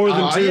more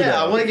than two.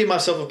 Yeah, I want to give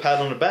myself a pat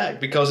on the back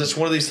because it's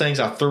one of these things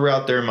I threw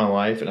out there in my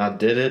life and I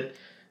did it,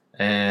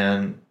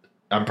 and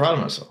I'm proud of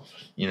myself.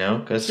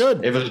 Because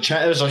it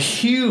was a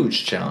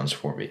huge challenge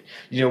for me.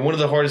 One of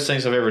the hardest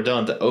things I've ever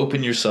done to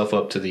open yourself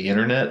up to the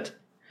internet.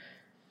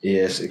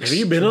 Yes. Have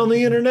you been on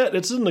the internet?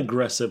 It's an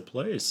aggressive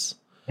place.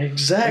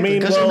 Exactly.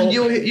 Because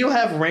you'll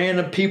have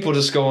random people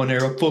just going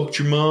there. I fucked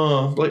your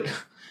mom. Like,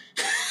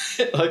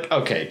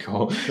 okay,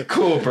 cool,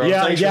 bro.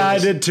 Yeah, I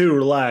did too.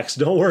 Relax.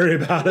 Don't worry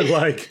about it.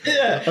 Like,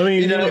 yeah. I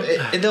mean,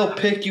 and they'll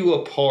pick you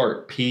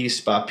apart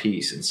piece by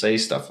piece and say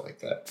stuff like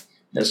that.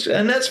 That's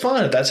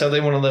fine. If that's how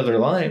they want to live their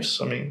lives.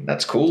 I mean,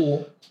 that's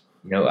cool.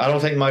 I don't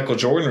think Michael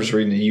Jordan was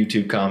reading the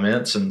YouTube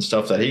comments and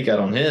stuff that he got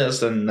on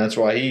his, and that's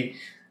why he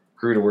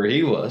grew to where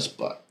he was.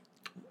 But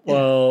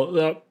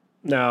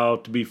now,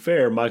 to be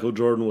fair, Michael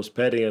Jordan was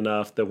petty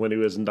enough that when he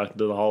was inducted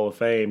to the Hall of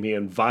Fame, he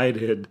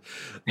invited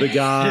the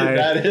guy,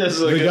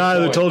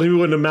 that told him he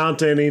wouldn't amount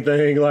to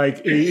anything.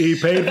 Like he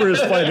paid for his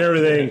flight and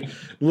everything.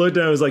 Looked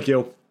at him and was like,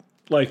 "Yo,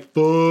 like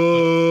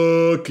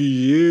fuck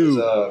you."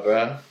 What's up,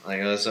 bro?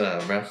 What's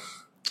up, bro?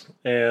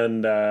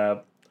 And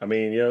I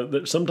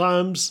mean,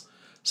 sometimes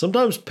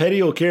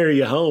petty will carry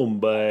you home,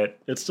 but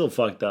it's still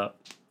fucked up.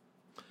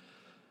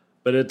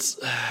 But it's.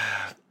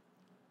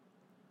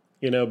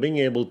 Being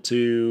able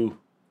to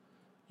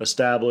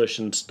establish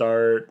and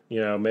start,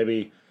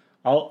 maybe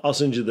I'll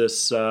send you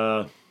this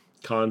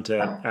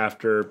content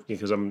after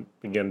because I'm,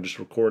 again, just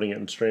recording it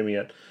and streaming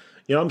it.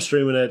 I'm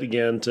streaming it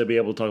again to be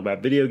able to talk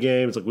about video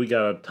games. Like we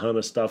got a ton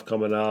of stuff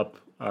coming up.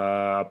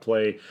 I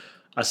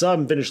still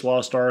haven't finished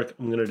Lost Ark.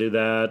 I'm going to do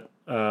that.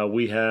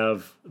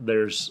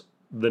 There's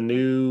the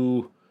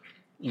new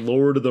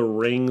Lord of the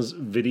Rings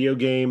video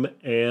game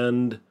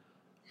and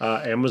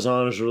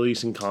Amazon is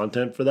releasing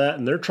content for that,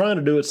 and they're trying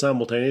to do it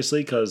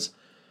simultaneously because,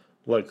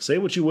 look, say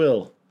what you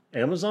will,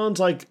 Amazon's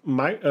like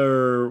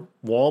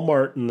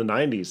Walmart in the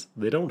 90s.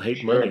 They don't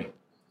hate money.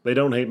 They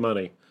don't hate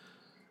money.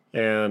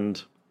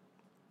 And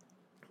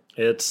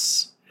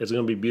it's going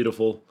to be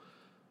beautiful.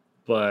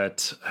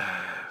 But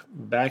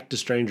back to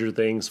Stranger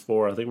Things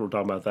 4. I think we're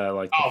talking about that.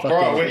 Like,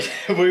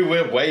 we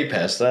went way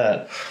past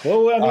that.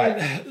 Well, I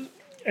mean,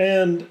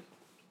 and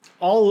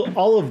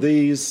all of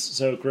these.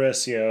 So,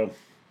 Chris,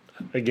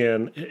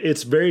 again,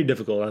 it's very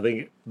difficult. I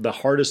think the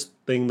hardest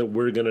thing that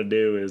we're going to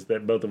do is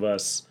that both of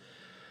us,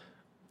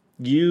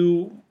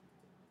 you've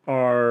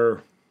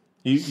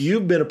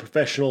been a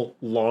professional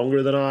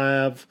longer than I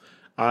have.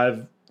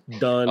 I've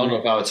done. I don't know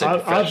if I would say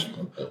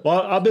professional.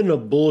 I've been a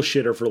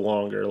bullshitter for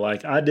longer.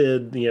 Like I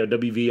did,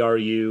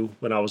 WVRU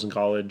when I was in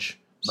college.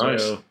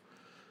 Nice. So,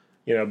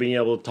 being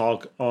able to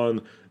talk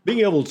on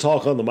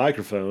the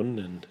microphone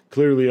and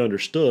clearly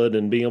understood,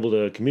 and being able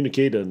to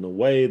communicate in a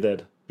way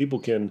that people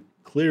can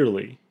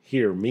clearly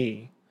hear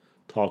me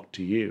talk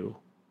to you.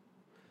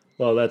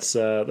 Well, that's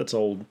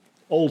old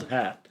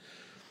hat.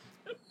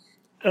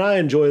 And I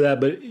enjoy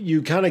that, but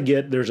you kind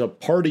of there's a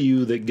part of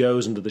you that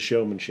goes into the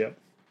showmanship.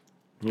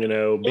 Being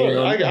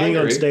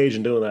on stage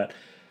and doing that.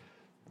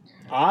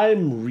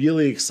 I'm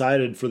really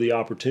excited for the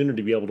opportunity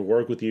to be able to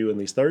work with you in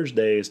these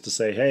Thursdays to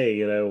say,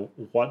 hey,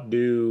 what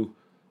do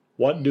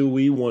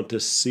we want to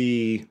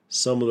see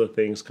some of the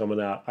things coming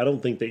out? I don't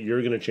think that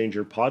you're going to change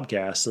your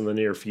podcast in the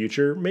near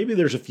future. Maybe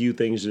there's a few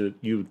things that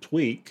you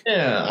tweak.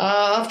 Yeah,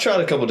 I've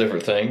tried a couple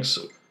different things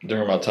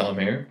during my time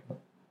here.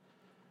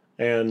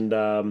 And,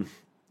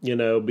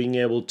 being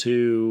able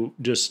to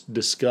just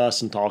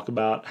discuss and talk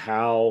about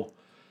how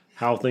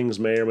things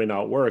may or may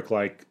not work.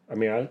 Like,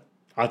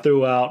 I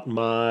threw out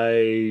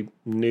my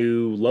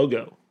new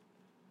logo.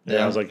 And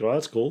I was like, well,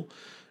 that's cool.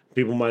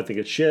 People might think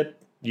it's shit.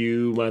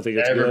 You might think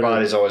it's good.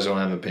 Everybody's always going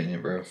to have an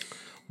opinion, bro.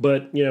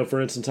 But, for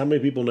instance, how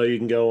many people know you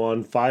can go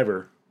on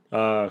Fiverr?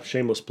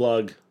 Shameless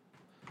plug.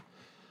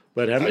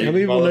 But how many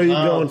people know you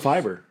can go on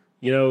Fiverr?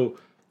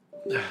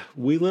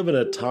 We live in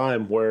a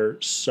time where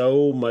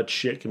so much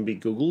shit can be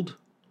Googled,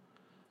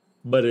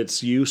 but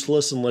it's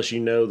useless unless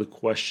you know the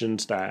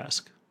questions to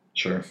ask.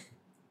 Sure.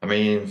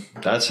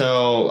 That's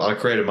how I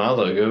created my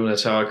logo.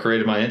 That's how I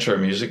created my intro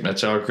music.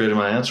 That's how I created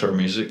my outro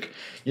music.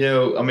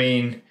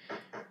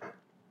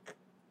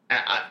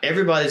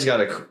 Everybody's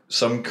got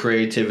some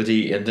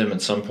creativity in them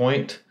at some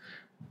point,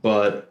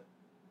 but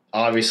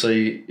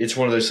obviously it's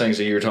one of those things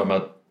that you were talking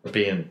about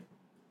being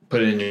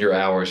put in your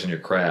hours and your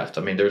craft.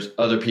 There's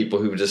other people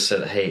who just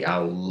said, hey, I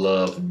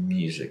love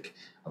music.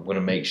 I'm going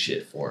to make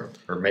shit for them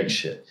or make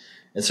shit.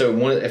 And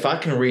so if I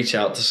can reach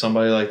out to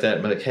somebody like that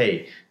and be like,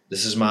 hey,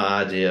 this is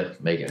my idea,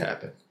 make it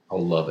happen.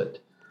 I'll love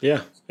it.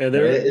 Yeah. And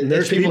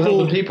there's people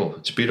helping people.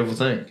 It's a beautiful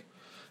thing.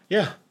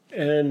 Yeah.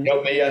 And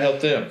help me, I help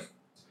them.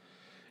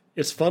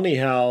 It's funny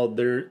how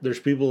there's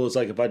people that's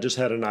like, if I just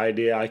had an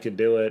idea, I could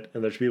do it.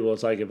 And there's people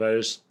that's like, if I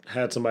just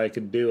had somebody who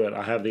could do it,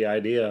 I have the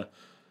idea.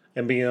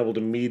 And being able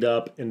to meet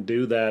up and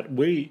do that,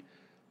 we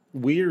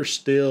are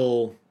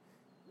still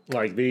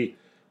like the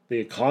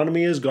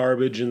economy is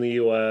garbage in the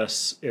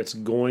U.S. It's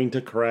going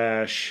to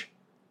crash,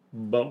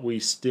 but we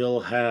still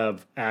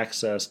have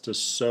access to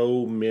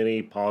so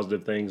many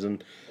positive things.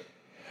 And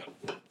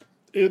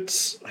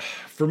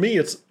for me,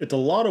 it's a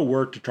lot of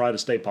work to try to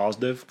stay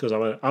positive because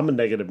I'm a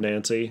negative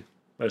Nancy,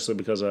 mostly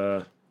because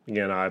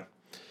again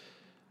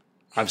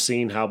I've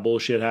seen how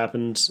bullshit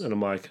happens, and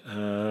I'm like,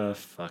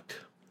 fuck.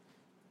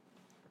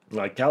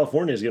 Like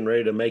California's getting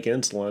ready to make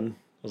insulin. I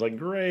was like,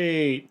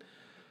 great.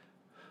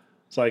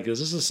 It's like, is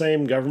this the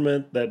same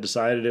government that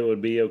decided it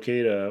would be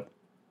okay to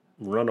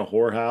run a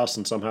whorehouse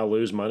and somehow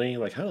lose money?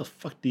 Like, how the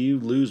fuck do you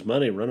lose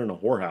money running a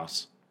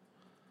whorehouse?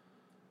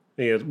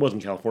 It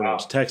wasn't California, It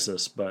was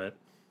Texas, but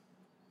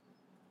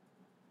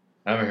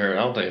I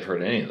don't think I've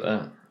heard any of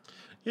that.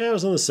 Yeah, it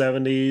was in the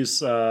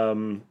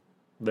 70s.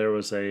 There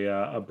was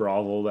a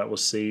brothel that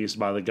was seized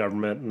by the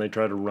government, and they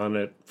tried to run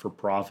it for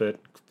profit.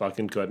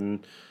 Fucking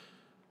couldn't,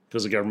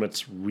 because the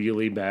government's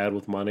really bad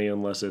with money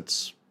unless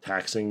it's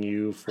taxing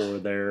you for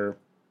their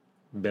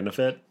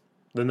benefit.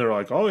 Then they're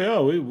like, oh yeah,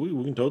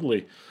 we can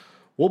totally,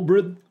 we'll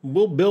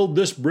build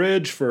this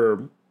bridge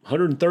for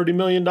 $130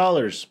 million.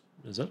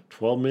 Is that a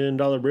 $12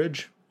 million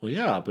bridge? Well,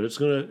 yeah, but it's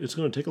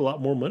gonna take a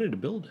lot more money to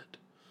build it.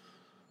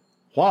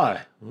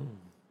 Why?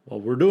 Well,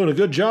 we're doing a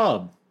good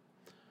job.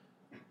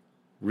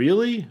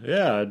 Really?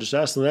 Yeah, just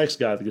ask the next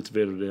guy that gets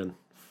voted in.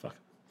 Fuck.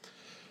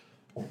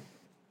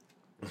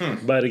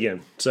 But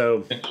again,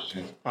 so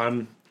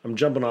I'm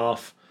jumping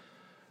off.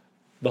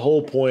 The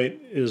whole point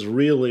is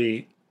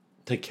really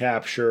to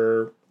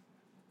capture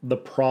the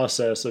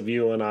process of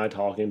you and I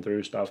talking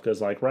through stuff.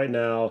 Because like right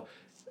now,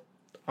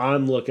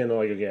 I'm looking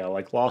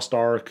like Lost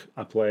Ark.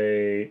 I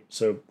play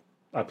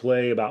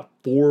about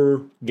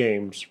 4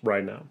 games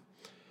right now.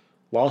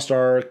 Lost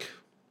Ark,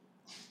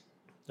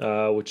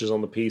 which is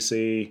on the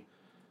PC.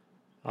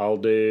 I'll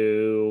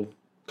do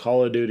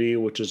Call of Duty,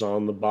 which is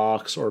on the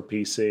box or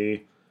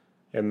PC.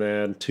 And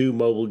then 2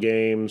 mobile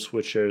games,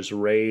 which is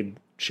Raid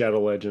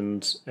Shadow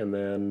Legends, and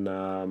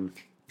then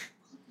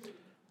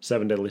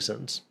 7 Deadly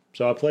Sins.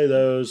 So I play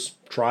those,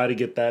 try to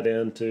get that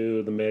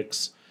into the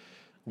mix,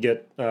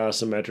 get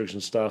some metrics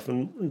and stuff.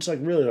 And it's like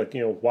really like,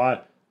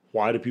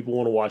 why do people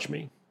want to watch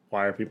me?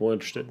 Why are people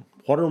interested?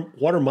 What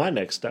are my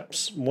next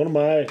steps? One of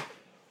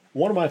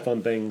my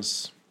fun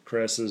things,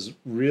 Chris, is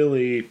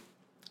really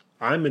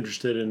I'm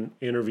interested in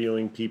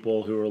interviewing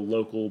people who are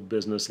local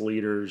business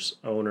leaders,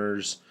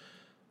 owners,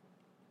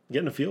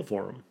 getting a feel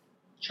for them.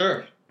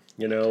 Sure.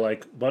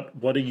 Like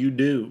what do you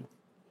do?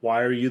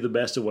 Why are you the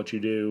best at what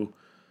you do?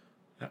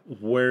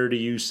 Where do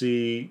you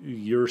see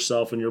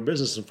yourself and your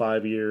business in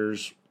 5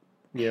 years?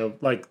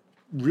 Like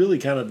really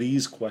kind of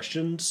these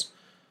questions,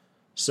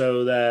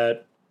 so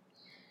that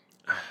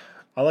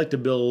I like to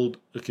build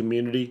a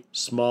community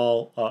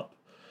small up.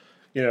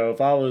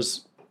 If I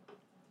was,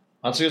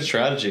 that's a good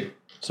strategy.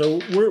 So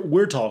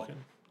we're talking.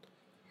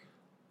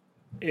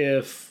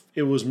 If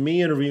it was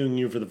me interviewing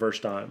you for the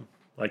first time,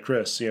 like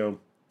Chris,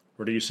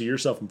 where do you see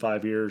yourself in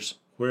 5 years?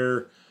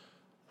 Where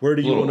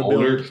do you want to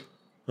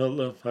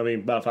build? I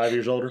mean, about 5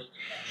 years older.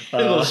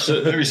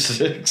 Maybe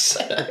 6.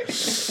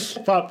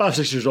 5,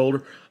 6 years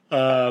older.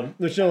 But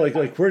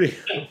like where do you?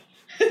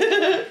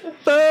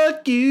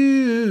 Fuck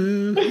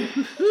you.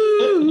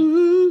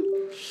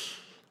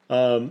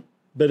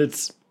 But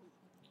it's,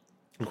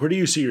 where do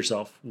you see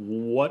yourself?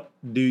 What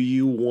do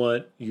you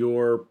want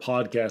your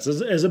podcast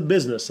as a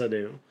business to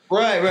do?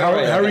 Right. How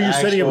are you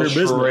setting up your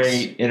business?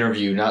 Great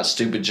interview, not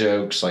stupid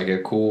jokes, like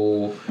a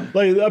cool.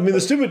 Like, I mean,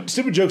 the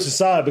stupid jokes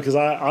aside, because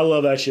I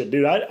love that shit,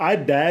 dude. I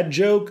dad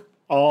joke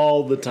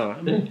all the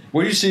time.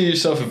 Where do you see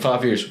yourself in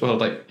 5 years? Well,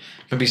 like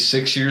maybe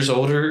 6 years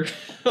older.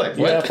 Like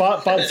what? Yeah,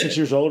 5 to 6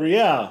 years older.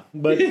 Yeah,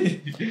 but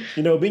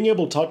being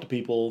able to talk to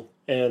people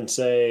and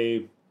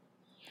say,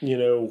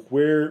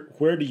 where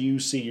do you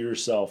see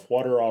yourself?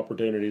 What are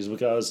opportunities?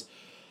 Because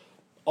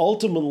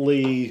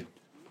ultimately,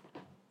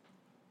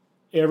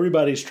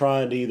 everybody's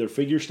trying to either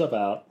figure stuff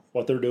out,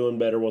 what they're doing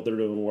better, what they're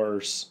doing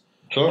worse.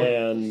 Sure.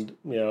 And,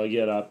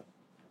 again, a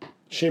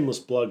shameless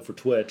plug for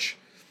Twitch.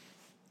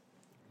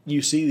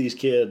 You see these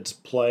kids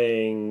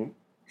playing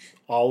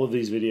all of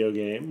these video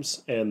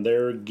games, and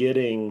they're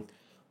getting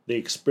the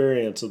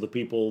experience of the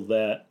people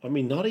that, I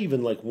mean, not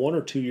even like 1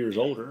 or 2 years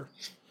older.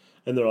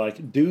 And they're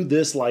like, do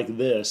this like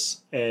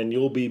this, and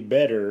you'll be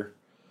better.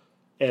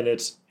 And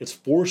it's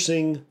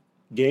forcing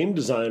game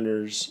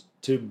designers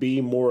to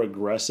be more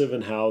aggressive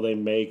in how they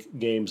make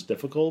games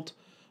difficult,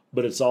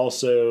 but it's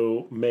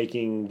also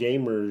making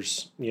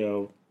gamers,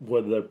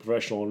 whether they're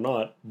professional or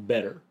not,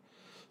 better.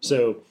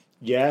 So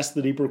you ask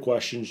the deeper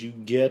questions, you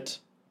get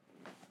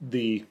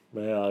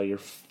you're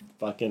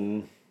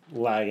fucking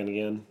lagging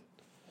again.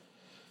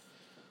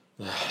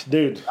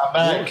 Dude, I'm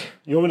back.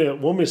 You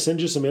want me to send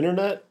you some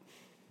internet?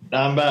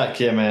 I'm back,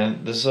 yeah,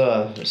 man. This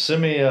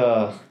send me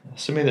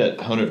that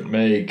 100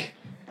 meg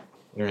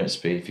internet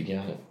speed if you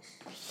got it.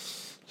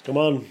 Come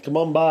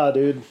on by,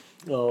 dude.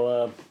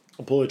 I'll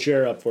pull a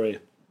chair up for you.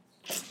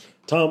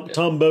 Tom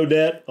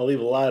Bodette. I'll leave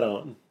a light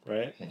on,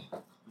 right?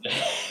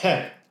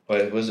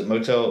 Wait, was it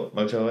Motel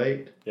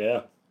 8?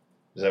 Yeah.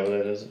 Is that what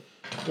that is?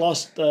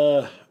 Lost.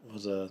 I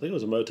think it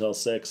was a Motel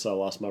 6. I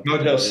lost my.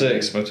 Motel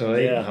 6, Motel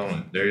 8. Yeah. Hold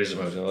on. There is a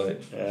Motel 8.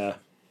 Yeah.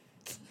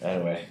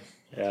 Anyway.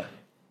 Yeah.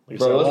 Like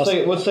Bro,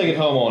 let's take it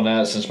home on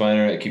that since my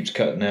internet keeps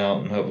cutting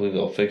out, and hopefully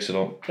they'll fix it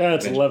on. Yeah,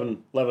 it's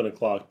 11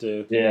 o'clock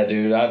too. Yeah,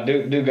 dude, I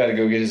do got to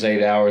go get his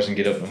 8 hours and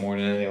get up in the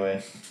morning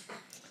anyway.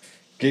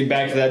 Get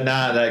back to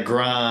that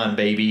grind,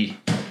 baby.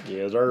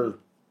 Yeah, sir.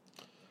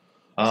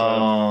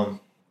 Well,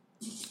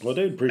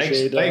 dude,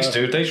 appreciate. Thanks,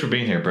 dude. Thanks for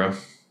being here, bro.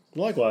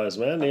 Likewise,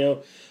 man.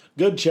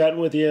 Good chatting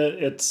with you.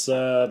 It's.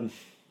 I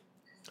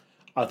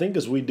think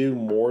as we do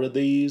more of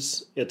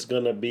these, it's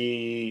going to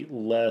be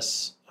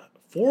less.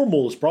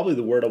 Formal is probably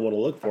the word I want to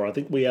look for. I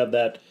think we have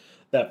that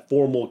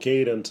formal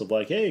cadence of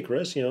like, hey,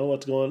 Chris,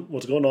 what's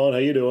going on? How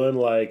you doing?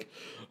 Like,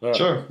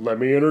 sure. Let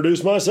me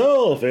introduce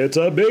myself. It's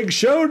a big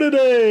show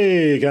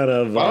today. Kind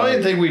of. I don't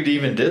even think we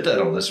even did that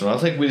on this one. I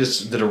think we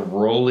just did a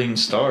rolling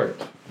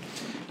start.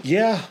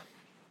 Yeah.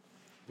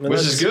 Which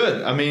is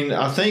good. I mean,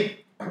 I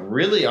think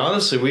really,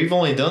 honestly, we've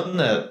only done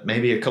that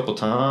maybe a couple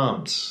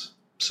times.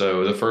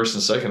 So the first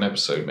and second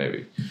episode,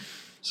 maybe.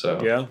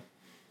 So yeah.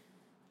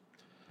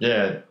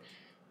 Yeah.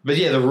 But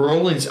yeah,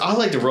 I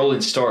like the rolling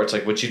starts,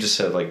 like what you just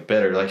said, like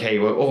better. Like, hey,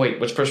 wait,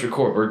 let's press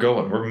record. We're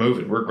going. We're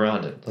moving. We're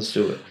grinding. Let's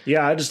do it.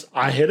 Yeah,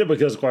 I hit it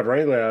because, quite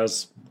frankly, I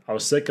was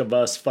sick of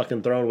us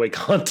fucking throwing away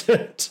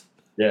content.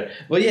 Yeah.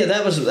 Well, yeah,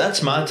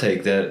 that's my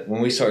take. That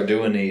when we start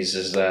doing these,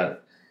 is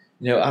that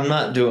I'm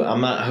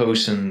not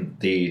hosting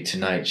the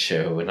Tonight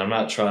Show, and I'm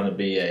not trying to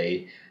be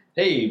a.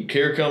 Hey,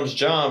 here comes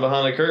John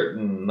behind the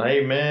curtain.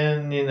 Hey,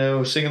 man,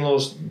 sing a little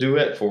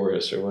duet for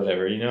us or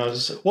whatever. I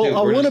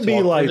want to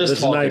be like the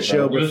Tonight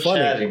Show, but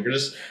funny. Chatting.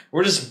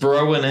 We're just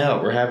broing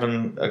out. We're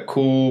having a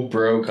cool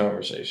bro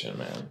conversation,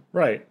 man.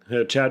 Right.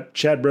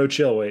 Chad bro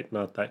chill. Wait,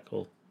 not that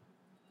cool.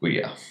 Well,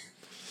 yeah.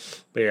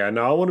 But yeah,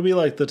 no, I want to be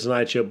like the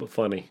Tonight Show, but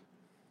funny.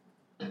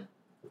 I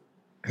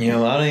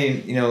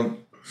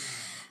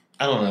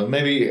don't know.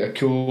 Maybe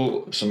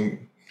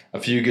some a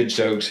few good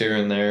jokes here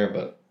and there,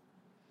 but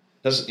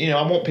that's,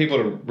 I want people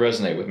to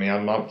resonate with me.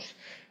 I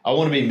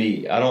want to be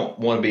me. I don't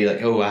want to be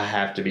like, oh, I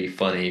have to be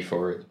funny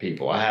for the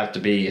people. I have to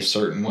be a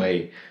certain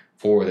way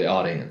for the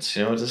audience.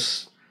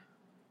 Just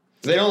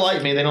if they don't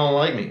like me, they don't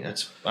like me.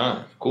 That's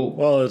fine. Cool.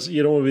 Well,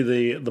 you don't want to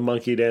be the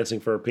monkey dancing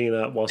for a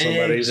peanut while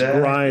somebody's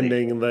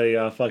grinding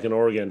the fucking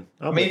organ.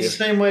 It's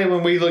the same way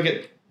when we look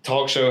at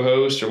talk show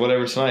hosts or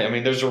whatever tonight.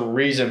 There's a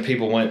reason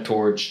people went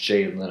towards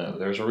Jay Leno.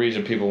 There's a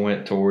reason people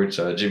went towards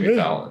Jimmy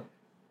Fallon.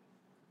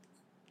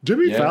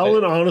 Jimmy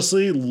Fallon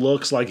honestly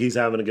looks like he's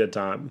having a good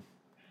time.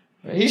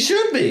 He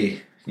should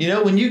be.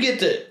 When you get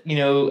to,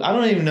 I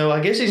don't even know.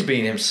 I guess he's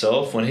being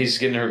himself when he's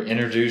getting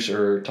introduced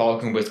or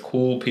talking with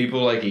cool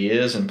people like he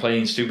is and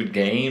playing stupid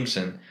games.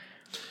 And,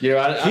 he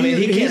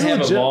can't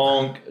have a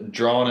long,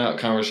 drawn-out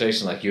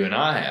conversation like you and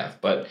I have,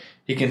 but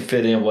he can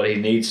fit in what he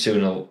needs to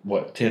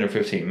in, 10 or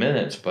 15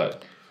 minutes.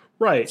 But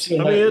right.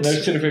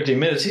 Those 10 or 15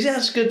 minutes, he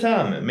has a good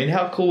time.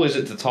 How cool is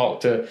it to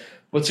talk to,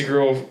 what's the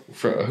girl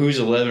who's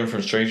 11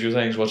 from Stranger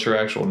Things? What's her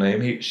actual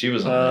name? She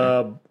was on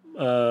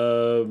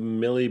there.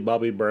 Millie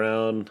Bobby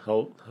Brown.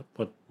 What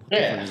the fuck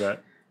is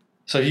that?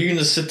 So you can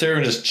just sit there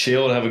and just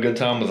chill and have a good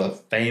time with a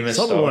famous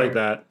something star. like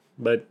that.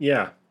 But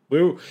yeah,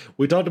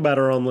 we talked about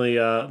her on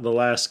the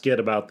last skit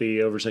about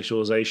the over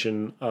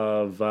sexualization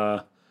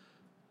of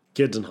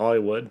kids in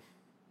Hollywood.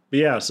 But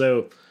yeah,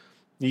 so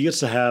you get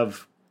to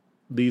have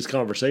these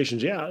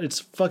conversations. Yeah, it's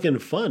fucking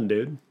fun,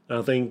 dude.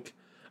 I think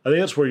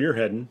that's where you're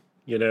heading.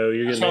 You're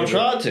getting. That's what I'm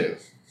trying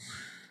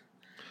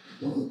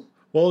to.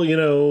 Well,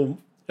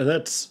 and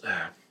that's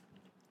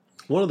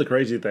one of the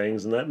crazy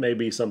things, and that may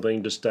be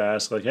something just to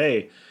ask, like,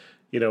 hey,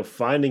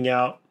 finding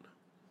out,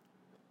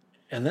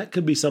 and that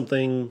could be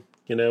something,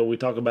 we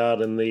talk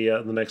about in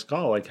the next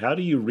call, like, how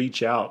do you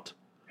reach out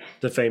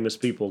to famous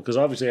people? Because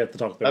obviously you have to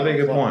talk about that'd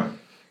be a good point.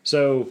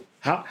 So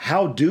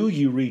how do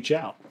you reach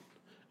out?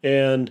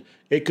 And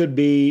it could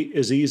be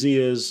as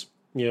easy as,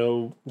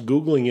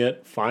 Googling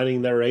it,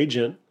 finding their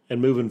agent,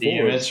 and moving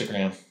forward.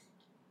 Instagram.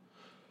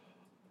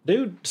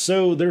 Dude,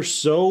 so there's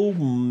so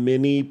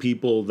many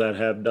people that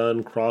have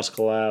done cross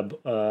collab.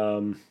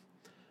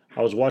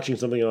 I was watching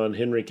something on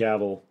Henry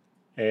Cavill,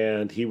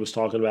 and he was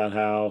talking about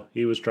how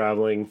he was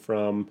traveling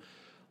from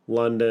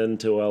London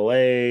to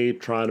LA,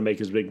 trying to make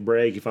his big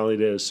break. He finally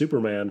did a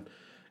Superman,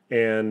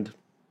 and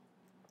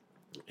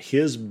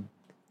his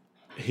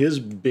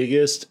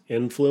biggest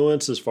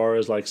influence as far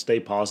as like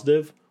stay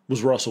positive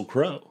was Russell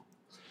Crowe.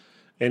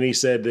 And he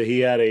said that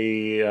he had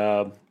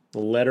a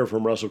letter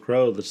from Russell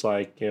Crowe that's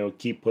like,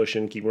 keep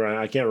pushing, keep grinding.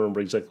 I can't remember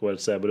exactly what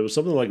it said, but it was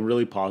something like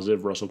really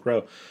positive, Russell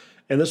Crowe.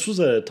 And this was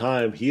at a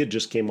time he had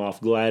just came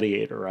off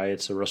Gladiator,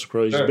 right? So Russell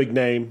Crowe, he's a big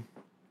name.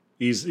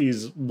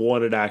 He's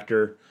wanted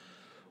actor.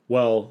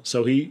 Well,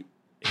 so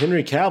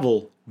Henry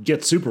Cavill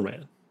gets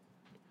Superman.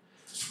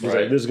 He's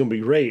like, this is going to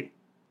be great.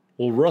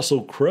 Well,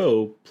 Russell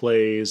Crowe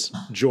plays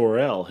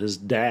Jor-El, his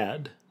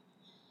dad.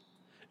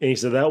 And he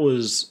said that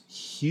was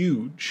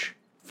huge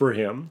for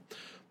him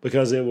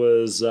because it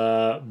was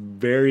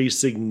very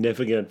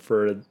significant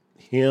for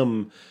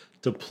him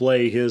to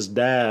play his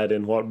dad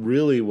and what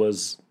really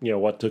was,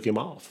 what took him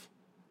off.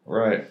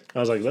 Right. I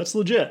was like, that's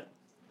legit.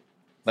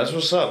 That's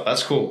what's up.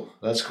 That's cool.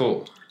 That's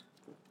cool.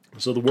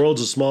 So the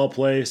world's a small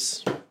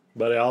place,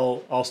 but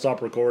I'll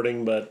stop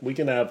recording, but we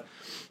can have,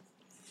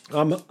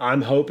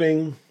 I'm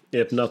hoping,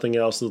 if nothing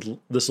else,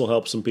 this will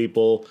help some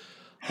people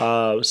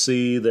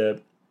see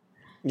that,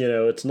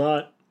 it's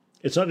not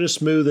just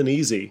smooth and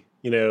easy.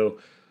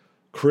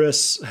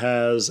 Chris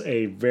has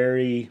a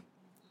very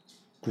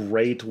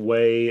great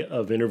way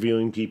of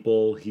interviewing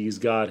people. He's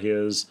got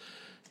his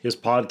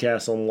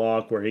podcast on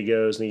lock where he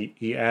goes and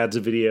he adds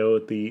a video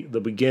at the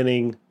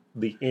beginning,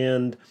 the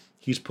end.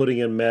 He's putting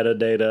in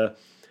metadata.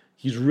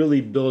 He's really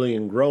building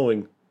and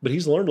growing, but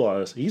he's learned a lot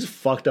of this. He's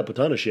fucked up a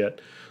ton of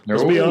shit.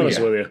 Let's be honest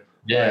with you.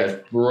 Yeah,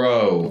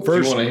 bro.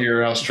 First, you want to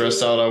hear how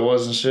stressed out I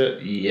was and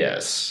shit?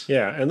 Yes.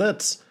 Yeah, and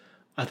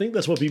I think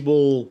that's what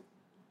people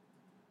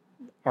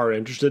are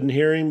interested in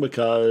hearing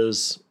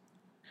because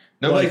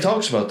nobody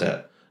talks about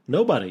that.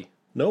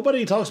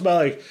 Nobody talks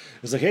about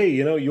it's like, hey,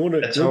 you want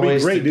to be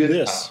great, do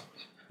this.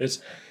 It's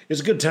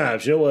a good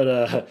times. You know what?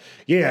 I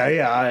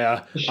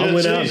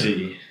went out.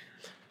 Easy.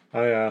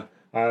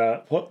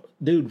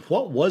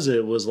 What was it?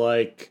 It was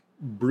like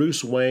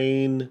Bruce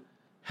Wayne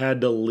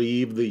had to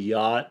leave the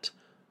yacht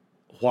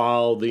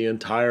while the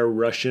entire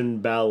Russian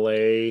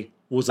ballet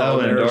was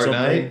on there or something.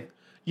 Night?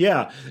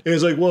 Yeah. It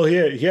was like, well, he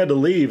had to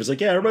leave. It's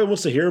like, yeah, everybody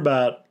wants to hear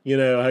about,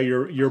 how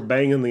you're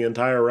banging the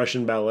entire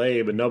Russian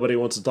ballet, but nobody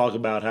wants to talk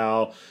about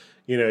how,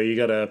 you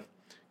got to,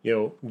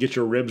 get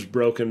your ribs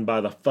broken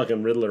by the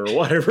fucking Riddler or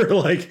whatever.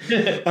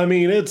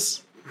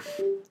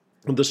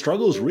 The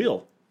struggle is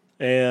real.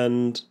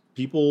 And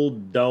people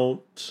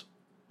don't,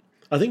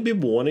 I think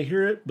people want to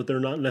hear it, but they're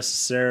not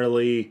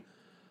necessarily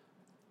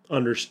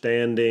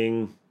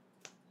understanding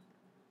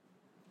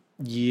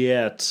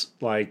yet,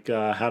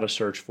 how to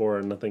search for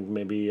it. And I think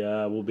maybe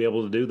we'll be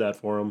able to do that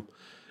for them.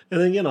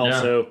 And then again,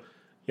 also,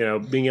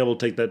 being able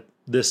to take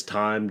this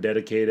time,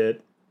 dedicate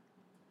it,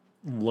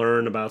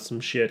 learn about some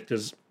shit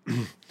because,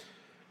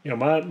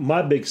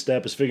 my big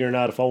step is figuring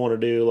out if I want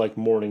to do like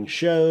morning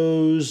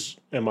shows.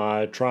 Am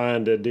I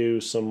trying to do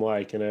some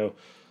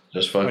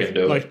just fucking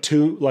do it.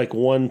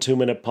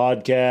 1-2-minute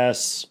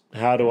podcasts?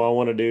 How do I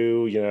want to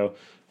do, do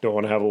I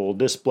want to have a little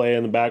display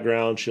in the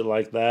background, shit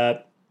like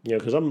that?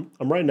 Because I'm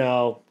right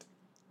now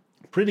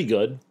pretty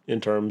good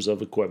in terms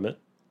of equipment.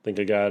 I think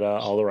I got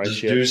all the right just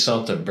shit. Do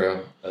something,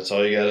 bro. That's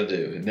all you got to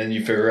do. And then you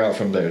figure out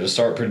from there. Just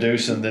start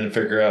producing, then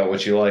figure out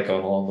what you like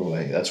along the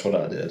way. That's what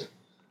I did.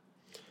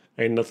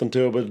 Ain't nothing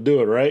to it but to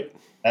do it, right?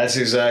 That's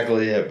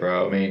exactly it,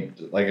 bro. I mean,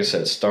 like I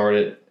said, start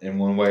it in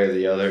one way or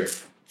the other.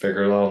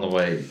 Figure it along the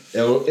way.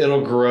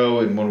 It'll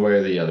grow in one way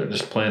or the other.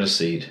 Just plant a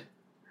seed.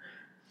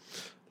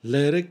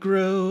 Let it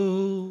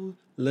grow.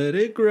 Let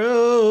it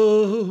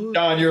grow.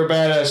 Don, you're a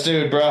badass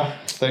dude, bro.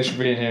 Thanks for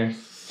being here.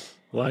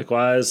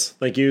 Likewise.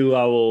 Thank you.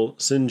 I will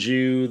send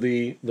you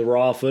the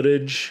raw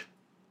footage.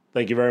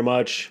 Thank you very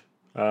much.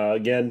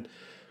 Again,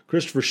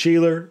 Christopher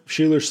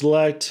Sheeler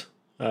Select.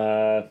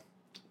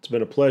 It's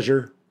been a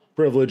pleasure,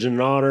 privilege, and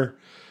an honor.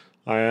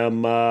 I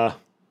am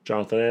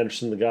Jonathan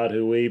Anderson, the God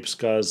Who Weeps,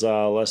 because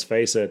let's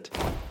face it,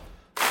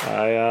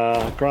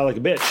 I cry like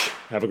a bitch.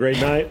 Have a great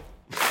night.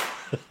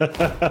 Take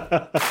care,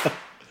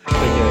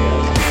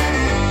 guys.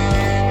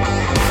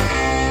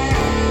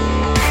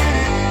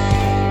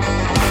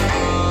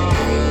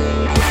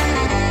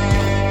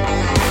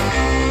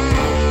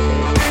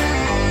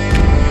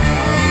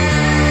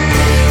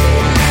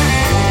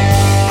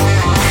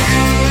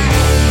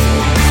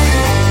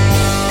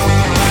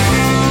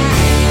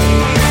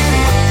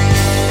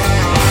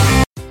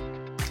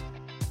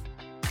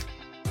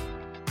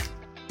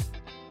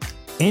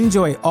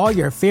 Enjoy all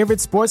your favorite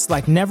sports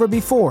like never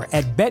before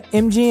at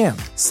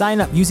BetMGM.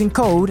 Sign up using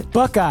code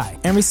Buckeye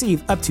and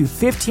receive up to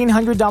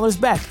 $1,500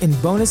 back in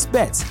bonus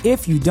bets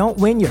if you don't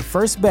win your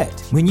first bet.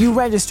 When you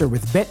register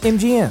with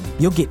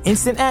BetMGM, you'll get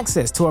instant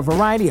access to a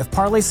variety of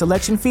parlay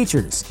selection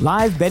features,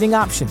 live betting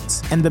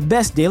options, and the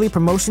best daily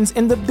promotions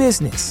in the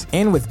business.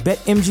 And with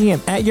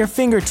BetMGM at your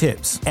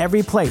fingertips,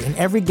 every play and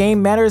every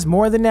game matters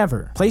more than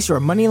ever. Place your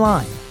money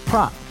line,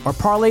 prop, or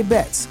parlay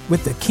bets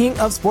with the king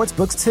of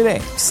sportsbooks today.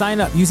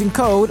 Sign up using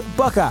code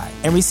Buckeye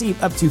and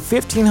receive up to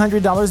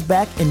 $1,500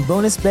 back in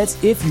bonus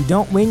bets if you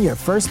don't win your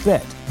first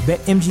bet.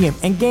 BetMGM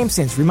and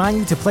GameSense remind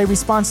you to play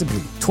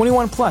responsibly.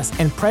 21 plus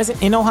and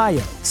present in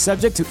Ohio,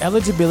 subject to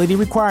eligibility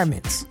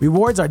requirements.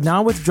 Rewards are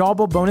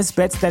non-withdrawable bonus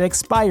bets that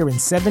expire in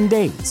 7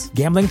 days.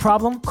 Gambling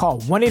problem? Call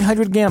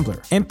 1-800-GAMBLER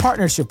in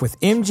partnership with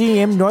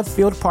MGM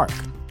Northfield Park.